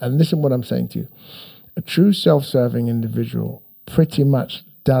 And listen to what I'm saying to you. A true self-serving individual pretty much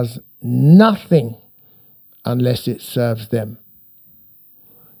does nothing unless it serves them.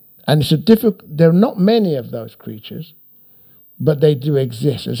 And there are not many of those creatures, but they do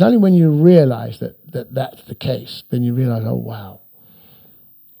exist. It's only when you realize that's the case, then you realize, oh, wow.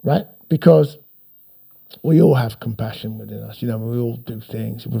 Right? Because we all have compassion within us. We all do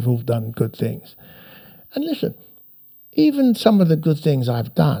things. We've all done good things. And listen, even some of the good things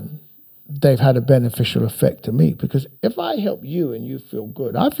I've done, they've had a beneficial effect to me, because if I help you and you feel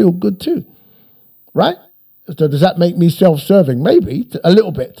good, I feel good too. Right? So does that make me self-serving? Maybe, a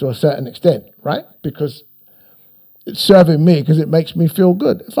little bit to a certain extent, right? Because it's serving me because it makes me feel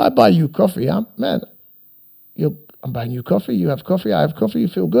good. If I buy you coffee, I'm buying you coffee, you have coffee, I have coffee, you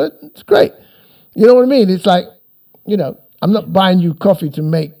feel good, it's great. You know what I mean? It's like, I'm not buying you coffee to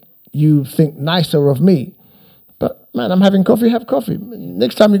make you think nicer of me. But, man, I'm having coffee, have coffee.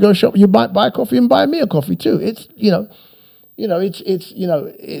 Next time you go shop, you buy coffee and buy me a coffee too. It's,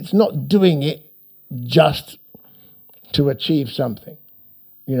 it's not doing it just to achieve something,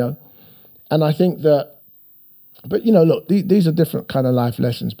 And I think that, but, look, these are different kind of life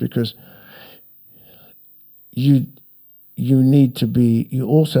lessons, because you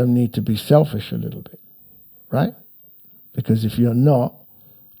also need to be selfish a little bit, right? Because if you're not,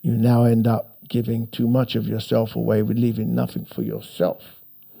 you now end up giving too much of yourself away with leaving nothing for yourself.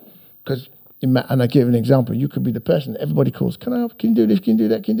 Because, and I give an example, you could be the person that everybody calls, can I help? Can you do this? Can you do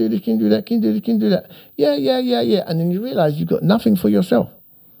that? Can you do this? Can you do that? Can you do this? Can you do that? Yeah. And then you realize you've got nothing for yourself.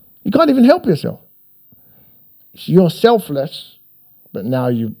 You can't even help yourself. You're selfless, but now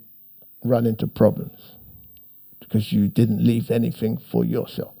you run into problems because you didn't leave anything for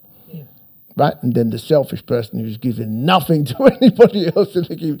yourself. Yeah. Right? And then the selfish person who's giving nothing to anybody else. Do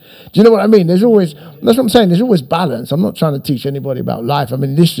you know what I mean? That's what I'm saying. There's always balance. I'm not trying to teach anybody about life.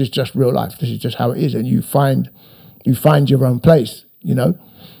 This is just real life. This is just how it is. And you find your own place,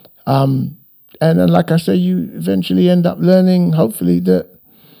 And then, like I say, you eventually end up learning, hopefully, that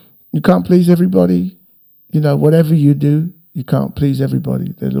you can't please everybody. Whatever you do, you can't please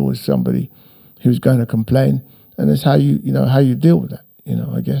everybody. There's always somebody who's going to complain. And it's how you deal with that,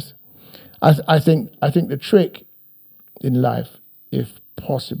 I guess. I think the trick in life, if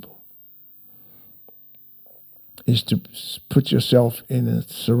possible, is to put yourself in a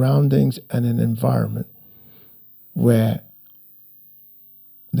surroundings and an environment where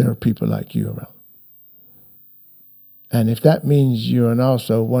there are people like you around. And if that means you're an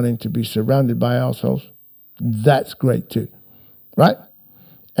arsehole wanting to be surrounded by arseholes, that's great too, right?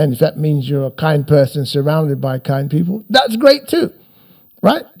 And if that means you're a kind person surrounded by kind people, that's great too,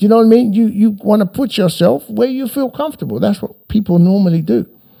 right? Do you know what I mean? You want to put yourself where you feel comfortable. That's what people normally do.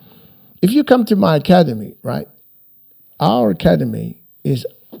 If you come to my academy, right, our academy is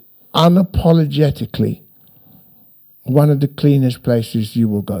unapologetically one of the cleanest places you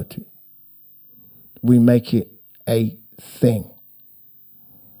will go to. We make it a thing.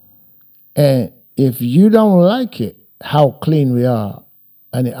 And if you don't like it, how clean we are,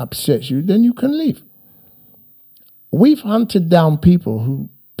 and it upsets you, then you can leave. We've hunted down people who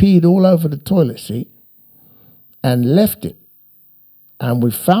peed all over the toilet seat and left it. And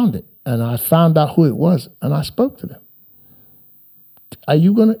we found it. And I found out who it was, and I spoke to them.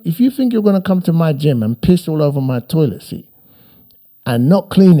 If you think you're gonna come to my gym and piss all over my toilet seat and not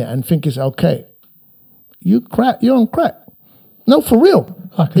clean it and think it's okay, you're on crack. No, for real.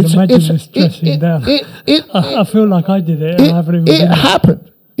 I can imagine this stressing down. I feel like I did it. And I haven't even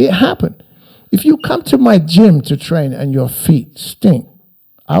happened. It happened. If you come to my gym to train and your feet stink,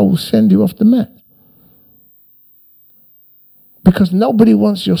 I will send you off the mat. Because nobody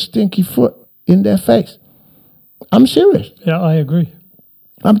wants your stinky foot in their face. I'm serious. Yeah, I agree.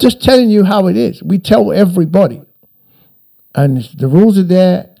 I'm just telling you how it is. We tell everybody. And the rules are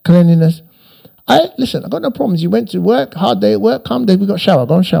there, cleanliness. Listen, I've got no problems. You went to work, hard day at work, calm day, we got shower,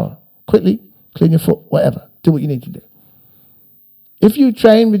 go and shower. Quickly, clean your foot, whatever. Do what you need to do. If you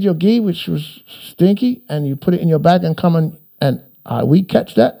train with your gi, which was stinky, and you put it in your bag and come and we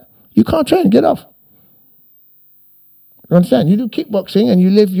catch that, you can't train, get off. You understand? You do kickboxing and you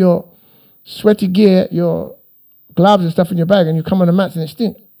leave your sweaty gear, your gloves and stuff in your bag, and you come on the mats and it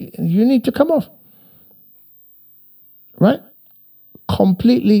stinks. You need to come off. Right?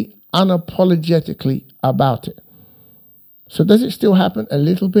 Completely unapologetically about it. So does it still happen a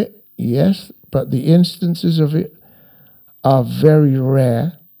little bit? Yes, but the instances of it are very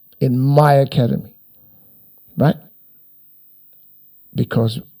rare in my academy, right?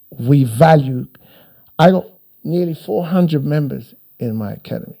 Because we value, I got nearly 400 members in my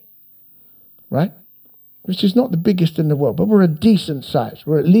academy, right? Which is not the biggest in the world, but we're a decent size.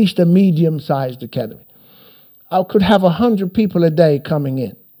 We're at least a medium-sized academy. I could have 100 people a day coming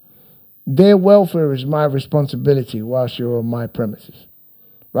in. Their welfare is my responsibility whilst you're on my premises,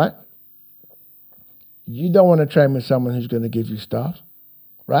 right? You don't want to train with someone who's going to give you stuff,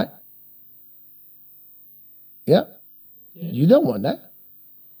 right? Yeah? You don't want that.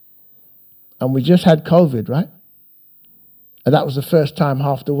 And we just had COVID, right? And that was the first time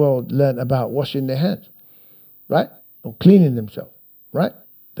half the world learned about washing their hands, right? Or cleaning themselves, right?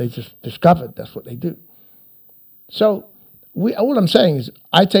 They just discovered that's what they do. So all I'm saying is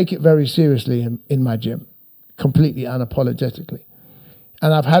I take it very seriously in my gym, completely unapologetically.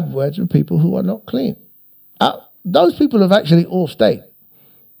 And I've had words with people who are not clean. Those people have actually all stayed.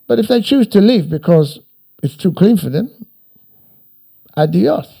 But if they choose to leave because it's too clean for them,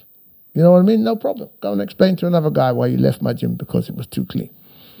 adios. You know what I mean? No problem. Go and explain to another guy why you left my gym because it was too clean.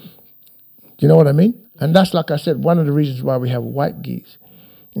 Do you know what I mean? And that's, like I said, one of the reasons why we have white gis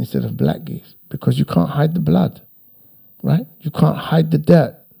instead of black gis, because you can't hide the blood, right? You can't hide the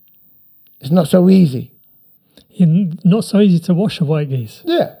dirt. It's not so easy. Not so easy to wash a white gis.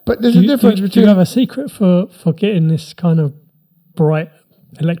 Yeah, but there's a difference between... Do you have a secret for getting this kind of bright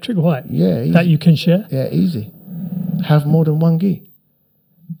electric white? Yeah, easy. That you can share? Yeah, easy. Have more than one gi.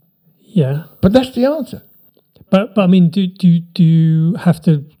 Yeah. But that's the answer. But I mean, do you have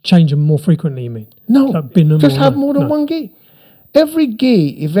to change them more frequently, you mean? No, like bin them just have more than one gi. Every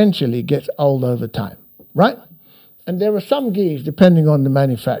gi eventually gets old over time, right? And there are some gis, depending on the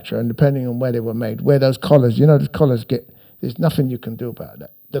manufacturer and depending on where they were made, where those collars, the collars there's nothing you can do about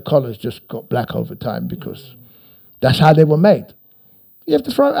that. The collars just got black over time because that's how they were made. You have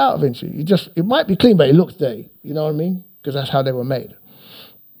to throw it out eventually. It might be clean, but it looks dirty. You know what I mean? Because that's how they were made.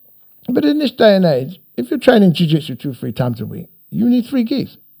 But in this day and age, if you're training jiu-jitsu 2-3 times a week, you need 3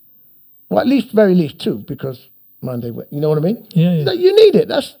 gis. Well, very least 2, because Monday, you know what I mean? Yeah. You need it.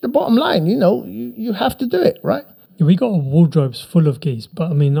 That's the bottom line. You have to do it, right? We got wardrobes full of gis,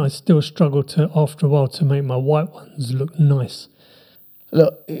 but I mean, I still struggle after a while to make my white ones look nice.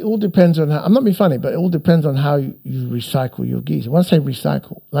 Look, it all depends on how, I'm not being funny, but it all depends on how you recycle your gis. When I say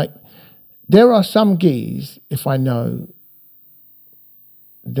recycle, like, there are some gis, if I know,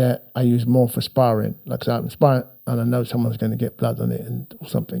 that I use more for sparring. Like, so I'm sparring and I know someone's going to get blood on it or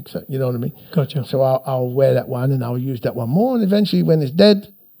something. So, you know what I mean? Gotcha. So I'll wear that one and I'll use that one more. And eventually when it's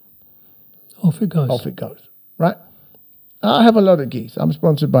dead, off it goes. Right? I have a lot of gis. I'm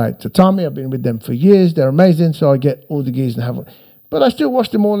sponsored by Tatami. I've been with them for years. They're amazing. So I get all the gis and have one. But I still wash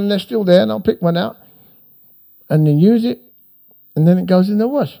them all and they're still there. And I'll pick one out and then use it. And then it goes in the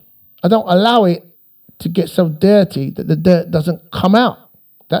wash. I don't allow it to get so dirty that the dirt doesn't come out.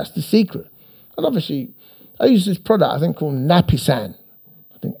 That's the secret. And obviously, I use this product, I think, called Nappy San.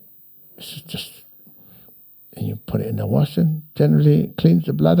 I think it's just, and you put it in the wash and generally it cleans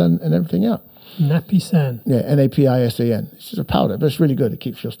the blood and everything out. Nappy San. Yeah, Napisan. It's just a powder, but it's really good. It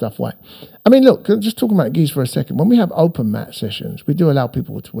keeps your stuff white. I mean, look, just talking about gis for a second. When we have open mat sessions, we do allow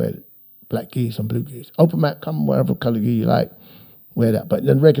people to wear black gis and blue gis. Open mat, come whatever color gi you like, wear that. But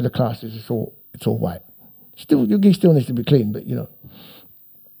in regular classes, it's all white. Still, your gi still needs to be clean, but yeah,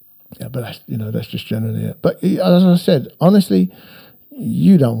 but that's just generally it. But as I said, honestly,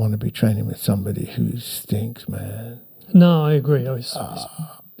 you don't want to be training with somebody who stinks, man. No, I agree.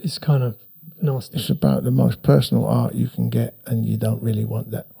 It's kind of nasty. It's about the most personal art you can get, and you don't really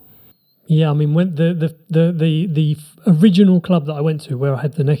want that. Yeah, I mean, when the original club that I went to, where I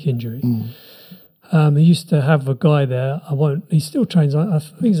had the neck injury, he used to have a guy there. He still trains. I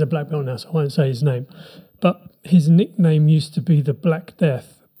think he's a black belt now, so I won't say his name. But his nickname used to be the Black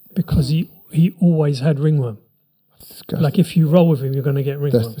Death, because he always had ringworm. Like, if you roll with him, you're going to get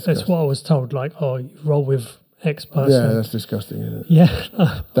ringworm. That's what I was told. Like, you roll with X person. Yeah, that's disgusting, isn't it? Yeah.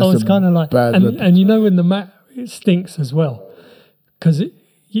 I was kind of like... And when the mat, it stinks as well. Because,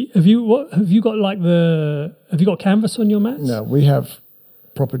 Have you got have you got canvas on your mats? No, we have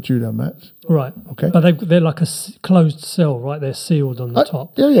proper judo mats. Right. Okay. But they're like a closed cell, right? They're sealed on the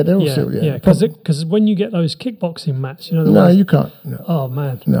top. Yeah, they're all sealed. Yeah, Because when you get those kickboxing mats, No, you can't. No. Oh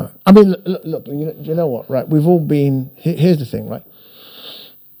man. No. I mean, look. You know what? Right. We've all been. Here's the thing, right?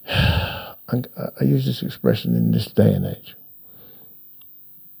 I use this expression in this day and age.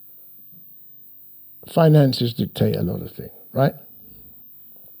 Finances dictate a lot of things, right?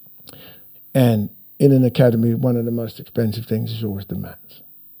 And in an academy, one of the most expensive things is always the mats,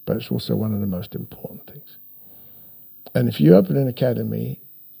 but it's also one of the most important things. And if you open an academy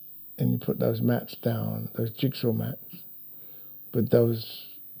and you put those mats down, those jigsaw mats, with those,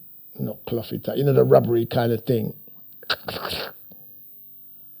 not clothy type, the rubbery kind of thing,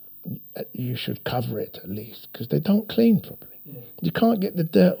 you should cover it at least, because they don't clean properly. Yeah. You can't get the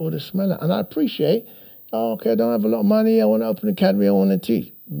dirt or the smell out. And I appreciate, okay, I don't have a lot of money, I want to open an academy, I want to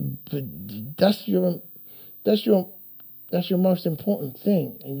teach. But that's your most important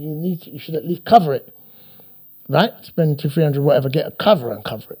thing, and you should at least cover it, right? Spend $200-300, whatever, get a cover and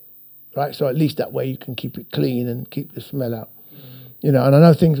cover it, right? So at least that way you can keep it clean and keep the smell out, And I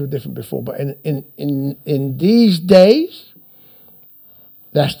know things were different before, but in these days,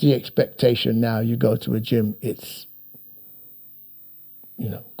 that's the expectation now. You go to a gym, it's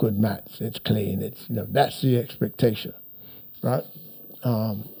good mats, it's clean, it's that's the expectation, right?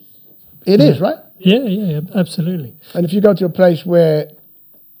 It is, right? Yeah, absolutely. And if you go to a place where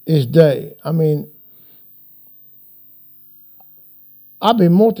it's dirty, I mean, I'd be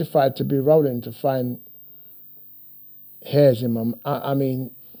mortified to be rolling to find hairs in my. I mean,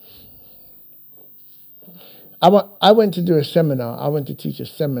 I went to do a seminar. I went to teach a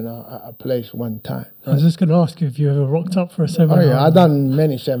seminar at a place one time. I was just going to ask you if you ever rocked up for a seminar. Oh yeah, I've done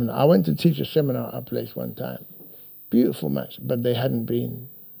many seminars. I went to teach a seminar at a place one time. Beautiful match, but they hadn't been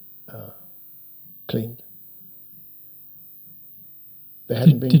cleaned. They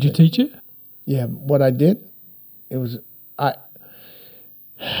hadn't been. Did you teach it? Yeah, what I did, it was I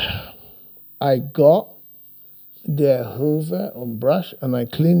got their Hoover or brush and I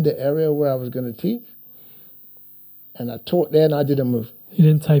cleaned the area where I was going to teach, and I taught there and I didn't move. You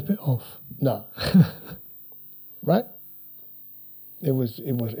didn't tape it off? No. Right? It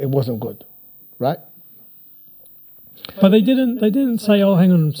wasn't good, right? But they didn't say, "Oh,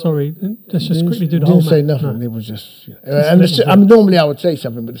 hang on, sorry, let's just quickly do the whole." Didn't say nothing. No. It was just, and normally I would say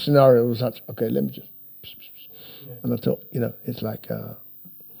something, but the scenario was such. Okay, let me just. Yeah. And I thought, it's like,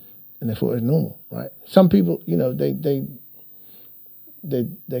 and they thought it was normal, right? Some people, they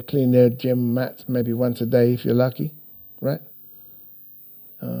clean their gym mats maybe once a day if you're lucky, right?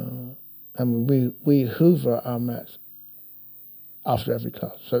 And we hoover our mats after every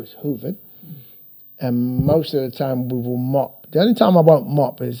class, so it's hoovered. And most of the time we will mop. The only time I won't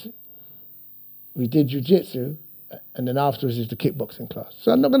mop is we did jiu-jitsu, and then afterwards is the kickboxing class.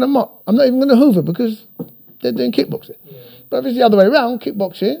 So I'm not going to mop. I'm not even going to hoover because they're doing kickboxing. Yeah. But if it's the other way around,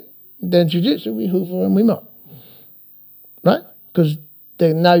 kickboxing, then jiu-jitsu, we hoover and we mop. Right? Because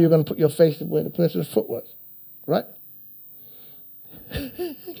now you're going to put your face where the person's foot was. Right?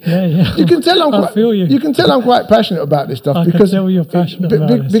 Yeah. You can tell I feel you. You can tell I'm quite passionate about this stuff. I can tell you're passionate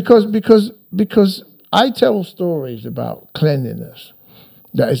about this. Because I tell stories about cleanliness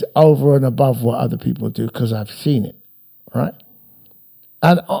that is over and above what other people do because I've seen it, right?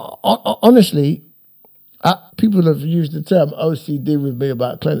 And honestly, people have used the term OCD with me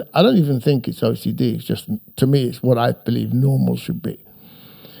about cleanliness. I don't even think it's OCD. It's just, to me, it's what I believe normal should be.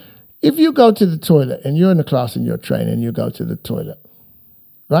 If you go to the toilet and you're in a class and you're training and you go to the toilet,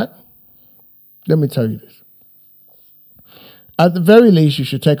 right? Let me tell you this. At the very least, you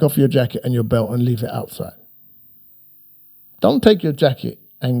should take off your jacket and your belt and leave it outside. Don't take your jacket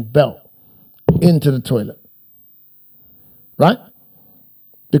and belt into the toilet, right?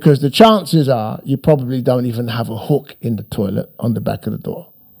 Because the chances are you probably don't even have a hook in the toilet on the back of the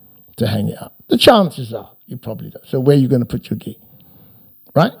door to hang it up. The chances are you probably don't. So where are you going to put your gi,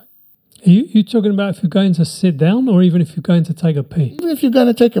 right? Are you talking about if you're going to sit down or even if you're going to take a pee? Even if you're going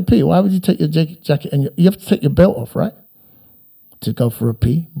to take a pee, why would you take your jacket and you have to take your belt off, right? To go for a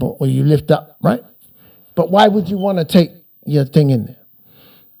pee, or you lift up, right? But why would you want to take your thing in there?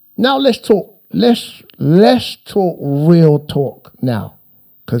 Now let's talk. Let's talk real talk now,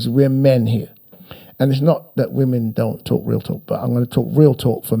 because we're men here, and it's not that women don't talk real talk, but I'm going to talk real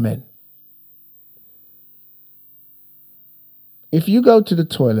talk for men. If you go to the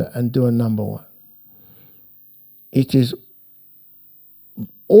toilet and do a number one, it is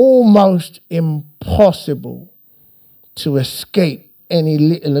almost impossible to escape any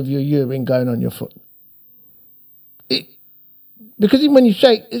little of your urine going on your foot. Because even when you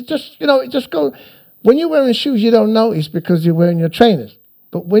shake, it's just, it just goes. When you're wearing shoes, you don't notice because you're wearing your trainers.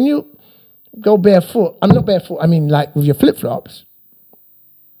 But when you go barefoot, I'm not barefoot, I mean like with your flip-flops,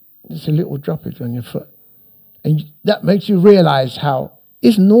 there's a little droppage on your foot. And that makes you realize how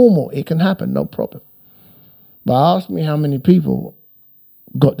it's normal. It can happen, no problem. But ask me how many people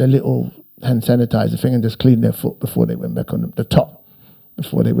got their little hand sanitizer thing and just cleaned their foot before they went back on the top,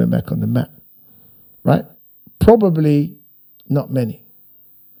 before they went back on the mat. Right? Probably not many.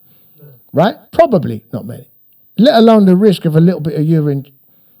 Right? Probably not many. Let alone the risk of a little bit of urine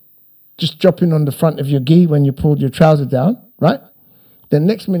just dropping on the front of your gi when you pulled your trouser down, right? Then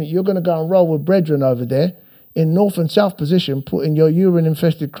next minute you're going to go and roll with brethren over there in north and south position, putting your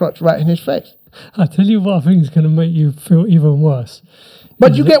urine-infested crotch right in his face. I tell you what I think is going to make you feel even worse.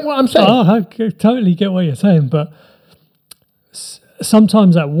 But you get what I'm saying? Oh, I totally get what you're saying, but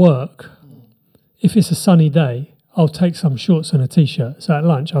sometimes at work, if it's a sunny day, I'll take some shorts and a T-shirt. So at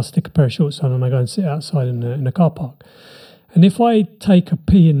lunch, I'll stick a pair of shorts on and I go and sit outside in the car park. And if I take a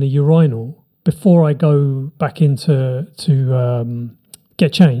pee in the urinal before I go back in to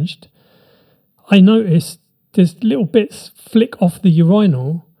get changed, I notice there's little bits flick off the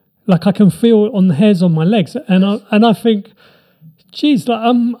urinal, like I can feel it on the hairs on my legs, and I think, geez, like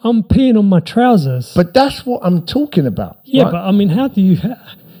I'm peeing on my trousers. But that's what I'm talking about. Yeah, right? but I mean, how do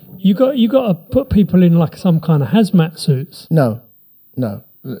you got to put people in like some kind of hazmat suits? No.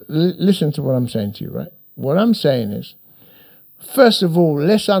 Listen to what I'm saying to you, right? What I'm saying is, first of all,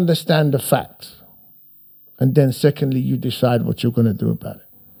 let's understand the facts. And then secondly, you decide what you're going to do about it.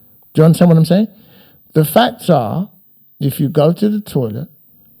 Do you understand what I'm saying? The facts are, if you go to the toilet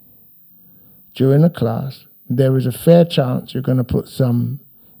during a class, there is a fair chance you're going to put some,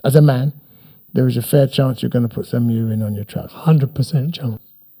 as a man, there is a fair chance you're going to put some urine on your trousers. 100% chance.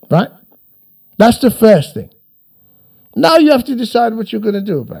 Right? That's the first thing. Now you have to decide what you're going to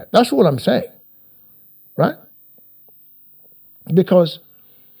do about it. That's all I'm saying. Right? Because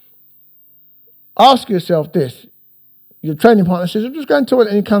ask yourself this. Your training partner says, I'm just going to the toilet,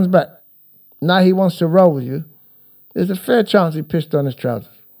 and he comes back. Now he wants to roll with you. There's a fair chance he pissed on his trousers.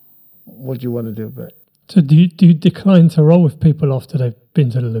 What do you want to do about it? So do you decline to roll with people after they've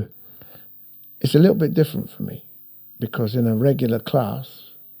been to the loo? It's a little bit different for me because in a regular class,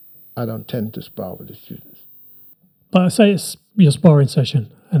 I don't tend to spar with the students. But say it's your sparring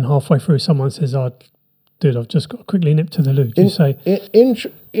session and halfway through someone says, oh, dude, I've just got to quickly nip to the loo. Do you say...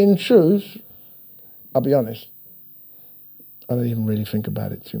 In truth, I'll be honest, I don't even really think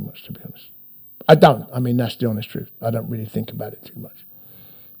about it too much, to be honest. I don't. I mean, that's the honest truth. I don't really think about it too much.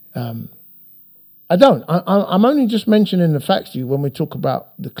 I don't. I'm only just mentioning the facts to you when we talk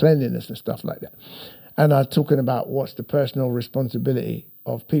about the cleanliness and stuff like that. And I'm talking about what's the personal responsibility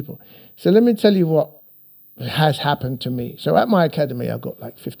of people. So let me tell you what has happened to me. So at my academy, I've got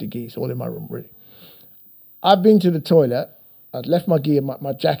like 50 geese all in my room, really. I've been to the toilet. I'd left my gear,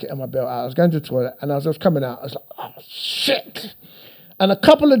 my jacket and my belt out. I was going to the toilet, and as I was coming out, I was like, oh, shit. And a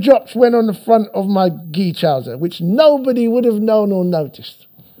couple of drops went on the front of my gi trouser, which nobody would have known or noticed.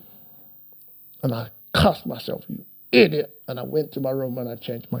 And I cussed myself, you idiot. And I went to my room and I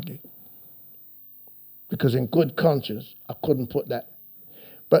changed my gi. Because in good conscience, I couldn't put that.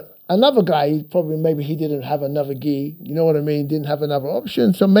 But another guy, maybe he didn't have another gi, you know what I mean, didn't have another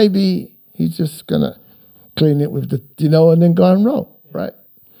option, so maybe he's just going to clean it with and then go and roll, right?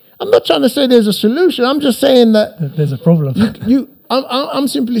 I'm not trying to say there's a solution. I'm just saying that there's a problem. I'm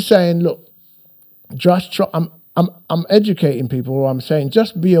simply saying, look, just try. I'm educating people, or I'm saying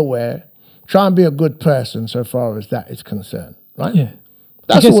just be aware. Try and be a good person so far as that is concerned, right? Yeah.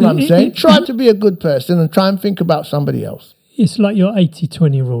 That's all I'm saying. Try to be a good person and try and think about somebody else. It's like your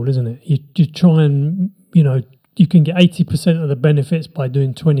 80-20 rule, isn't it? You try and, you can get 80% of the benefits by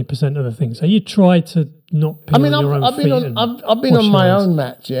doing 20% of the things. So you try to not pee on your own feet. I've been on my own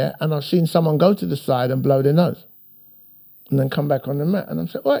mats, yeah, and I've seen someone go to the side and blow their nose and then come back on the mat. And I'm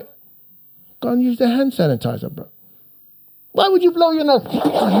saying, wait, go and use the hand sanitizer, bro. Why would you blow your nose?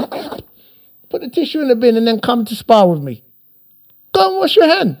 Put the tissue in the bin and then come to spar with me. Go and wash your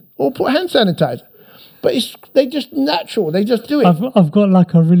hand or put hand sanitizer. But they just natural. They just do it. I've got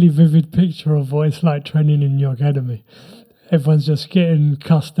like a really vivid picture of what it's like training in your academy. Everyone's just getting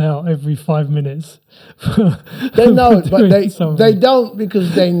cussed out every 5 minutes. They know, but they don't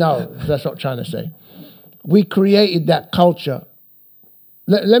because they know. That's what I'm trying to say. We created that culture.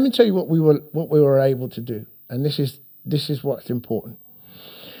 Let me tell you what we were able to do, and this is what's important.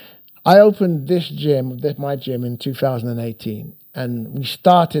 I opened my gym in 2018, and we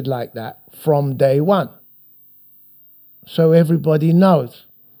started like that from day one. So everybody knows.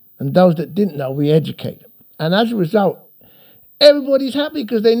 And those that didn't know, we educate them. And as a result, everybody's happy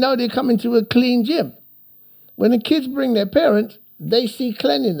because they know they're coming to a clean gym. When the kids bring their parents, they see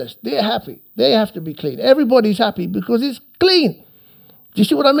cleanliness. They're happy. They have to be clean. Everybody's happy because it's clean. Do you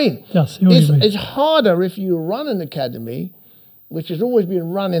see what I mean? Yes, it's harder if you run an academy, which has always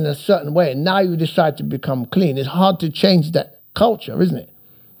been run in a certain way, and now you decide to become clean. It's hard to change that culture, isn't it?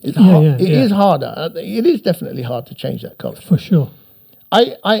 It's hard. It is harder. It is definitely hard to change that culture. For sure.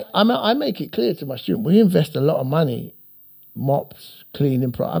 I make it clear to my students, we invest a lot of money, mops,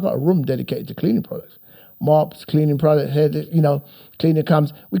 cleaning products. I've got a room dedicated to cleaning products. Mops, cleaning products, cleaner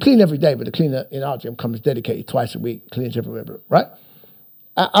comes. We clean every day, but the cleaner in our gym comes dedicated twice a week, cleans everywhere, right?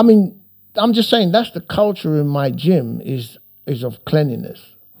 I mean, I'm just saying that's the culture in my gym is of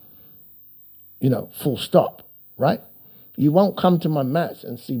cleanliness. Full stop, right? You won't come to my mats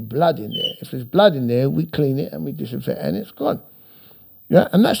and see blood in there. If there's blood in there, we clean it and we disinfect and it's gone. Yeah,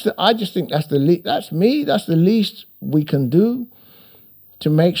 and I just think that's the least we can do to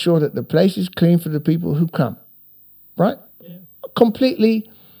make sure that the place is clean for the people who come, right? Yeah. Completely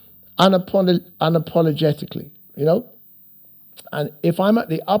unapologetically, And if I'm at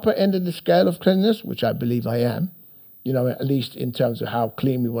the upper end of the scale of cleanliness, which I believe I am, at least in terms of how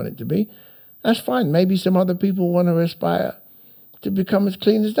clean we want it to be, that's fine. Maybe some other people want to aspire to become as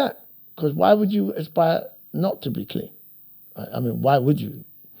clean as that. Because why would you aspire not to be clean? I mean, why would you?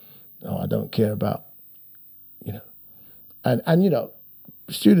 Oh, I don't care about, And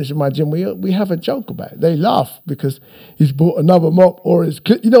students in my gym, we have a joke about it. They laugh because he's bought another mop or he's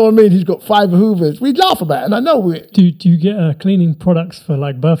he's got 5 hoovers. We laugh about it, and I know we. Do you get cleaning products for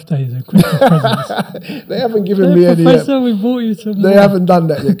like birthdays or Christmas presents? They haven't given me any. Professor, we bought you some. They haven't done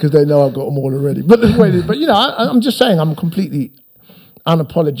that yet because they know I've got them all already. But I'm just saying I'm completely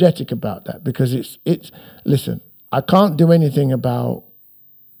unapologetic about that because it's. Listen, I can't do anything about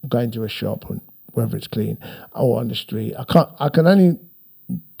going to a shop and whether it's clean or on the street. I can only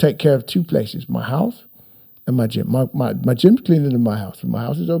take care of 2 places, my house and my gym. My gym's cleaner than my house. If my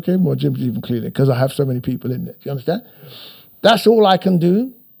house is okay, my gym's even cleaner because I have so many people in there. Do you understand? That's all I can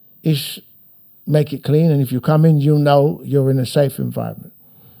do is make it clean. And if you come in, you'll know you're in a safe environment.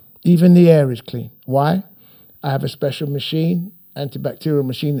 Even the air is clean. Why? I have a special machine, antibacterial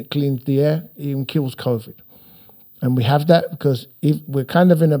machine that cleans the air, even kills COVID. And we have that because if we're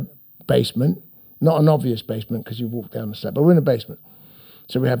kind of in a basement, not an obvious basement because you walk down the step, but we're in a basement.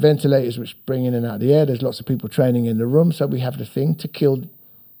 So we have ventilators which bring in and out the air. There's lots of people training in the room. So we have the thing to kill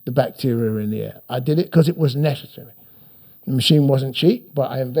the bacteria in the air. I did it because it was necessary. The machine wasn't cheap, but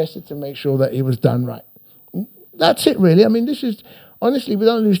I invested to make sure that it was done right. That's it, really. I mean, honestly, we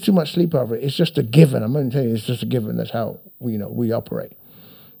don't lose too much sleep over it. It's just a given. I'm going to tell you, it's just a given. That's how we operate.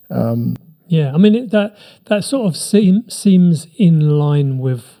 Yeah, I mean, that sort of seems in line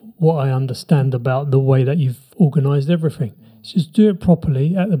with what I understand about the way that you've organised everything. Just do it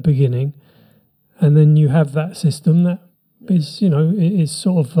properly at the beginning, and then you have that system that is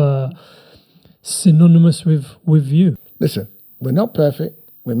sort of synonymous with you. Listen, we're not perfect.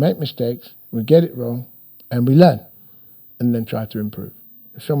 We make mistakes. We get it wrong, and we learn, and then try to improve.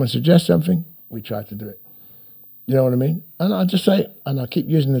 If someone suggests something, we try to do it. You know what I mean? And I just say, and I keep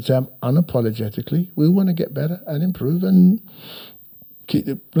using the term unapologetically, we want to get better and improve and keep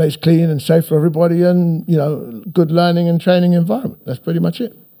the place clean and safe for everybody and, good learning and training environment. That's pretty much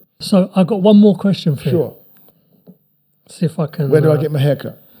it. So I've got one more question for you. Sure. See if I can... Where do I get my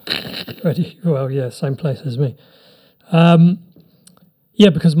haircut? Ready? Well, yeah, same place as me. Yeah,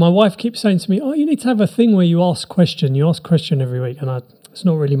 because my wife keeps saying to me, oh, you need to have a thing where you ask question. You ask question every week. And it's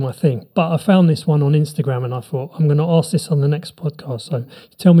not really my thing. But I found this one on Instagram and I thought, I'm going to ask this on the next podcast. So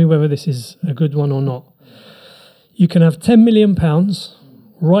tell me whether this is a good one or not. You can have £10 million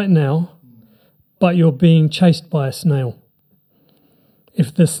right now, but you're being chased by a snail.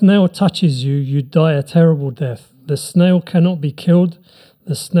 If the snail touches you, you die a terrible death. The snail cannot be killed.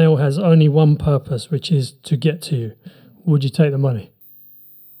 The snail has only one purpose, which is to get to you. Would you take the money?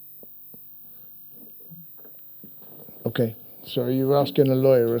 Okay, so you're asking a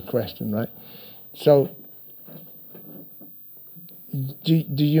lawyer a question, right? So, do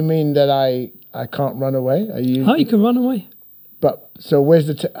you mean that I can't run away? You can run away. But so where's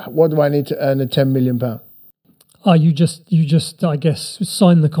what do I need to earn the £10 million? Oh, you just I guess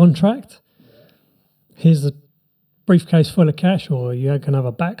sign the contract. Here's the briefcase full of cash, or you can have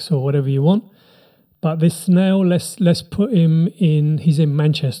a Bax or whatever you want. But this snail, let's put him in. He's in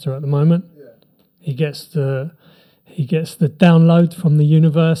Manchester at the moment. Yeah. He gets the download from the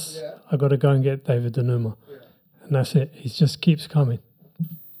universe. Yeah. I got to go and get David Onuma, and that's it. He just keeps coming.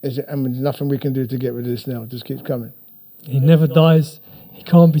 There's nothing we can do to get rid of this snail. It just keeps coming. He never dies. He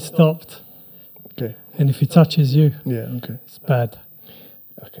can't be stopped. Okay. And if he touches you, okay. it's bad.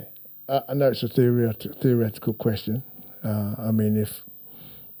 Okay. I know it's a theoretical question. I mean, if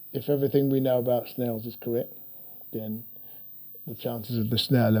everything we know about snails is correct, then the chances of the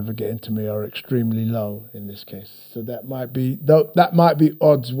snail ever getting to me are extremely low in this case. So that might be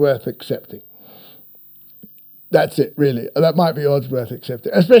odds worth accepting. That's it, really. That might be odds worth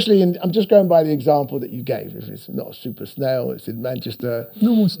accepting. Especially I'm just going by the example that you gave. If it's not a super snail, it's in Manchester.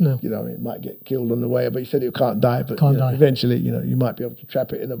 Normal snail. It might get killed on the way, but you said it can't die. But die. Eventually, you might be able to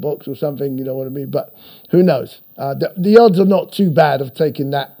trap it in a box or something, you know what I mean? But who knows? The odds are not too bad of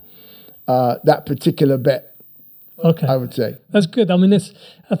taking that particular bet. Okay. I would say. That's good. I mean, I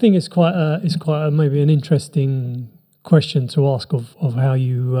think it's quite a maybe an interesting question to ask of how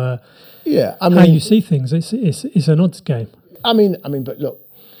you how you see things. It's an odds game. I mean, but look,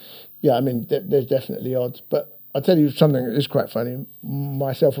 there's definitely odds. But I'll tell you something that is quite funny.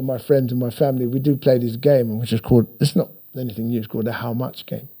 Myself and my friends and my family, we do play this game, which is called, it's not anything new, it's called the how much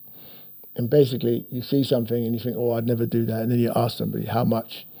game. And basically, you see something and you think, oh, I'd never do that. And then you ask somebody, how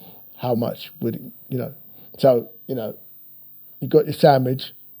much would it, So, you got your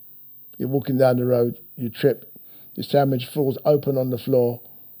sandwich, you're walking down the road, you trip, your sandwich falls open on the floor,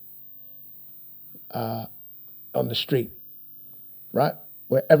 on the street, right?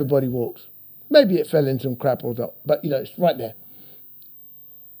 Where everybody walks. Maybe it fell in some crap or not, but it's right there.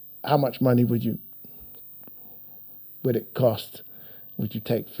 How much money would it cost, would you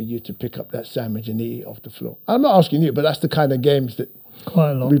take for you to pick up that sandwich and eat it off the floor? I'm not asking you, but that's the kind of games that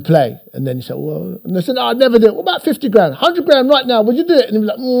quite a lot we play. And then you say, well, and they say, no, I'd never do it. What about 50 grand, 100 grand right now? Would you do it? And you're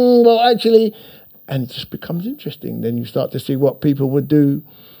like, well, actually, and it just becomes interesting. Then you start to see what people would do,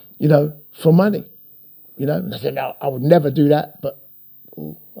 for money. And I said, no, I would never do that, but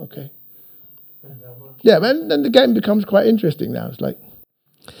okay. Yeah, man, then the game becomes quite interesting now. It's like...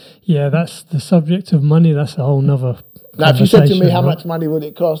 Yeah, that's the subject of money. That's a whole nother Now, if you said to me, how much money would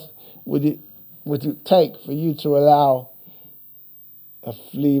it cost, would it take for you to allow a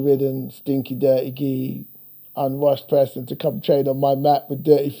flea-ridden, stinky, dirty, unwashed person to come train on my mat with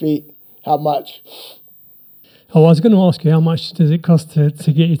dirty feet? How much? Oh, I was going to ask you, how much does it cost to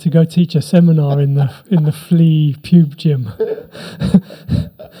get you to go teach a seminar in the flea pube gym?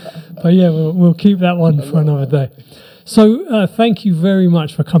 But yeah, we'll keep that one for another day. So thank you very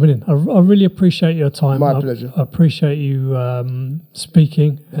much for coming in. I really appreciate your time. My pleasure. I appreciate you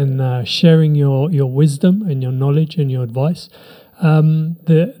speaking and sharing your wisdom and your knowledge and your advice.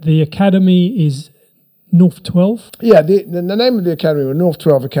 The academy is North 12? Yeah, the name of the academy was North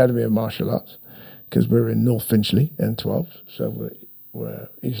 12 Academy of Martial Arts, because we're in North Finchley, N12, so we're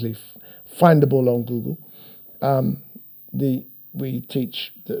easily findable on Google. We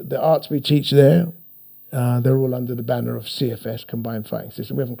teach the arts we teach there. They're all under the banner of CFS, Combined Fighting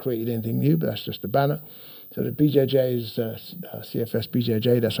System. We haven't created anything new, but that's just the banner. So the BJJ is CFS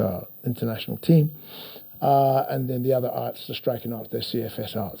BJJ. That's our international team. And then the other arts, the striking arts, they're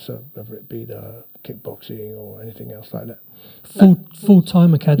CFS arts. So whether it be the kickboxing or anything else like that.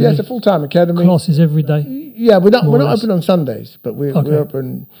 Full-time academy? Yeah, it's a full-time academy. Classes every day? Yeah, we're not open on Sundays, but we're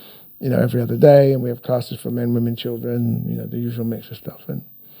open, every other day, and we have classes for men, women, children, the usual mix of stuff. And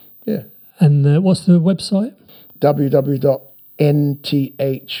yeah. And what's the website?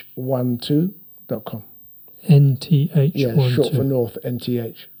 www.nth12.com. NTH12. Yeah, short for North,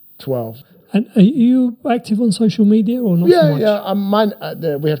 NTH12. And are you active on social media or not so much? Yeah.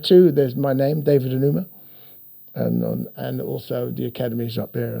 We have two. There's my name, David Onuma, and also the academy's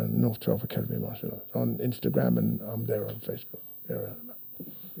up there, North 12 Academy of Martial Arts, on Instagram, and I'm there on Facebook.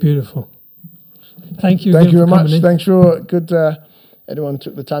 Beautiful. Thank you. Thank you very much. Thanks for good. Anyone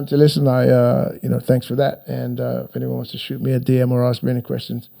took the time to listen. Thanks for that. And if anyone wants to shoot me a DM or ask me any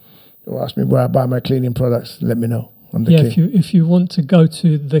questions, or ask me where I buy my cleaning products, let me know. If you want to go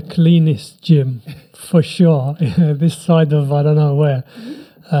to the cleanest gym, for sure, this side of I don't know where.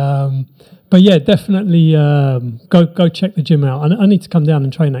 But yeah, definitely go check the gym out. I need to come down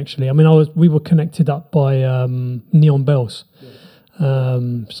and train actually. I mean, we were connected up by Neon Bells.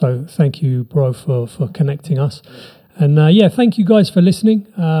 So thank you, bro, for connecting us. And thank you guys for listening.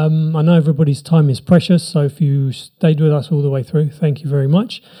 I know everybody's time is precious, so if you stayed with us all the way through, thank you very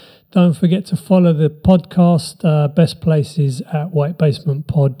much. Don't forget to follow the podcast. Best place is at White Basement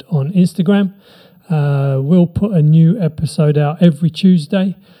Pod on Instagram. We'll put a new episode out every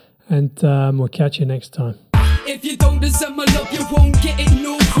Tuesday, and we'll catch you next time. If you don't deserve my love, you won't get it,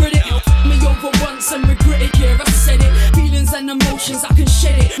 no credit. Me over once and regret it, yeah, I said it. Feelings and emotions, I can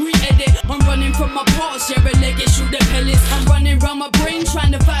shed it, re-edit. I'm running from my past, yeah, relegate, shoot the pellets. I'm running round my brain,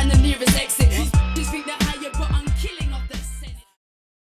 trying to